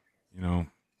 especially,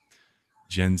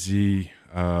 Gen Z,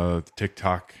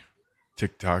 TikTok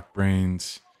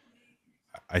brains,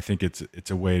 I think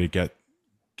it's a way to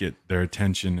get their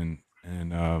attention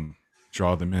and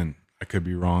draw them in. I could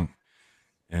be wrong.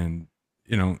 And,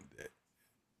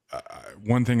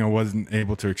 one thing I wasn't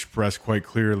able to express quite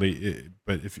clearly,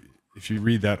 but if you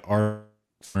read that article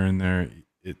in there,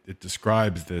 it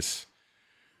describes this,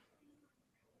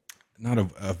 not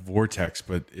a vortex,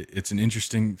 but it's an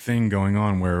interesting thing going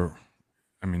on where,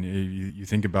 I mean, you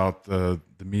think about the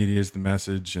media is the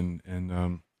message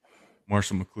and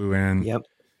Marshall McLuhan. Yep.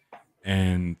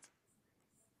 And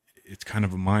it's kind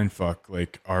of a mind fuck.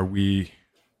 Like, are we,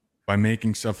 by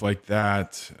making stuff like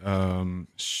that,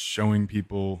 showing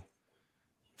people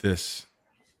this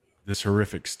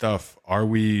horrific stuff, are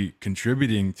we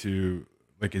contributing to,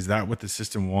 like, is that what the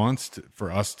system wants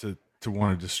for us to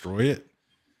want to destroy it?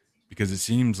 Because it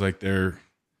seems like they're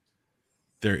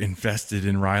invested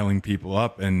in riling people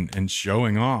up and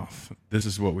showing off. This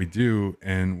is what we do,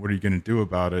 and what are you going to do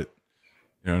about it?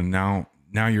 Now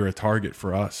you're a target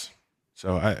for us.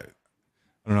 So I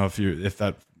don't know if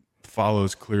that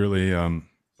follows clearly,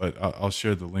 but I'll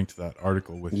share the link to that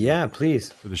article with you. Yeah,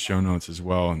 please. For the show notes as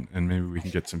well, and maybe we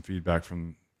can get some feedback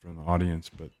from the audience.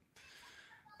 But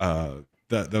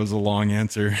that was a long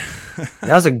answer.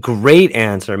 That was a great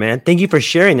answer, man. Thank you for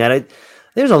sharing that.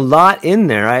 There's a lot in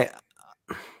there.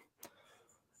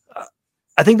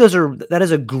 I think that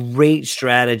is a great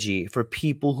strategy for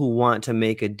people who want to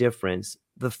make a difference.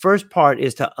 The first part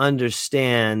is to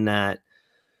understand that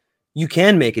you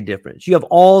can make a difference. You have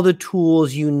all the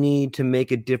tools you need to make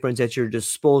a difference at your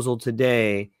disposal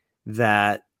today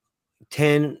that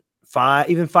 5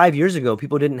 years ago,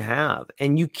 people didn't have.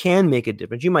 And you can make a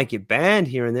difference. You might get banned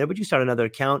here and there, but you start another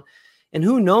account, and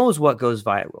who knows what goes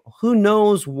viral? Who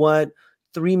knows what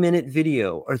 3-minute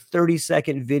video or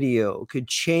 30-second video could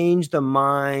change the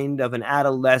mind of an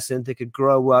adolescent that could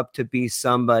grow up to be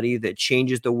somebody that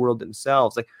changes the world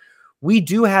themselves. Like, we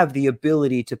do have the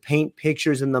ability to paint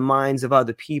pictures in the minds of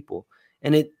other people.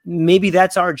 And maybe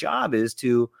that's our job, is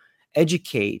to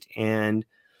educate. And,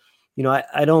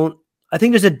 I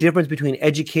think there's a difference between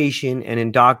education and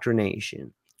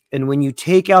indoctrination. And when you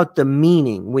take out the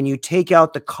meaning, when you take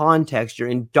out the context, you're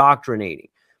indoctrinating.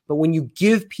 But when you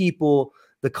give people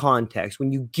the context,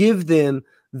 when you give them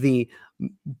the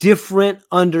different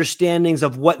understandings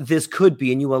of what this could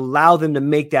be, and you allow them to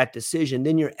make that decision,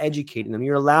 then you're educating them.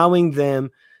 You're allowing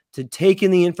them to take in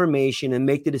the information and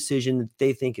make the decision that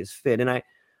they think is fit. And I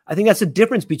think that's the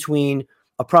difference between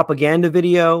a propaganda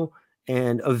video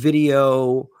and a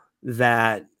video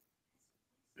that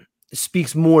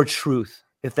speaks more truth,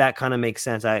 if that kind of makes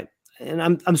sense.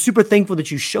 I'm super thankful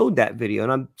that you showed that video,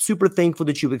 and I'm super thankful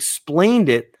that you explained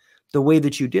it the way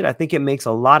that you did. I think it makes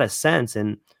a lot of sense.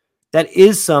 And that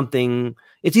is something,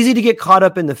 it's easy to get caught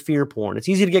up in the fear porn. It's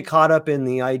easy to get caught up in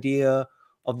the idea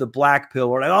of the black pill.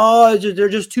 We're like, they're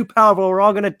just too powerful. We're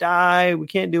all going to die. We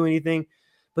can't do anything.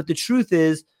 But the truth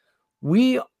is,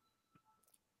 we,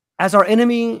 as our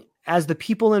enemy, as the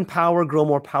people in power grow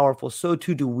more powerful, so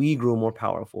too do we grow more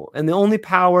powerful. And the only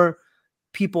power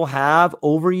people have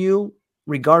over you,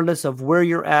 regardless of where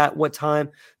you're at, what time,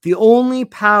 the only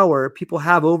power people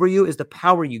have over you is the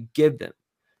power you give them.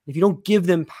 If you don't give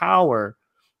them power,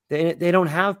 they don't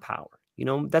have power.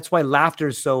 That's why laughter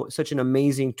is such an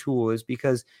amazing tool, is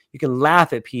because you can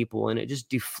laugh at people and it just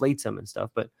deflates them and stuff.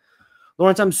 But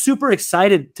Lawrence, I'm super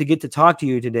excited to get to talk to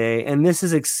you today. And this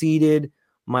has exceeded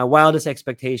my wildest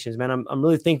expectations, man. I'm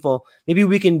really thankful. Maybe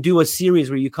we can do a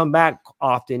series where you come back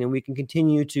often and we can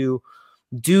continue to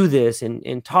do this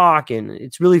and talk. And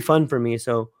it's really fun for me.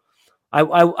 So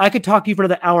I could talk to you for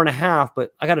another hour and a half,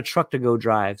 but I got a truck to go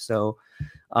drive. So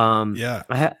yeah,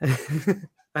 I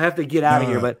have to get out of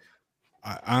here, but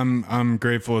I'm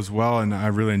grateful as well, and I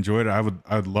really enjoyed it.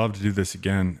 I'd love to do this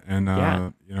again, and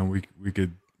you know, we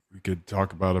could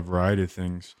talk about a variety of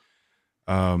things.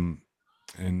 And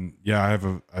yeah, I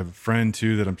have a friend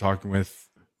too that I'm talking with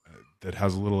that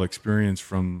has a little experience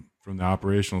from the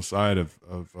operational side of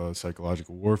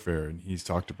psychological warfare, and he's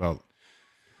talked about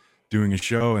doing a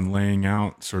show and laying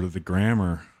out sort of the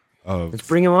grammar of. Let's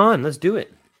bring him on. Let's do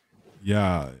it.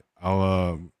 Yeah,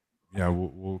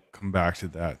 we'll come back to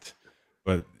that.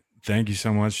 But thank you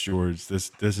so much, George.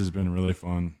 This has been really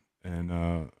fun,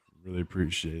 and really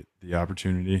appreciate the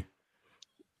opportunity.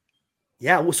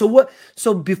 Yeah. Well,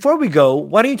 so before we go,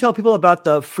 why don't you tell people about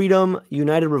the Freedom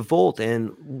United Revolt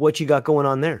and what you got going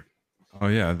on there? Oh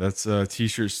yeah, that's a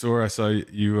t-shirt store. I saw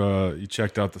you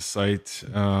checked out the site,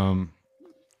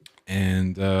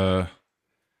 and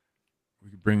we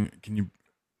could bring. Can you?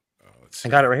 I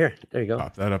got it right here. There you go.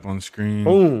 Pop that up on the screen.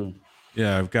 Boom.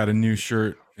 Yeah, I've got a new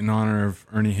shirt in honor of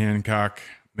Ernie Hancock.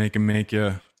 Make 'em make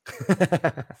ya.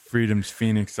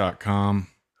 freedomsphoenix.com.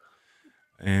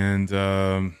 And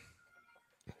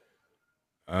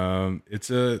it's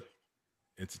a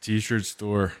t-shirt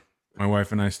store my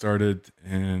wife and I started,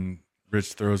 and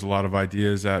Rich throws a lot of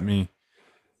ideas at me,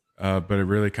 but it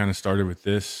really kind of started with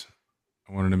this.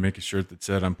 I wanted to make a shirt that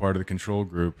said I'm part of the control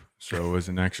group, so it was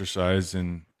an exercise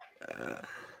in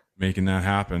making that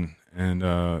happen. And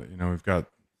you know, we've got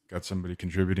somebody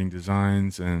contributing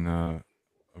designs and a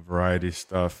variety of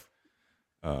stuff.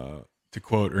 To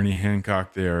quote Ernie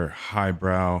Hancock, there,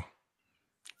 highbrow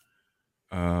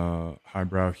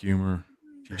humor,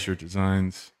 t-shirt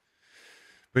designs.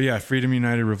 But yeah,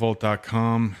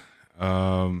 freedomunitedrevolt.com.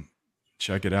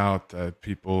 Check it out.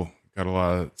 People got a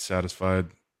lot of satisfied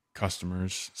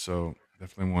customers, so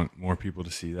definitely want more people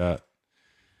to see that.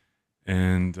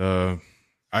 And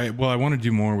I want to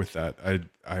do more with that. I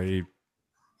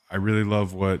really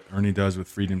love what Ernie does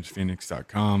with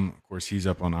freedomsphoenix.com. Of course, he's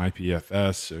up on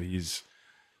IPFS, so he's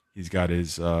got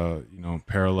his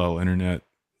parallel internet.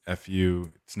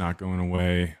 FU, it's not going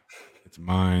away. It's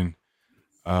mine.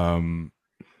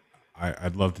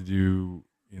 I'd love to do,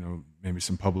 maybe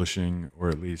some publishing, or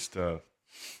at least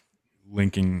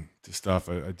linking to stuff.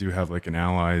 I do have like an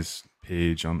allies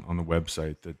page on the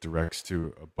website that directs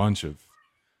to a bunch of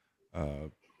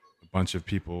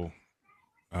people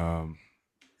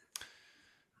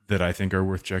that I think are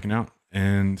worth checking out.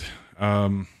 And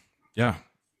yeah,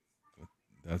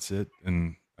 that's it.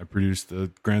 And I produce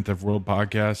the Grand Theft World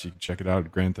podcast. You can check it out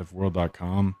at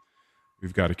grandtheftworld.com.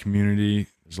 We've got a community.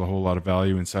 There's a whole lot of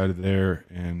value inside of there,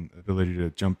 and ability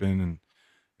to jump in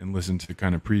and listen to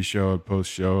kind of pre-show,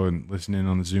 post-show, and listen in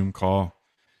on the Zoom call.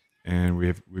 And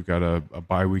we've got a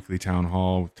bi-weekly town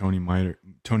hall with Tony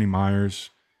Myers,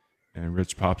 and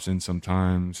Rich pops in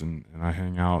sometimes, and I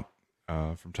hang out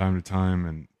from time to time.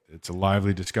 And it's a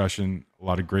lively discussion, a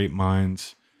lot of great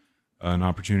minds, an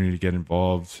opportunity to get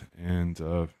involved. And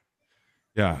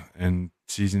and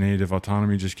season 8 of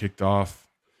Autonomy just kicked off.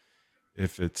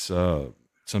 If it's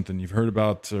something you've heard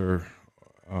about or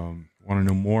want to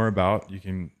know more about, you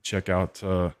can check out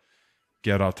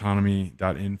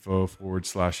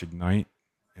getautonomy.info/ignite.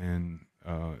 And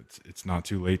it's not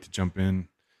too late to jump in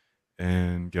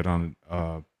and get on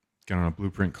a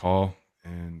blueprint call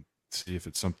and see if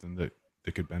it's something that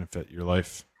could benefit your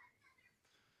life.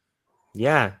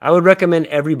 Yeah, I would recommend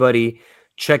everybody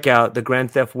check out the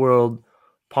Grand Theft World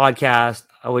podcast.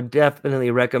 I would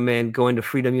definitely recommend going to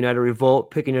Freedom United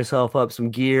Revolt, picking yourself up some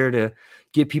gear to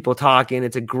get people talking.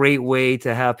 It's a great way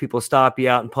to have people stop you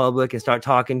out in public and start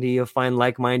talking to you, find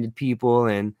like-minded people.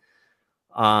 And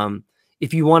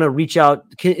if you want to reach out,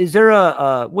 is there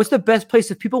what's the best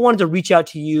place if people wanted to reach out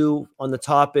to you on the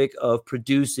topic of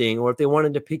producing, or if they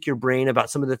wanted to pick your brain about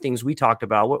some of the things we talked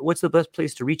about, what's the best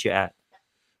place to reach you at?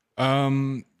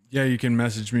 Yeah, you can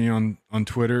message me on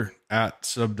Twitter at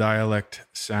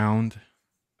subdialectsound.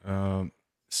 At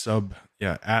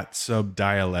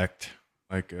subdialect,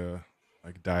 like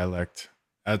dialect,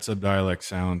 at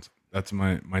subdialectsound. That's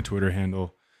my Twitter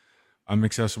handle. I'm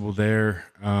accessible there.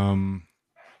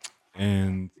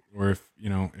 And or if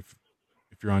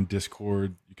you're on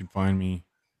Discord, you can find me.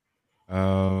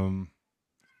 I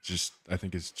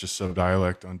think it's just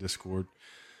Subdialect on Discord.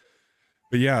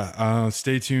 But yeah,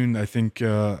 stay tuned. I think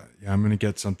I'm gonna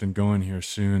get something going here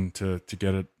soon to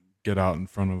get out in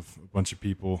front of a bunch of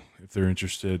people if they're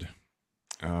interested,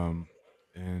 and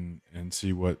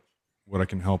see what I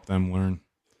can help them learn.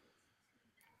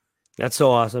 That's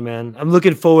so awesome, man. I'm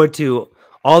looking forward to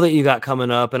all that you got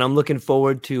coming up, and I'm looking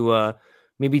forward to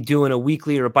maybe doing a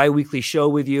weekly or a bi-weekly show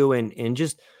with you, and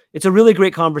just it's a really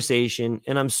great conversation,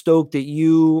 and I'm stoked that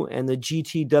you and the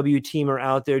GTW team are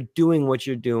out there doing what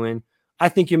you're doing. I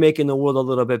think you're making the world a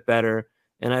little bit better.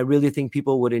 And I really think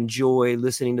people would enjoy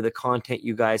listening to the content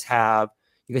you guys have.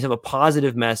 You guys have a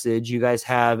positive message. You guys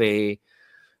have a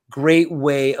great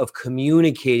way of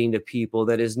communicating to people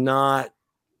that is not,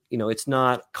 it's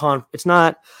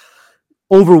not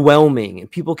overwhelming,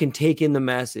 and people can take in the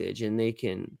message and they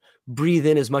can breathe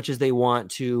in as much as they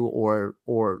want to,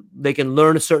 or they can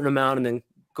learn a certain amount and then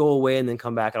go away and then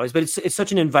come back always. But it's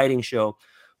such an inviting show.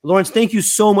 Lawrence, thank you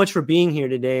so much for being here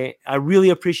today. I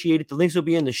really appreciate it. The links will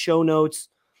be in the show notes.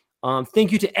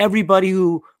 Thank you to everybody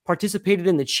who participated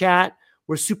in the chat.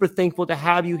 We're super thankful to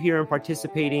have you here and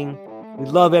participating. We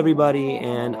love everybody,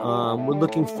 and we're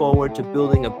looking forward to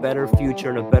building a better future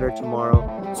and a better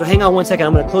tomorrow. So hang on one second.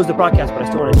 I'm going to close the broadcast, but I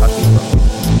still want to talk to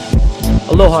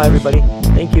you. Aloha, everybody.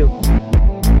 Thank you.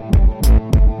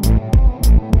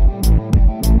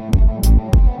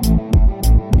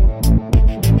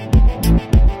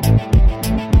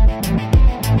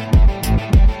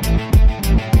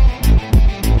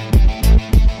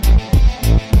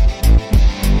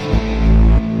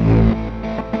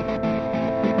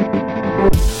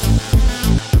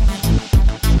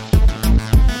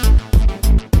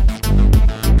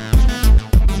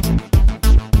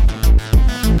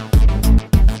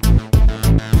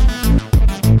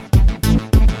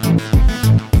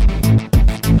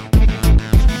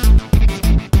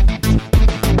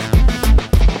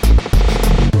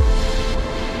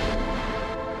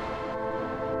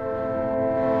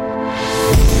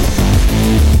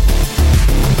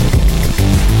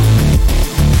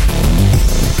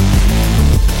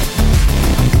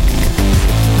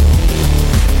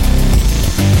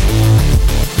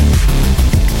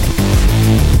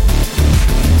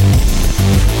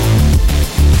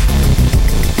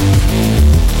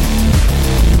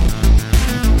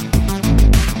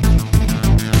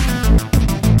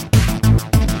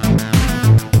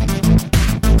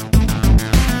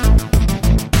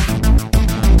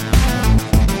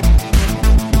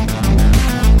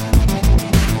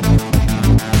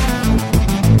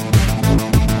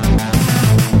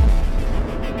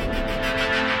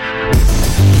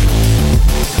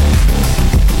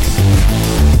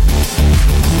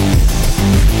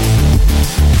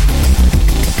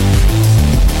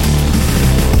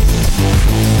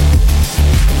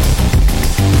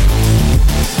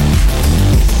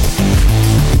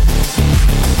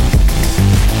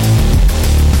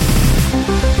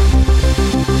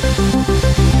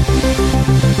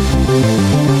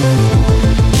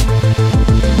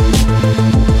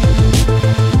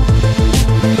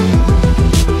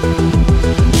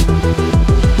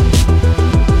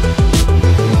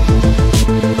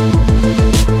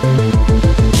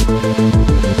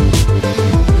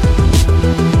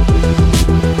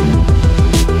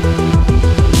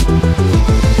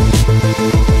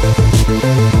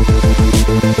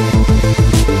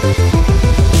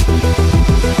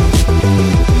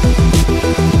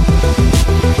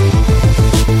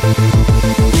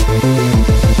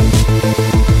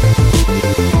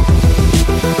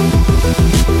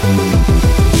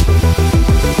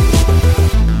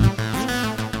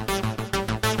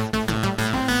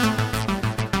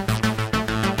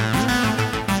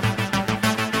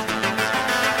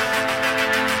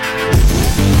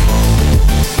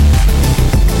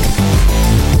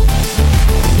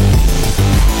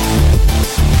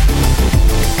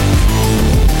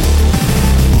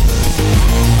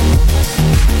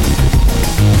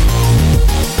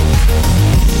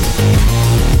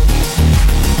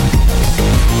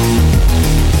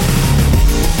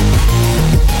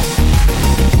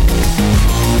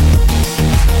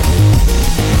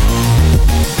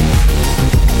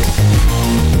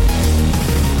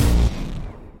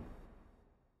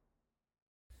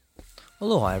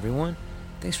 Aloha, everyone.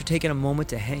 Thanks for taking a moment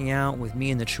to hang out with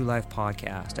me in the True Life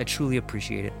Podcast. I truly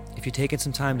appreciate it. If you're taking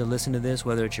some time to listen to this,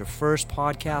 whether it's your first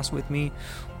podcast with me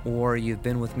or you've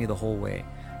been with me the whole way,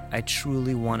 I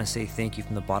truly want to say thank you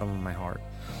from the bottom of my heart.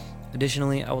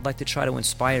 Additionally, I would like to try to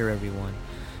inspire everyone.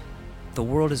 The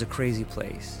world is a crazy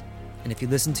place, and if you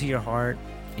listen to your heart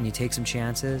and you take some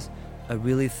chances, I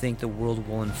really think the world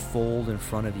will unfold in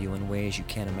front of you in ways you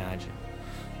can't imagine.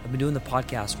 I've been doing the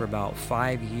podcast for about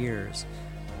 5 years.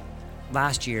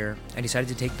 Last year, I decided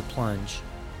to take the plunge.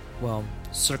 Well,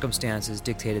 circumstances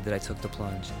dictated that I took the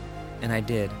plunge, and I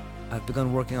did. I've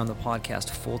begun working on the podcast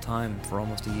full-time for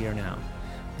almost a year now,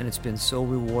 and it's been so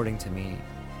rewarding to me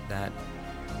that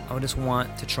I just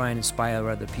want to try and inspire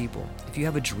other people. If you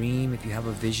have a dream, if you have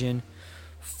a vision,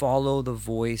 follow the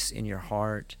voice in your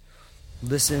heart,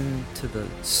 listen to the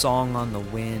song on the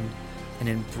wind, and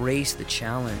embrace the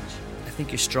challenge. I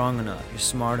think you're strong enough, you're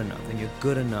smart enough, and you're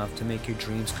good enough to make your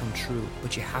dreams come true,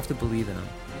 but you have to believe in them.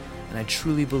 And I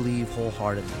truly believe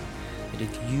wholeheartedly that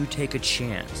if you take a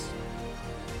chance,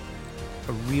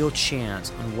 a real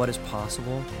chance on what is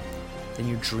possible, then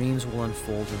your dreams will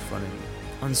unfold in front of you.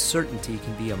 Uncertainty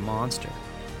can be a monster.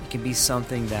 It can be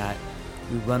something that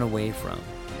we run away from.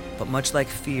 But much like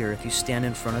fear, if you stand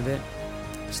in front of it,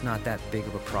 it's not that big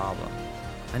of a problem.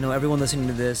 I know everyone listening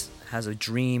to this has a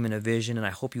dream and a vision, and I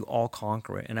hope you all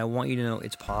conquer it. And I want you to know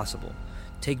it's possible.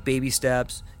 Take baby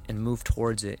steps and move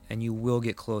towards it, and you will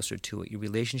get closer to it. Your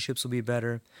relationships will be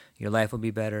better. Your life will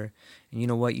be better. And you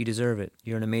know what? You deserve it.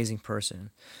 You're an amazing person.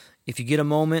 If you get a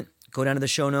moment, go down to the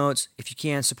show notes. If you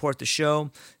can, support the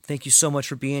show. Thank you so much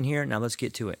for being here. Now let's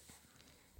get to it.